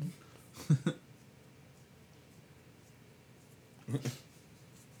 clown.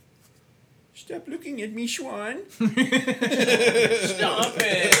 Stop looking at me, Schwan. Stop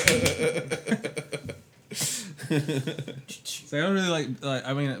it. So I don't really like.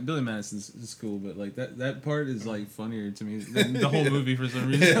 I mean, Billy Madison's is cool, but like that part is like funnier to me than the whole movie for some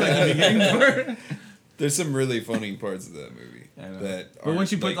reason. Like the beginning part. There's some really funny parts of that movie. I know. That But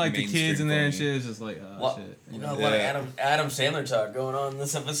once you put aren't, like the kids in there and mainstream shit, it's just like oh Well, shit. we You got know? a lot Yeah. of Adam Sandler talk going on in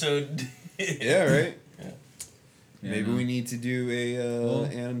this episode. funny. Yeah, right. Yeah, Maybe no. we need to do a Well-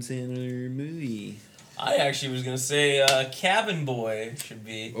 Adam Sandler movie. I actually was gonna say Cabin Boy should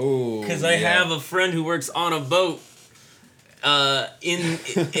be Oh, because I yeah. have a friend who works on a boat in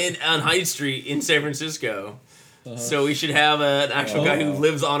on Hyde Street in San Francisco. So we should have an actual guy who Oh.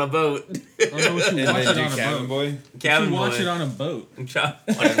 lives on a boat. Oh, no, we should And watch then it do on a Cabin boat. Boy. We should Cabin watch Boy. it on a boat. Watch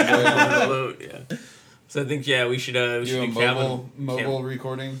it on a boat, yeah. So I think we should Do a do mobile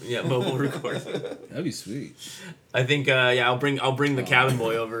recording. Yeah, mobile record. That'd be sweet. I think I'll bring the cabin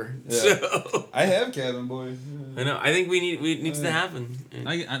boy over. Yeah. So I have Cabin Boy. I know. I think it needs to happen.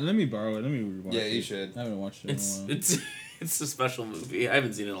 Let me borrow it. Let me rewatch it. Yeah, you should. I haven't watched it in a while. It's a special movie. I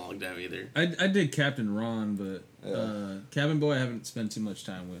haven't seen it in a long time either. I did Captain Ron, but Yeah. Cabin Boy I haven't spent too much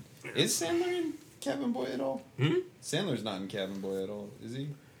time with. Is Sandler in Cabin Boy at all? Hmm? Sandler's not in Cabin Boy at all, is he?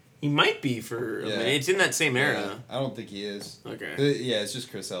 He might be for. Yeah. I mean, it's in that same era. Yeah, I don't think he is. Okay. Yeah, it's just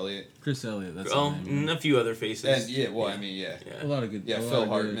Chris Elliott. Chris Elliott. That's Oh, his name. and a few other faces. And yeah, well, I mean, yeah. A lot of good. Yeah, a lot Phil of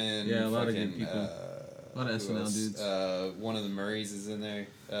good- Hartman. Yeah, a lot of good fucking, people. A lot of who SNL else? dudes. One of the Murrays is in there.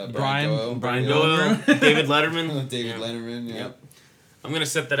 Brian Brian Doyle. Doyle, David Letterman. David Yeah. Letterman, yeah. Yep. I'm gonna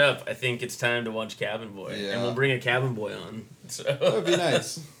set that up. I think it's time to watch Cabin Boy, Yeah. and we'll bring a Cabin Boy on. So That would be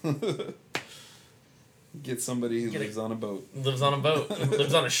nice. Get somebody who Get a- lives on a boat. lives on a boat,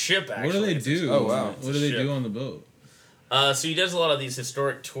 lives on a ship. Actually, What do they do? Oh, wow. What do they Ship. do on the boat? So he does a lot of these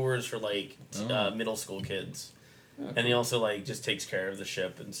historic tours for like Oh. middle school kids, Okay. and he also like just takes care of the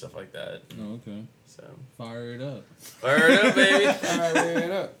ship and stuff like that. Oh, okay. So Fire it up. fire it up, baby. Fire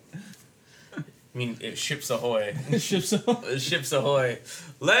it up. I mean, ships ahoy! Ships up. Ships ahoy!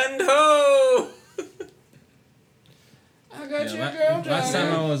 Land ho! I got Last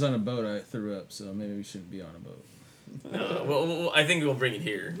time I was on a boat, I threw up, so maybe we shouldn't be on a boat. Well, I think we'll bring it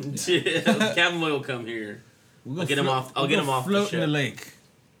here. Cabin Boy will come here. We'll I'll get him off. I'll we'll get go him off the float in the ship.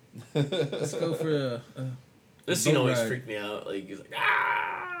 lake. Let's go for a This scene boat always ride. freaked me out. Like he's like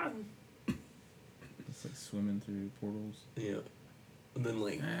ah, It's like swimming through portals. yeah, and then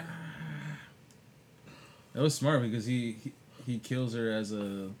like That was smart because he kills her as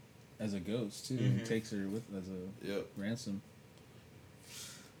a ghost too. Mhm. He takes her with as a Yep. ransom.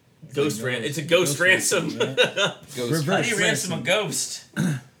 ghost ran. It's a ghost ransom. right? Ghost Reverse How do you ransom ransom. a ghost?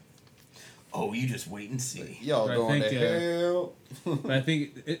 Oh, you just wait and see. Y'all But I going think, to hell. But I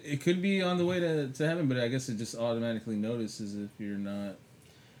think it could be on the way to heaven, but I guess it just automatically notices if you're not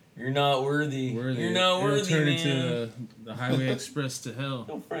You're not worthy. worthy. You're not It'll worthy, turn man. into the highway express to hell.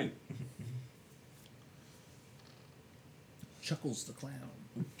 Oh, Frank. Chuckles the clown.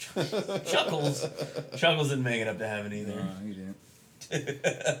 Chuckles didn't make it up to heaven either. He didn't.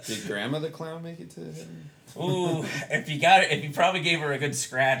 Did Grandma the Clown make it to heaven? Ooh, if you probably gave her a good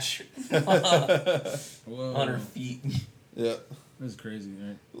scratch Whoa, on her feet. Yeah. That's crazy,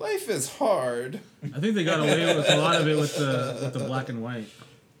 right? Life is hard. I think they got away with a lot of it with the black and white.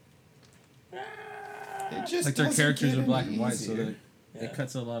 It just Like their doesn't characters get are black any and white, so easier. that Yeah. it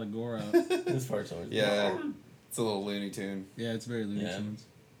cuts a lot of gore out. This part's always Yeah. It's a little Looney Tune. Yeah, it's very Looney Yeah. Tunes.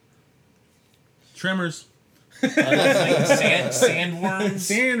 Tremors. Sandworms.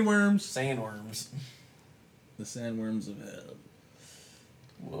 Sandworms. Sandworms. The sandworms of hell.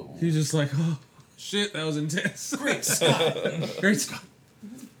 Whoa. He's just like, oh shit, that was intense. Great Scott. Great Scott.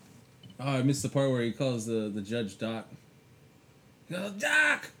 Oh, I missed the part where he calls the judge Doc. He goes,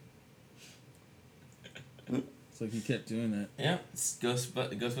 Doc. It's like he kept doing that. Yeah, it's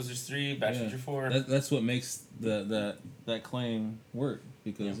Ghostbusters 3, Back to the Yeah. Future 4. That's what makes that claim work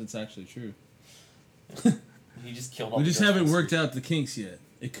because Yeah. it's actually true. He just killed all We the just haven't Ghostbusters. worked out the kinks yet.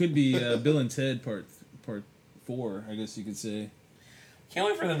 It could be Bill and Ted part 4, I guess you could say. Can't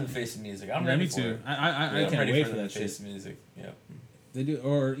wait for them to face the music. I'm Yeah, ready me for too. it. I I'm can't ready wait for for them that to face shit. the music. Yeah. They do,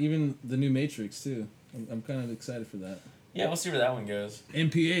 or even the new Matrix too. I'm kind of excited for that. Yeah, we'll see where that one goes.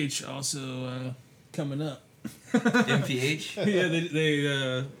 MPH also coming up. NPH?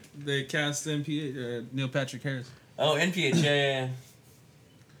 Yeah, they cast MPH Neil Patrick Harris. Oh, NPH, yeah.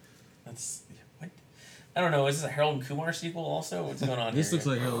 That's what? I don't know. Is this a Harold and Kumar sequel also? What's going on This here? looks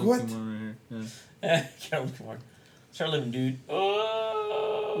like Harold What? Kumar right here. Yeah. Harold and Kumar. Start living, dude.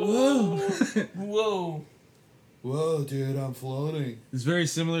 Oh. Whoa! Whoa. Whoa, dude, I'm floating. It's very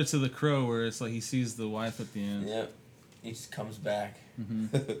similar to The Crow, where it's like he sees the wife at the end. Yep. He just comes back.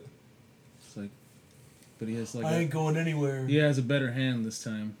 It's like, but he has I ain't going anywhere. he has a better hand this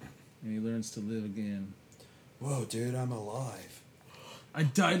time, and he learns to live again. Whoa, dude, I'm alive. I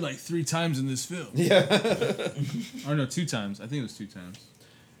died like 3 times in this film. Yeah. Or no, 2 times. I think it was 2 times.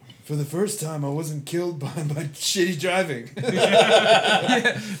 For the first time, I wasn't killed by my shitty driving.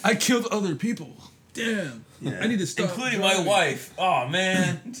 Yeah, I killed other people. Damn. Yeah. I need to stop. Including driving. my wife. Oh,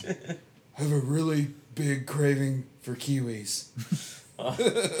 man. I have a really big craving for kiwis.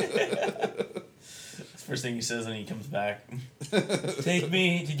 First thing he says when he comes back. Take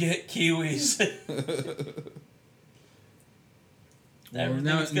me to get kiwis.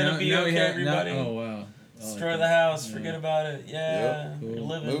 Everything's gonna be okay, everybody. Oh wow. Destroy the house. Forget about it. Yeah, Yep. Cool. you're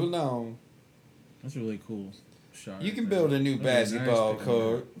living. Moving on. That's a really cool shot. You can right there. build a new That'd be a nice basketball picture.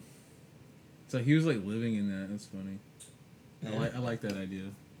 court. So he was like living in that. That's funny. Yeah. I like that idea.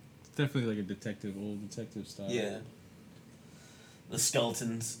 It's definitely like a old detective style. Yeah. The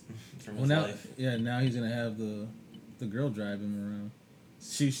skeletons from his Well, life. now he's gonna have the girl drive him around.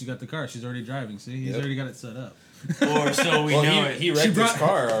 She got the car. She's already driving. See, he's already got it set up. Or so we know it. He wrecked his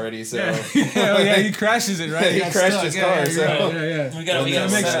car already, so he crashes it, right? he got crashed stuck. his car. So yeah. We gotta So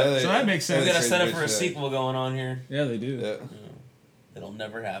that makes sense. so that makes We sense. gotta set up Crazy for a bitch, sequel going on here. Yeah, they do. yeah. It'll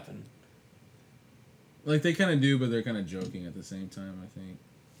never happen. Like they kind of do, but they're kind of joking at the same time. I think.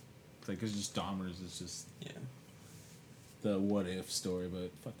 It's like it's just Dahmer's. It's just the what if story,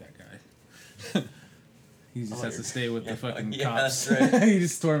 but fuck that guy. He just has to stay with the fucking cops. That's right. He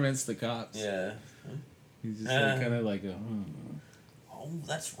just torments the cops. Yeah. He's just like, kind of like a. Oh,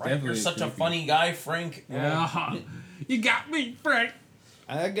 that's right. Definitely You're such a creepy. funny guy, Frank. Yeah, you got me, Frank.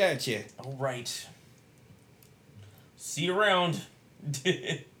 I got you. All right. See you around.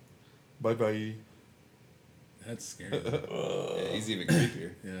 Bye bye. That's scary. Yeah, he's even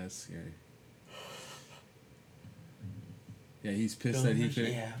creepier. Yeah, that's scary. Yeah, he's pissed that he could.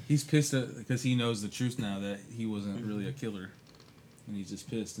 Yeah. He's pissed because he knows the truth now that he wasn't really a killer, and he's just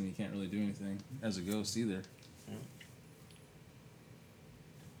pissed and he can't really do anything as a ghost either.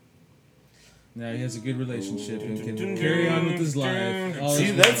 Now he has a good relationship and can carry on with his life. All See,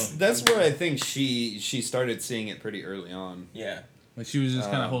 is that's well. where I think she started seeing it pretty early on. Yeah. Like she was just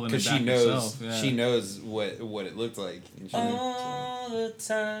kind of holding it because back she knows herself. Yeah. she knows what it looked like. And she All the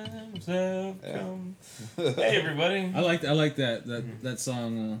times have Yeah. come. Hey, everybody. I like that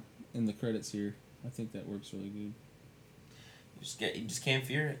song in the credits here. I think that works really good. You just can't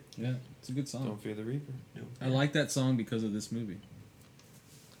fear it. Yeah, it's a good song. Don't fear the reaper. I like that song because of this movie.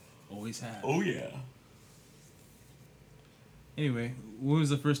 Always have. Oh yeah. Anyway, when was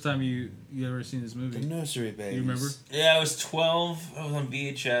the first time you ever seen this The movie? nursery babies. You remember? Yeah, I was 12. I was on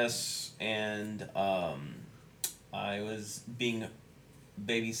VHS, and I was being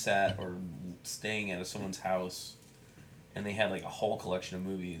babysat or staying at someone's house, and they had like a whole collection of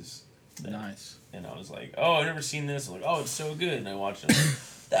movies. Nice. And I was like, "Oh, I've never seen this." I'm like, "Oh, it's so good," and I watched it.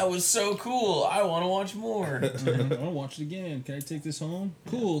 That was so cool. I want to watch more. I want to watch it again. Can I take this home?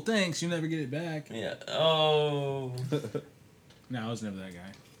 Cool, thanks. You'll never get it back. Yeah. Oh, No, I was never that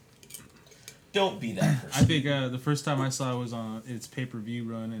guy. don't be that person. I think the first time I saw it was on its pay-per-view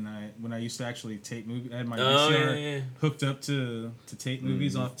run, and when I used to actually tape movies, I had my VCR hooked up to tape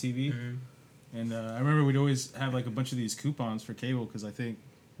movies off TV, and I remember we'd always have like a bunch of these coupons for cable because I think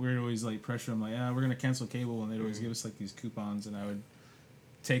we'd always like pressure them like, yeah, we're gonna cancel cable, and they'd always give us like these coupons, and I would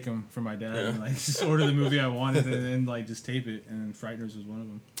take them for my dad and like just order the movie I wanted and then like just tape it, and Frighteners was one of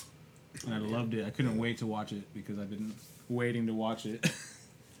them, and I loved it. I couldn't wait to watch it because I've been waiting to watch it.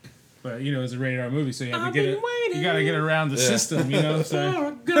 But you know, it's a rated R movie, so you have to get it. You got to get around the system, you know. So For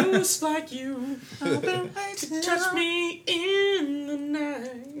a ghost like you, I've been waiting to touch me in the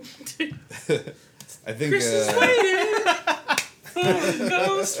night. I think Chris is waiting for a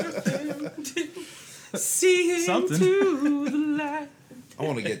ghost for him to see Something. into the light. I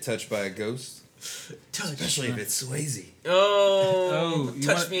want to get touched by a ghost, especially if it's Swayze. Oh, you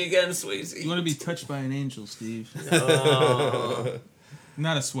touch want- me again, Swayze. you want to be touched by an angel, Steve, Oh,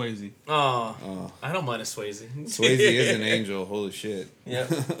 not a Swayze. Oh, I don't mind a Swayze. Swayze is an angel. Holy shit.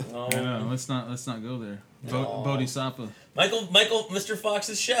 Yep. I know. Let's not go there. No. Bodhisattva. Michael, Mr.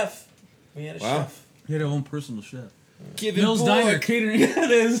 Fox's chef. We had a Wow. chef. He had a own personal chef. Give Mills Diner catering. Yeah,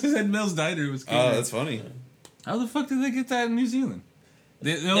 it is. It said Mills Diner was catering. Oh, that's funny. How the fuck did they get that in New Zealand?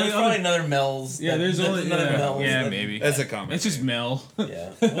 The only There's probably other, another Mel's. yeah, there's only another Mel's. yeah, that- maybe. That's a comment. It's just Mel. Yeah.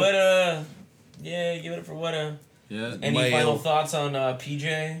 What yeah, give it up for what Yeah, Any Male. final thoughts on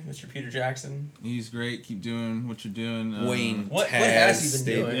PJ, Mr. Peter Jackson? he's great. Keep doing what you're doing. Wayne. What has he been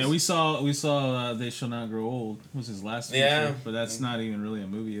Davis. doing? Yeah, we saw They Shall Not Grow Old. Was his last Yeah. feature, but that's not even really a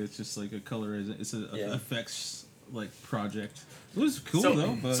movie. It's just like a color. It's a Yeah. effects like project. It was cool so,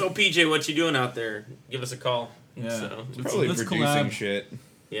 though. But so PJ, what you doing out there? Give us a call. yeah, So, Probably let's producing collab. shit.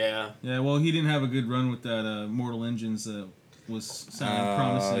 yeah. Yeah, well, he didn't have a good run with that Mortal Engines that was sounding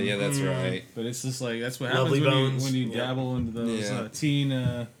promising. Yeah, that's right. But it's just like that's what Lovely happens Bones. when you Yeah. dabble into those Yeah.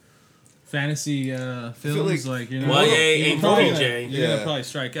 teen fantasy films. like Like you know, YA you're ain't probably for gonna- PJ. You're gonna Yeah. probably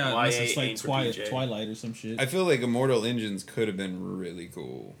strike out unless YA it's like ain't for PJ. Twilight or some shit. I feel like Immortal Engines could have been really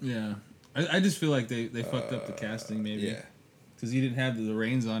cool. Yeah, I just feel like they fucked up the casting maybe. Yeah. Because he didn't have the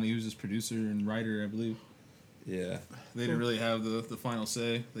reins on. He was just producer and writer, I believe. Yeah. They didn't really have the final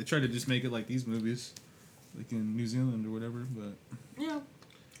say. They tried to just make it like these movies, like in New Zealand or whatever. But Yeah.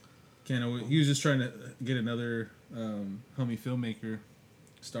 he was just trying to get another homie filmmaker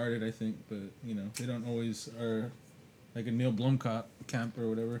started, I think. But you know, they don't always are like a Neil Blomkamp camp or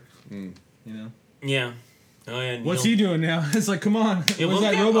whatever. You know. Yeah. Oh yeah. and What's you he doing now? It's like, come on. Yeah, When's well,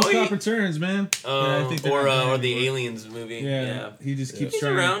 that yeah, RoboCop he- Returns, man? don't- I think they're or not doing the it anymore. Aliens movie. Yeah, he just keeps He's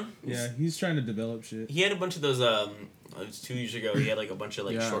trying. around. Yeah, he's trying to develop shit. He had a bunch of those. It was 2 years ago. He had like a bunch of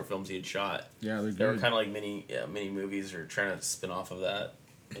like Yeah. short films he had shot. Yeah, they're They were good. kind of like mini movies or trying to spin off of that.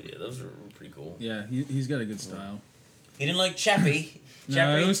 But yeah, those were pretty cool. Yeah, he's got a good style. He didn't like Chappie.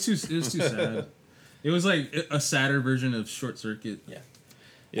 No, it was too sad. It was like a sadder version of Short Circuit.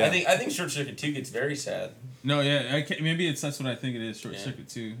 Yeah. I think Short Circuit 2 gets very sad. No, yeah, maybe that's what I think it is. Short Circuit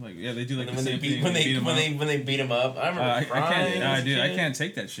 2. Like, yeah, they do like the when they same beat thing. when they him up. beat him up. I remember I crying. can't. as a Dude, I kid. can't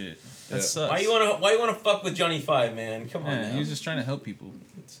take that shit. That Yeah. sucks. Why you wanna fuck with Johnny Five, man? Come on. Yeah, now. he was just trying to help people.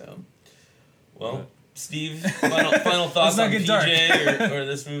 So, well, Steve, final thoughts not on get PJ or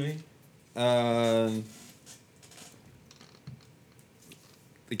this movie?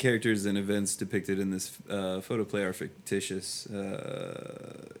 The characters and events depicted in this photoplay are fictitious.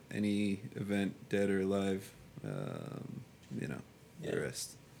 Any event, dead or alive, Yeah. the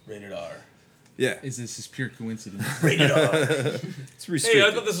rest. Rated R. Yeah. Is this just pure coincidence? Rated R. It's restricted. Hey,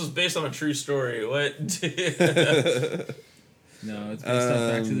 I thought this was based on a true story. What? No, it's based on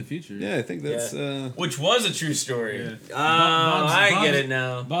Back to the Future. Yeah, I think that's... Which was a true story. Yeah. Oh, Bob's- I get it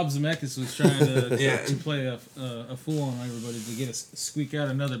now. Bob Zemeckis was trying to Yeah. to play a fool on everybody to get us squeak out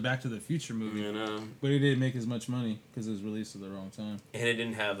another Back to the Future movie, You know, but he didn't make as much money because it was released at the wrong time. and it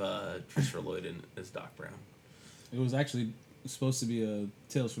didn't have Christopher Lloyd in as Doc Brown. It was actually supposed to be a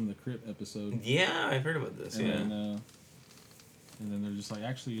Tales from the Crypt episode. Yeah, I've heard about this. And Yeah. then they're just like,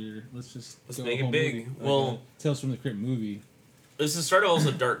 actually, let's just Let's go make a it whole big. movie, like Well- a Tales from the Crypt movie. This is the start of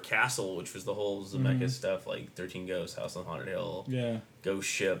also Dark Castle, which was the whole Zemeckis stuff, like 13 Ghosts, House on Haunted Hill, Yeah, Ghost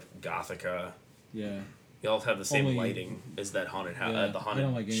Ship, Gothica. yeah, They all have the same Only- lighting as that haunted house, yeah. the I haunted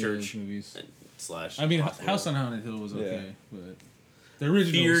don't like any of those church movies. slash. I mean, hospital. House on Haunted Hill was okay, Yeah. but the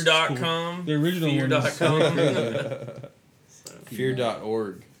original was Fear.com. cool. The original one was Fear.com.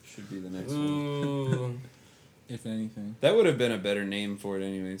 Fear.org should be the next one. Ooh. if anything. That would have been a better name for it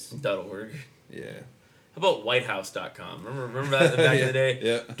anyways. .org. Yeah. How about WhiteHouse.com? Remember that back in the day?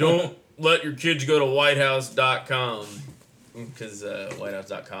 Yeah. Don't let your kids go to WhiteHouse.com. Because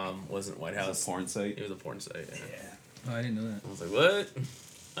WhiteHouse.com wasn't White It's House. a porn site. It was a porn site. Yeah. Oh, I didn't know that. I was like, what?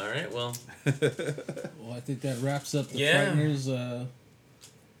 All right, well. Well, I think that wraps up the Yeah. Frighteners.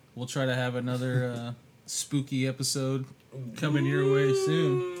 We'll try to have another spooky episode coming your way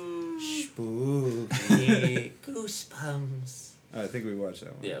soon. Spooky goosebumps. I think we watched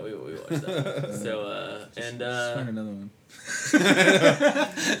that one. Yeah, we watched that. So, Just find another one.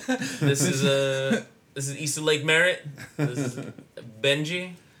 this is East of Lake Merritt. This is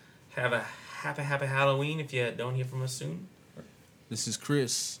Benji. Have a happy Halloween if you don't hear from us soon. This is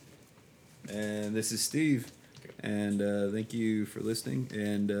Chris. And this is Steve. And thank you for listening.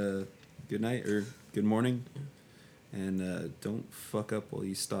 And good night or good morning. And don't fuck up while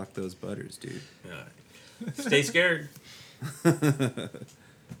you stalk those butters, dude. Stay scared.